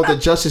go along with the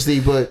Justice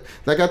League. But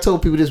like I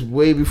told people this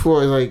way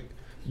before, like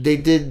they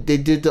did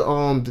the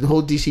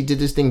whole DC did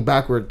this thing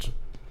backwards.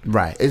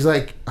 Right. It's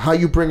like how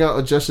you bring out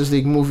a Justice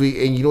League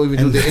movie and you don't even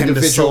do And the the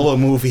individual solo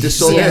movies. The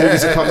solo Yeah.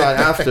 movies that come out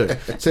after.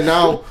 So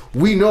now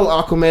we know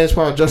Aquaman is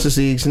part of Justice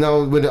League. So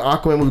now when the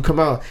Aquaman movie come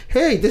out,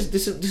 hey,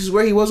 this is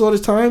where he was all this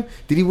time.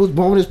 Did he was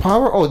born with his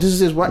power? Oh, this is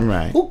his wife.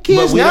 Right. Who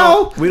cares But we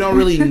now? we don't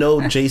really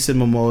know Jason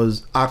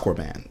Momoa's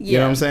Aquaman. You know Yeah.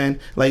 what I'm saying?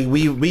 Like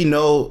we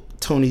know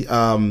Tony,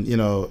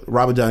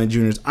 Robert Downey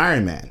Jr.'s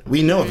Iron Man.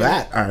 We know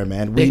that Iron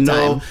Man. We Big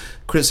know time.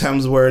 Chris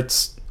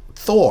Hemsworth's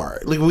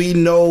Thor. Like we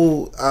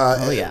know.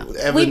 yeah.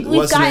 Evan, We've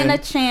what's his gotten name?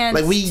 a chance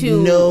Like we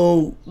to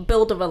know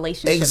build a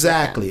relationship.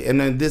 exactly, With and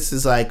then this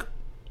is like,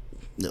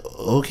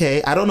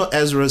 okay, I don't know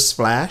Ezra's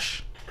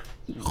Flash.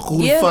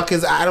 Who Yeah. the fuck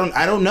is I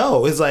don't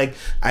know. It's like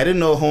I didn't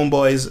know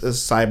Homeboy's a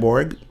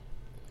cyborg.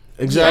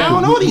 Exactly. I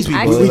don't know these people.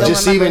 I actually We don't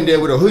just see him remember. in there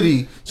with a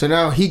hoodie. So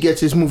now he gets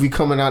his movie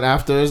coming out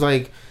after. It's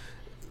like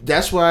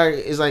that's why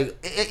it's like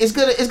it's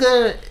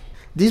gonna.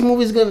 These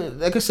movies gonna,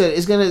 like I said,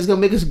 it's gonna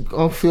make us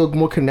feel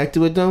more connected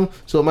with them.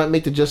 So it might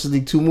make the Justice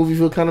League 2 movie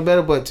feel kind of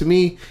better. But to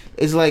me,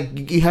 it's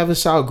like you having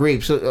sour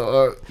grapes.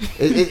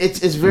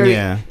 It's very.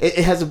 Yeah. It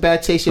has a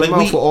bad taste in Like your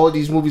mouth we- for all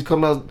these movies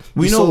coming out.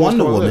 We these know solos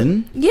Wonder coming out.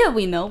 Woman. Yeah,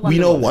 we know. We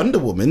know Wonder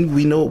Woman.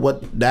 We know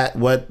what Gal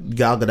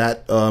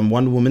Gadot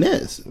Wonder Woman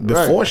is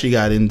before Right. she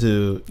got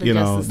into The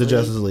Justice the League.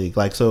 Justice League.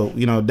 Like so,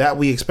 that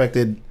we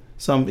expected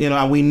some.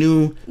 And we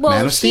knew Well,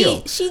 Man of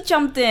Steel. she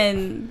jumped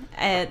in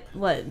at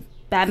what?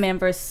 Batman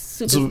vs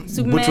So-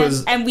 Superman, which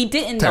was and we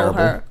didn't terrible.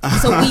 know her,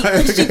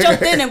 so she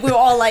jumped in, and we were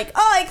all like,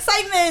 "Oh,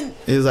 excitement!"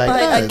 It's like, but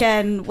yeah.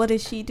 again, what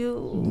does she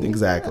do?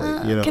 Exactly.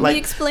 Can like, we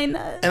explain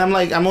that? And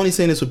I'm only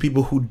saying this with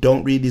people who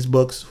don't read these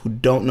books, who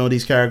don't know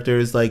these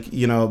characters. Like,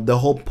 the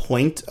whole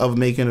point of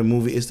making a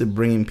movie is to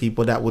bring in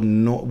people that wouldn't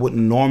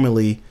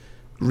normally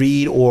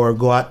read or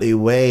go out their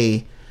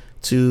way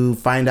to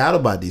find out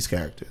about these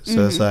characters.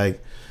 So it's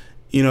like,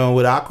 with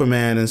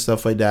Aquaman and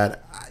stuff like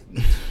that,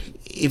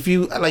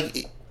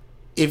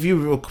 if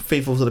you're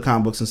faithful to the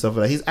comic books and stuff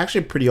like that, he's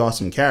actually a pretty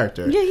awesome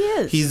character. Yeah, he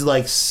is. He's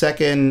like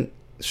second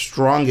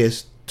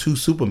strongest to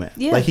Superman.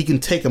 Yeah. Like he can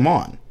take him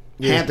on.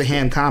 Hand to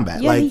hand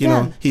combat. Yeah, like, he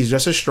can. he's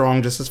just as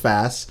strong, just as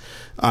fast.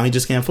 He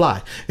just can't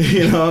fly.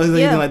 Anything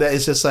Yeah. like that.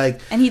 It's just like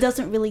And he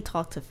doesn't really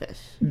talk to fish.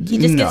 He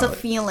just gets a No.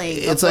 feeling.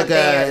 it's of like what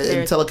a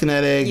they're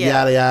telekinetic Yeah.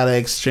 yada yada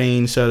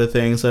exchange sort of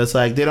thing. So it's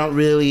like they don't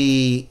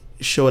really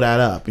show that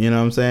up. You know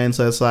what I'm saying?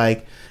 So it's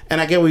like, and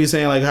I get what you're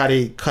saying, like how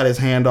they cut his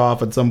hand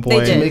off at some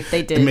point. did.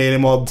 They did. It made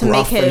him all To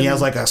gruff, make and he him-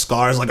 has like a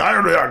scar. It's like, Well,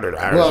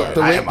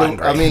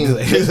 I mean,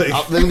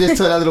 let me just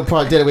tell that little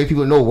part there, that way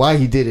people know why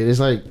he did it. It's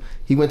like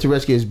he went to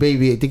rescue his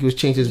baby. I think he was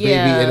changing his baby,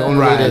 and the only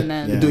Right. way and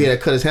then- to do it, he had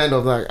to cut his hand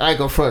off. Like, I ain't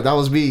gonna front. That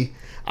was me.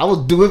 I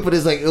would do it, but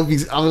it's like it'll be.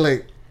 I was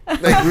like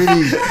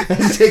really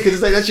hesitate, 'cause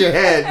it's like that's your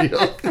hand,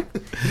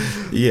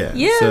 Yeah.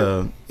 Yeah.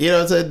 So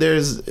so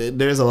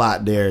there's a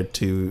lot there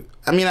to.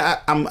 I mean,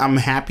 I'm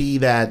happy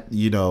that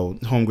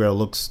Homegirl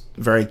looks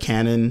very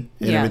canon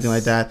and Yes. everything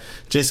like that.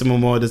 Jason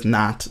Momoa does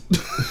not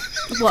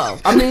Well,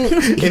 I mean,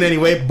 in any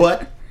way,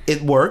 but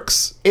it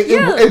works. it It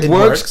works.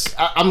 works.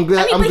 I'm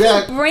glad. I'm but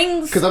glad he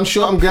brings because I'm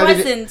sure a I'm glad.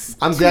 presence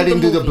I'm to glad he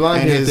didn't do the movie.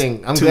 blonde And hair his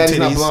thing. I'm two glad he's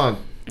not titties. blonde.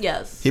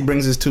 Yes, He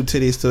brings his two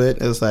titties to it.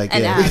 It's like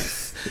and yeah.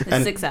 abs,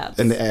 and 6 abs.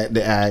 and the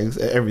ags,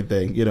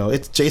 everything.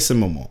 It's Jason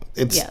Momoa.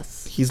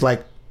 Yes. He's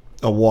like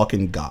a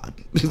walking god.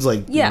 He's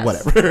like Yes.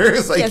 whatever.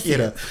 It's like Yes, he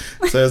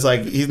So it's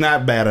like he's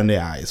not bad on the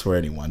eyes for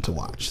anyone to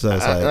watch. So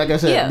it's like Like I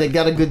said, Yeah. they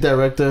got a good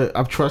director.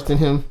 I'm trusting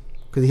him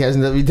because he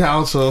hasn't let me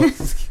down. So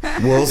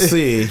we'll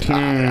see.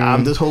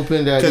 I'm just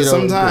hoping that Because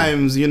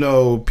sometimes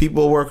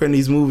people work on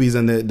these movies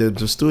and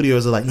the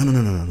studios are like, no,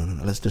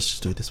 let's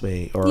just do it this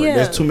way. Or Yeah,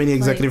 there's too many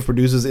executive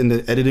producers in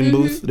the editing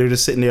booth. They're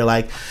just sitting there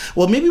like,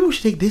 well, maybe we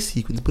should take this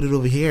sequence and put it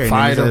over here. And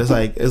Fire then them. it's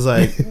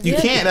like you Yeah.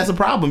 can't. That's a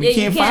problem. You Yeah,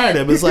 you can't fire can't.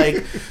 them. It's like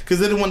because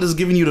they're the one that's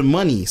giving you the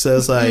money. So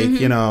it's like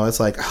it's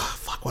like oh,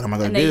 fuck, what am I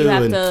gonna and then do? you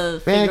have And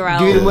to man, figure out.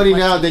 give me the money what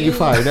now, to then you use.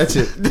 fire. That's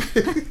it.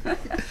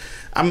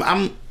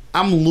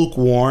 I'm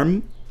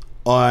lukewarm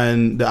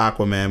on the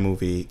Aquaman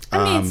movie.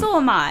 I mean, so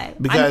am I.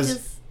 because I'm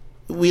just,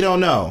 we don't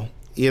know.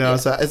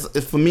 So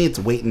it's for me, it's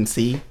wait and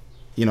see.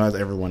 As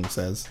everyone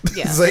says.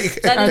 yeah, It's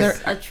like, that Are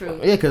is a true.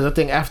 Yeah, because I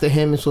think after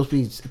him it's supposed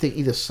to be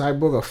either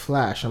Cyborg or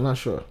Flash. I'm not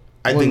sure.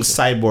 I think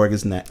Cyborg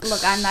is next.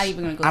 Look, I'm not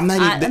even gonna go. I'm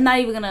not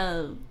even-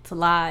 gonna to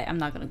lie. I'm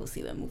not gonna go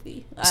see that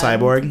movie.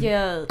 Cyborg?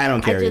 Yeah, I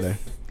don't care just- either.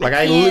 Like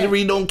I can't.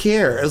 literally don't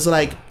care. It's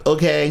like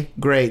okay,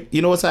 great.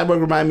 You know what Cyborg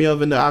remind me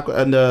of in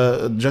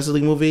the Justice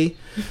League movie?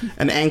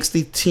 An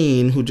angsty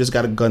teen who just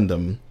got a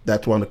Gundam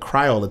that wanted to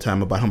cry all the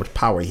time about how much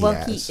power he Well,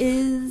 has. he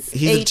is.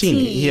 He's a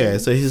teen, yeah.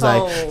 So he's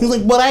like, so-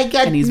 but I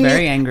got, And he's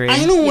very angry.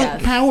 I don't want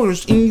Yes.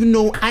 powers,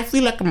 and I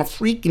feel like I'm a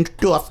freak and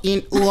stuff,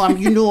 and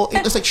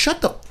it's like,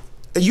 shut the,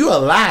 you're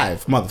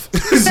alive,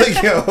 motherfucker. It's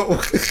like,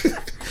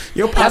 yo,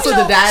 your pop. That's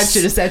what the dad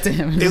should have said to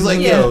him. It's like,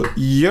 Yeah. yo,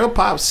 your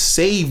pop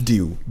saved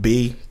you,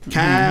 B.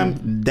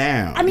 Calm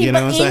down. I mean,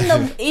 but it's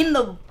in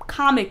like, the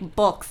comic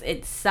books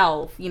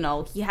itself, you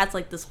know, he has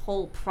like this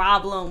whole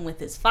problem with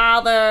his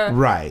father,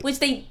 Right. Which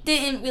they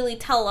didn't really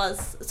tell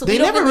us. So They we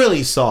don't never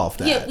really solved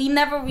that. Yeah, we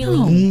never really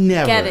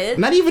Never. get it.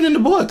 Not even in the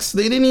books.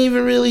 They didn't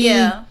even really.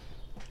 Yeah.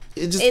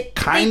 It just They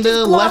kind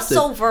just of left gloss it.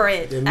 over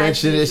it. They as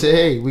mentioned it. They usual. said,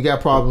 "Hey, we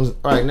got problems."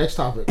 All right, next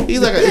topic.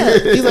 He's like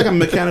he's like a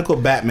mechanical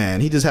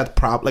Batman. He just had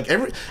like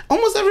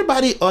almost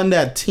everybody on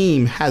that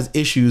team has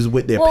issues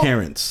with their Well,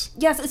 parents.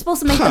 Yes, it's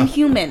supposed to make them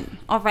human.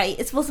 All right,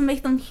 it's supposed to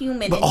make them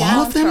human. But and all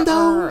down of them, to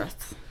though?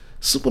 earth.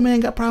 Superman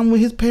got problem with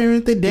his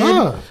parents. They dead.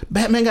 Nah.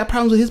 Batman got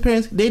problems with his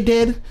parents. They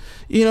dead.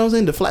 You know what I'm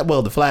saying?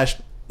 The Flash.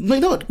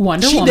 Like, no,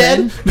 Wonder she Woman.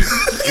 dead.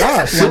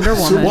 Nah, Wonder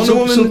Woman. Wonder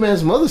Woman.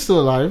 Superman's mother's still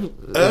alive.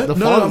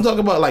 No, I'm talking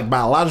about like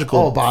biological.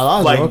 Oh,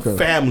 biological, like okay.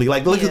 family.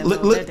 Like look, Yeah,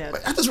 look, no, look. they're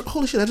dead.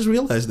 Holy shit! I just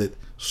realized that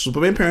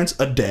Superman parents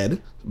are dead.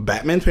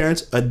 Batman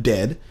parents are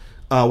dead.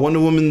 Wonder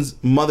Woman's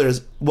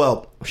mother's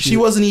she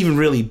wasn't even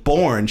really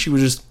born. She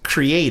was just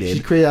created.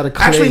 She created out of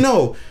clay. Actually,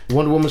 no.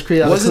 Wonder Woman's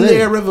created out Wasn't of clay.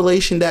 there a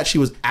revelation that she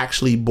was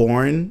actually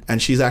born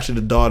and she's actually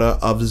the daughter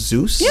of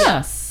Zeus?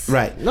 Yes.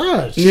 Right. Nah, No,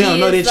 is,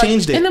 they like,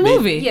 changed it In the They-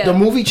 movie. Yeah. the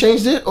movie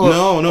changed it. Or,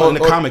 No, in the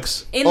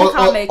comics. In the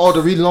comics, or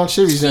the relaunch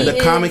series. Then She The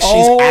is- comics,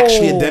 she's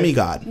actually a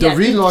demigod. the yeah,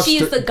 relaunch. she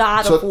is the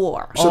god of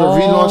war. So the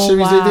relaunch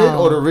series they did,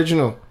 wow. or the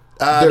original.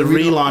 The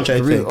relaunch, I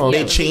think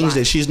okay. they changed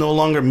it. She's no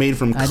longer made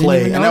from didn't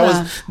clay, even and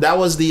know that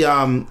was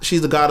the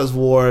she's the god of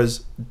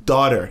war's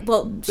daughter.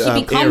 Well, she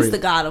becomes Ares. the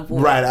god of war.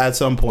 right at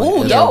some point. Oh,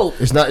 you yo. know?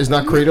 It's not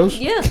Kratos.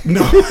 Yeah,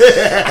 no, she's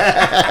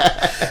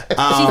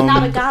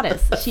not a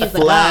goddess. She's a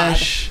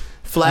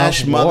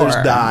Flash Of mother's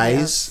war.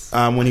 dies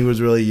when he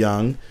was really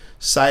young.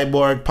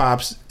 Cyborg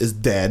Pops is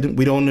dead.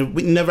 We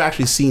never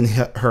actually seen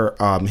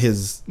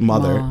his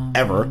mother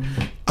ever.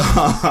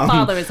 god.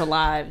 Father is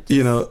alive.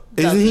 You know,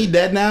 isn't he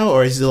dead now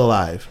or is he still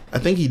alive? I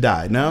think he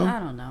died. No, I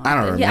don't know. I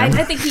don't Yeah,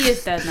 remember. I think he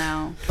is dead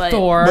now. But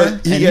Thor But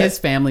and he got- his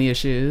family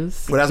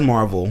issues. Well, that's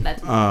Marvel.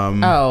 That's-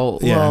 Oh,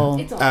 yeah. well.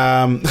 It's all-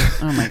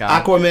 Oh my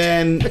God.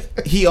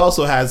 Aquaman, he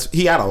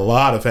had a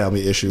lot of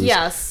family issues.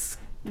 yes.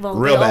 Well,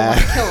 Real they all bad. want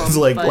to kill him,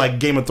 It's but- like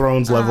Game of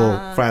Thrones level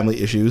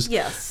family issues.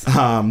 Yes.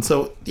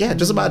 So yeah,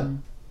 just about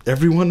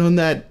everyone on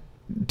that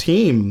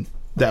team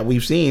that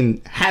we've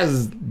seen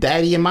has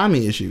daddy and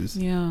mommy issues.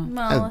 Yeah.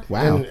 Well,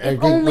 Wow. And-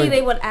 if only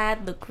they would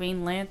add the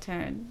Green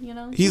Lantern, you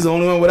know? He's the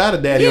only one without a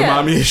daddy Yeah. and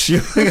mommy issue.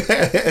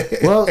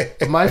 Well,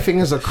 my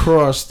fingers are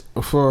crossed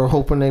for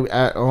hoping they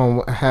add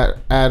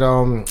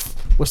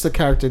what's the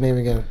character name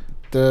again?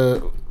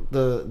 The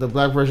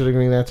black version of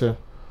Green Lantern.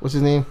 What's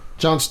his name?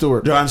 John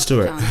Stewart. Jon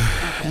Stewart.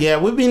 Okay. Yeah,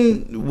 we've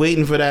been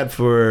waiting for that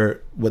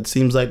for what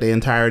seems like the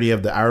entirety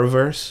of the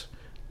Arrowverse,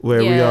 where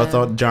we all Yeah.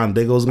 thought John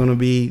Diggle was going to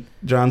be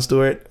Jon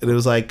Stewart. And it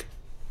was like,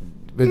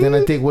 But then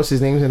I think what's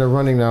his name's in the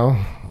running now?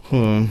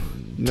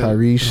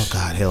 Tyrese. Oh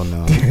God, hell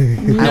no.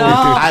 No.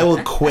 I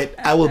will quit.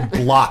 I will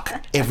block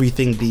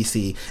everything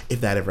DC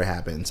if that ever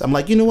happens. I'm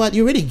like, you know what?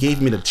 You already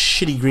gave me the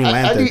shitty Green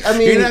Lantern. I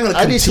mean, You're not gonna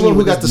I need continue someone who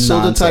with got the this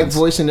soda type nonsense.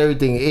 voice and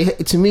everything.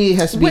 To me, it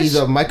has to be Which-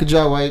 the Michael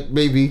J. White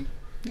baby,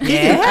 I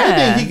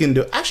Yeah. think he can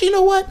do. Actually, you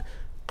know what?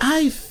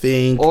 I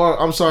think or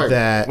I'm sorry,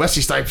 That-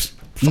 Wesley Snipes.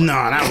 no,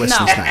 not Wesley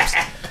Snipes.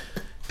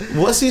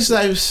 Wesley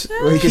Snipes.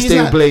 Well, he can he's stay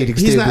in not- Blade. He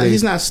can he's stay in not. Blade.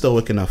 He's not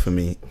stoic enough for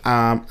me.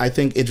 I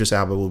think Idris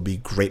Elba will be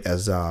great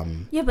as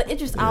Yeah, but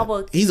Idris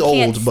Elba He's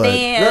can't old, but-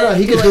 stand No,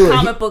 he can doing do it.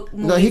 comic book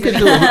movies. No, he can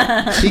do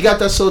it. He got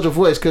that soldier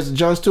voice because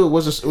John Stewart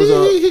was a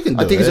He can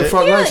I do think he's a it.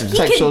 front Yeah, line he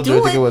type can soldier. do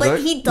I think it, it was, but right?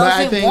 he But I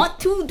doesn't think- want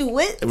to do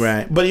it.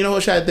 Right, but you know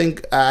what?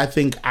 I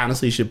think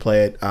honestly he should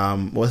play it.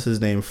 What's his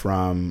name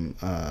from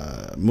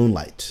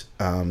Moonlight?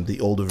 The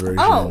older version.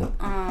 Oh,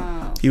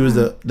 He was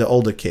the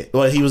older kid.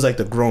 Well, he was like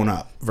the grown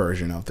up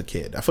version of the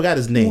kid. I forgot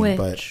his name,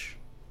 but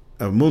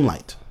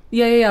Moonlight.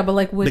 Yeah, but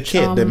like which The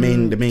kid, the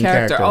main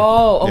character.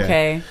 Oh, Yeah.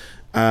 okay.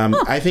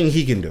 I think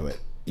he can do it.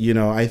 You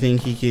know, I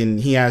think he can.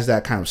 He has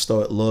that kind of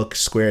stoic look,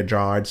 square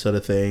jawed sort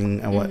of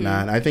thing and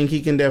whatnot. I think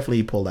he can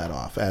definitely pull that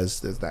off as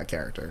that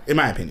character, in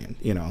my opinion.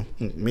 You know,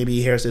 maybe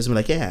he hears this and be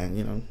like, yeah,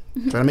 you know,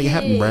 trying to make it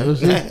happen, bro.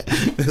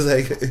 It's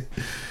like,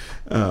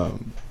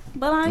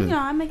 but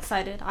I'm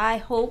excited.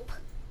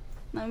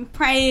 I'm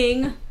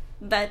praying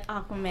that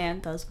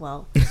Aquaman does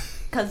well,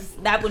 because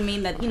that would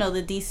mean that the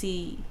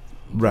DC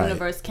right,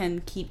 universe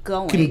can keep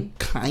going. can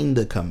kind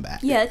of come back.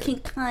 Yeah, it can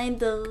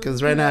kind of.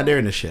 Because right now they're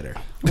in the shitter.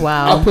 I'll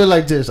Wow. put it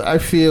like this. I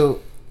feel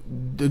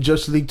the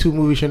Justice League 2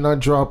 movie should not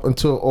drop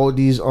until all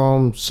these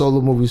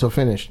solo movies are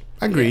finished.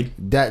 Agreed.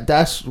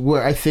 That's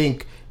where I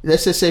think.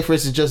 Let's just say, for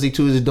instance, Justice League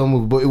 2 is a dumb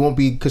movie, but it won't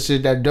be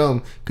considered that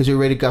dumb because you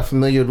already got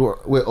familiar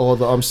with all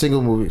the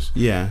single movies.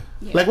 Yeah.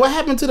 Like what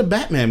happened to the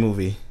Batman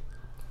movie?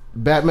 The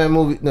Batman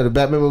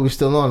movie's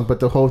still on, but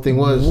the whole thing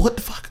was What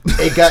the fuck?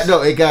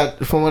 it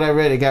got from what I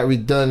read, it got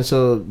redone.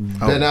 So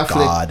Ben Affleck,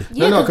 God.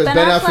 Yeah, no, 'cause because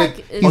Ben Ben Affleck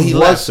Affleck, is- Oh, he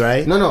left,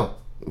 right? No,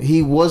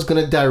 he was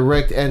gonna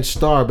direct and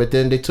star, but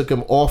then they took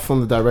him off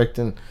from the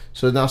directing,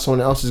 so now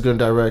someone else is gonna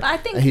direct. I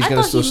think and he's I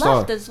gonna thought still he star.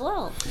 left as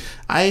well.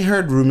 I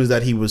heard rumors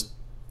that he was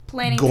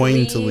planning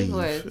going to to leave leave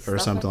or or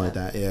stuff something like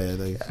like that. Yeah,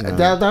 like, you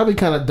know. That'd be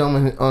kind of dumb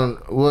on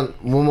one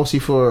mostly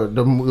for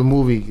the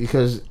movie,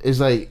 because it's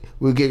like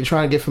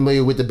trying to get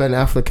familiar with the Ben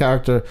Affleck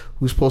character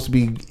who's supposed to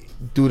be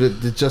do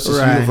the Justice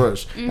Right.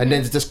 Universe, and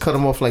then just cut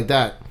him off like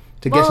that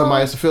to get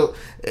somebody else to feel.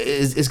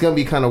 It's gonna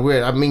be kind of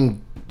weird. I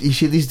mean, you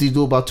should at least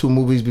do about 2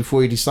 movies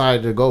before you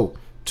decide to go.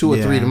 2 or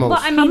 3 the most. But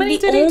I mean, How many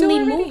the did he do only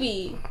already?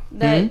 movie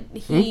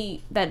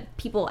that that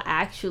people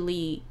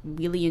actually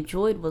really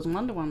enjoyed was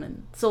Wonder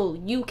Woman. So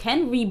you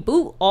can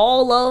reboot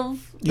all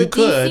of the You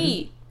could.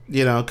 DC.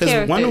 You know, because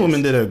Wonder characters.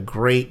 Woman did a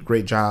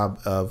great job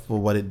of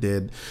what it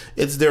did.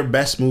 It's their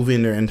best movie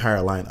in their entire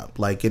lineup.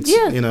 Like, it's,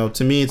 Yeah. you know,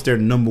 to me, it's their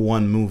number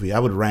 1 movie. I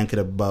would rank it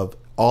above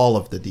all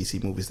of the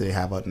DC movies they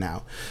have out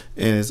now.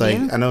 And it's like,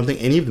 I don't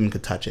think any of them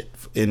could touch it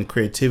in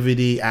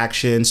creativity,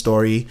 action,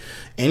 story,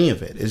 any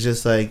of it. It's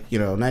just like, you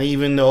know, not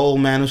even the old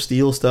Man of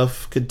Steel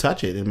stuff could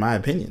touch it, in my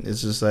opinion.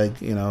 It's just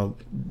like, you know,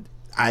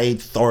 I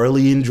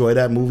thoroughly enjoy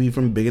that movie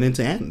from beginning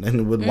to end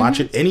and would watch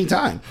it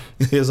anytime.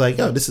 It was like,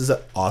 yo, this is an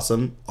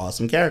awesome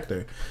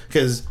character.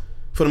 Because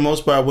for the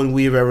most part, when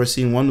we've ever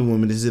seen Wonder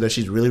Woman, is that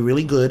she's really,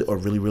 really good or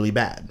really, really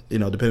bad, you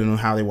know, depending on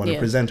how they want to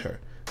present her.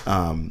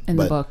 In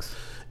the books.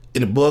 In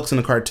the books and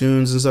the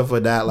cartoons and stuff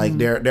like that, like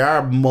there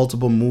are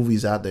multiple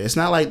movies out there. It's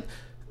not like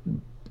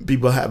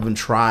people haven't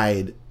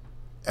tried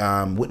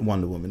with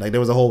Wonder Woman. Like, there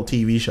was a whole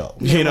TV show.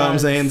 You know what I'm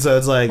saying? So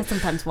it's like, I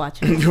sometimes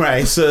watch it.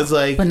 right. So it's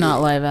like, But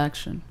not live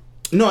action.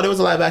 no, there was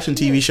a live action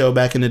TV show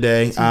back in the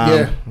day.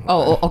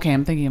 Oh, okay.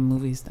 I'm thinking of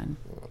movies then.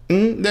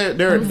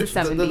 They're The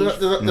 70s.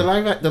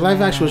 The live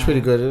action was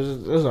pretty good.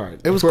 It was alright.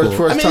 It was for cool. its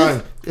I mean,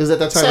 time. It was at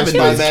that time when 70s. It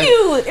was Spider-Man.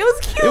 cute. It was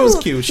cute. It was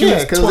cute. She Yeah,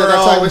 was because at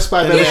that time when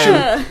Spider-Man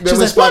Yeah. shoot,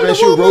 when Spider-Man like,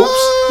 shoot "Wonder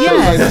ropes. Woman!"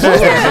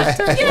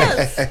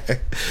 Yes.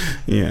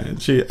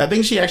 Yeah, I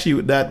think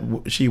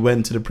she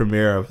went to the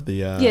premiere of the.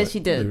 Yeah, she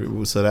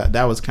did. So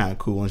that was kind of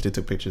cool, and she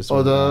took pictures.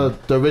 Oh,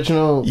 the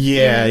original.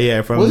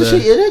 Yeah. From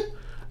Wasn't she in it?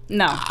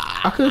 No.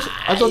 I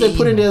thought they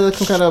put in there like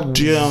some kind of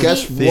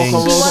guest think walk on She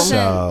role. wasn't.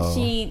 So-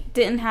 She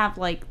didn't have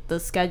like the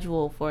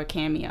schedule for a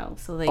cameo,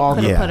 so they Oh,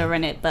 couldn't yeah. put her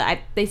in it. But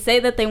they say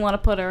that they want to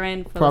put her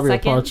in for Probably the a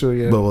second. part 2,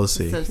 yeah. But we'll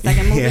see. The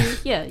second movie. Yeah.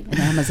 Yeah. And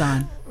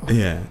Amazon.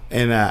 Yeah,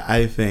 and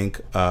I think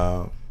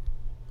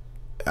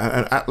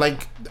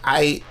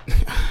I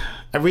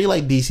really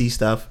like DC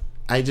stuff.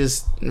 I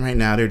just right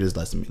now they're just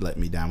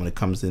letting me down when it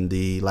comes in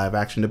the live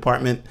action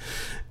department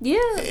Yeah.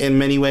 in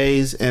many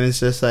ways, and it's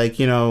just like,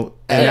 you know,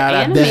 and now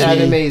that anime. The Disney-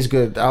 anime is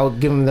good. I'll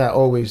give them that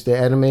always. The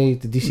anime,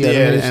 the DC Yeah,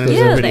 anime is and good. it's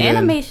Yeah, the pretty good.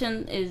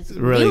 animation is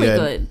really really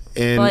good.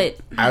 good. And But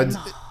I would,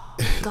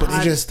 but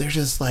they're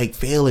just like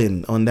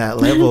failing on that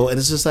level, and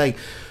it's just like,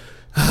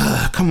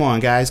 come on,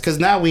 guys, because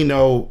now we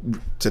know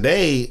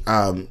today.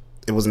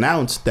 It was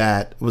announced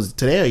that was it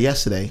today or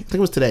yesterday. I think it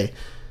was today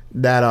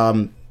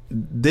that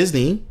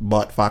Disney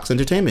bought Fox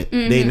Entertainment.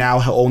 They now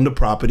own the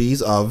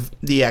properties of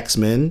the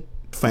X-Men,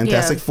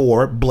 Fantastic Yeah.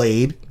 Four,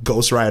 Blade,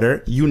 Ghost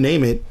Rider, you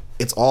name it.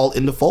 It's all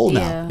in the fold now.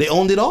 Yeah. They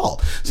owned it all.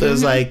 So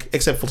it's like,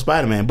 except for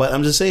Spider-Man. But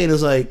I'm just saying,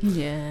 it's like,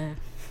 Yeah.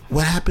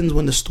 what happens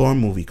when the Storm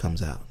movie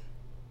comes out?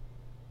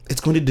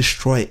 It's going to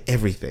destroy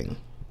everything.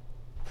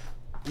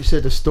 You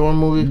said the Storm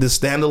movie. The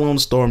standalone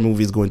Storm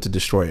movie is going to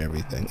destroy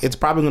everything. It's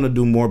probably going to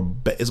do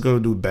it's going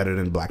to do better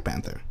than Black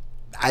Panther.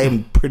 I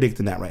am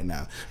predicting that right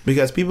now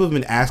because people have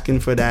been asking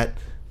for that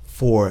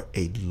for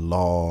a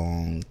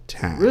long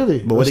time. Really?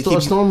 But what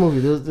A Storm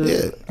movie.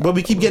 yeah, but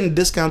we keep getting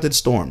discounted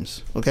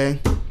Storms. Okay,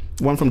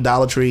 one from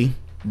Dollar Tree,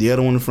 the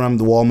other one from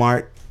the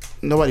Walmart.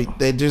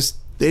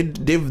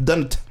 They've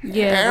done a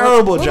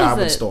terrible What job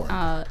was with it? Storm.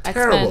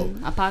 Terrible.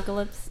 X-Men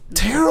Apocalypse.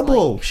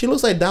 Terrible. She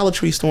looks like Dollar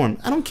Tree Storm.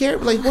 I don't care.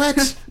 Like,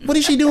 what? What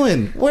is she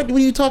doing? What are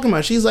you talking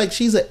about? She's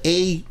an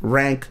A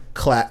rank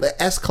class,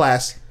 S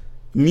class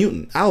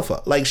mutant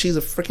alpha. Like, she's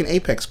a freaking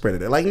apex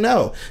predator. Like,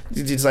 no.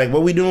 It's like, what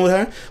are we doing with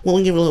her? Well,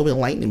 we give her a little bit of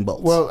lightning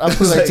bolts. Well, I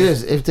feel like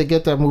this. If they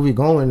get that movie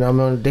going, I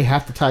mean, they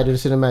have to tie it to the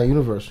cinematic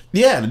universe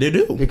yeah, they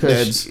do.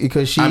 because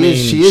she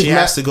she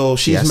has to go.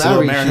 She she's has to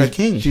go marry her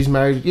king. She's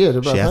married. Yeah,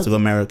 She has to go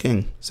marry her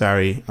king.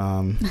 Sorry.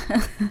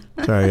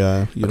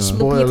 Sorry.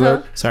 Spoiler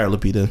alert. Sorry,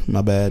 Lupita.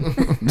 My bad.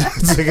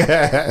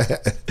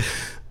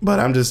 But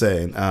I'm just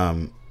saying.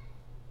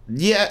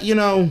 Yeah,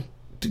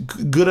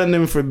 good on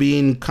them for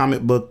being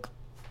comic book.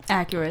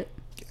 Accurate.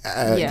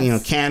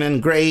 Yes. Canon,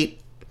 great.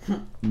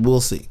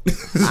 We'll see.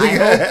 I hope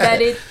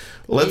that it.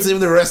 Let's see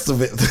the rest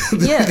of it.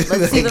 Yeah,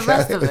 let's see the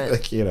rest of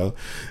it.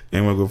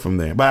 And we'll go from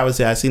there. But I would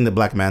say I've seen the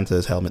Black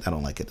Manta's helmet. I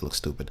don't like it. It looks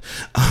stupid.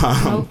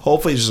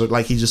 Hopefully, it's just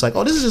like he's just like,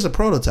 oh, this is just a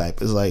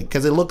prototype. It's like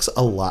because it looks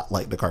a lot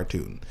like the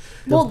cartoon.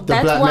 Well,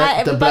 that's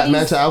why the Black everybody's.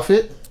 Manta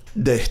outfit.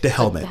 The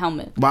helmet. The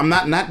helmet. But I'm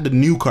not the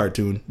new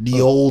cartoon.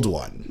 The old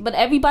one. But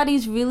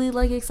everybody's really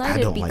like I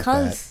excited don't like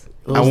because.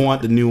 that. I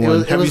want the new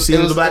one. Have you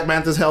seen the Black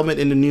Manta's helmet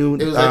in the new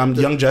it was like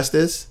Young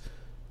Justice?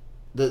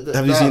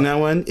 Have you seen that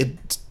one?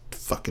 It's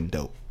fucking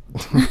dope.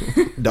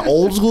 The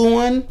old school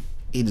one,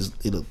 he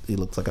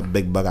looks like a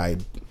big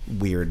bug-eyed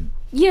weird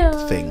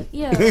thing.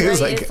 Yeah, It's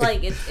right?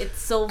 like- it's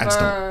silver.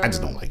 I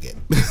just don't like it.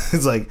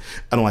 It's like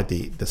I don't like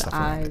the stuff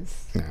around it.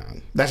 eyes. Yeah,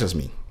 that's just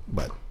me.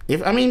 But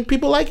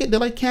people like it. They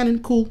like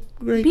canon. Cool,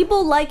 great.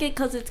 People like it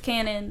because it's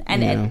canon,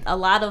 and, Yeah. and a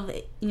lot of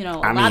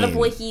of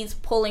what he's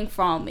pulling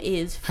from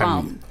is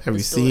from. Have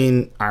you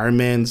seen Iron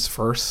Man's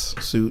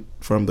first suit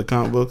from the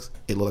comic books?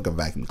 It looked like a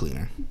vacuum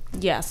cleaner.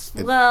 Yes.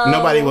 Well,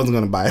 Nobody wasn't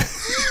gonna buy it.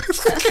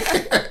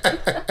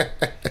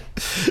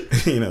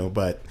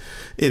 But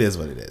it is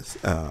what it is.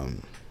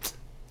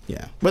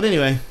 Yeah. But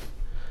anyway.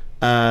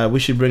 We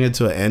should bring it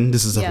to an end.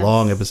 This is a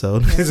long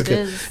episode. Yes, it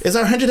is. It's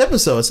our 100th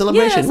episode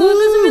celebration. Yeah, so it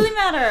doesn't really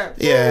matter.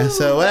 Yeah, Woo.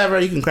 so whatever,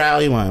 you can cry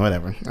all you want,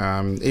 whatever.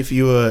 If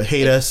you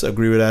hate us,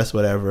 agree with us,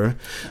 whatever,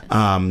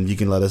 you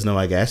can let us know.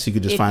 I guess you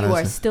could just find us. If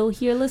you are still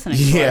here listening.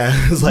 Yeah,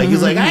 it's like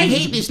I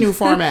hate this new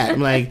format. I'm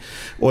like,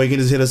 or you can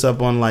just hit us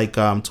up on like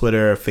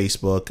Twitter,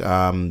 Facebook.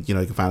 You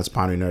can find us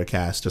Pondering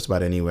Nerdcast just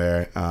about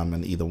anywhere,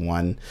 and either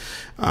one.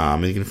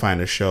 And you can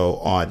find the show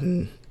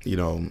on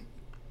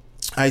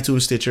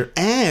iTunes, Stitcher,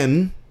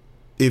 and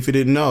if you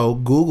didn't know,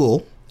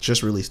 Google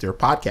just released their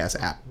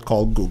podcast app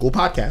called Google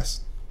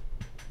Podcasts,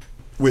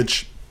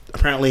 which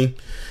apparently,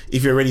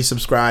 if you're already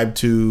subscribed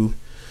to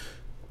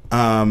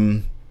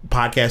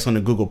podcasts on the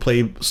Google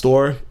Play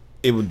Store,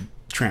 it would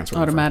transfer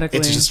automatically.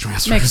 It just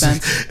transfers. Makes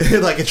sense.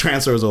 Like it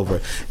transfers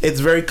over. It's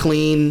very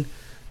clean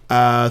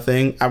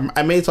thing.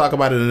 I may talk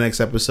about it in the next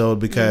episode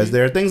because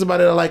there are things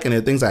about it I like and there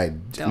are things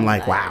I'm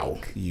like, wow,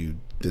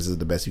 this is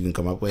the best you can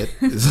come up with.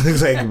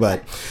 It's like,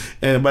 but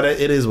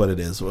it is what it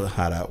is,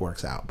 how that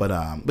works out. But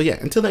yeah,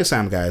 until next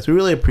time, guys, we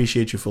really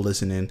appreciate you for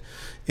listening,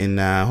 and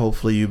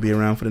hopefully you'll be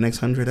around for the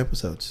next 100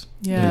 episodes.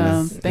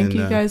 Yeah, thank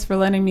you guys for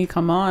letting me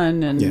come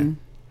on and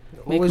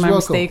make my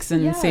mistakes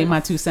and say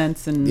my 2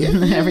 cents and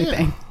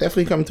everything.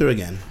 Definitely come through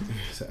again.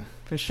 So.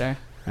 For sure.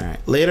 All right,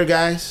 later,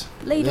 guys.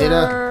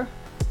 Later.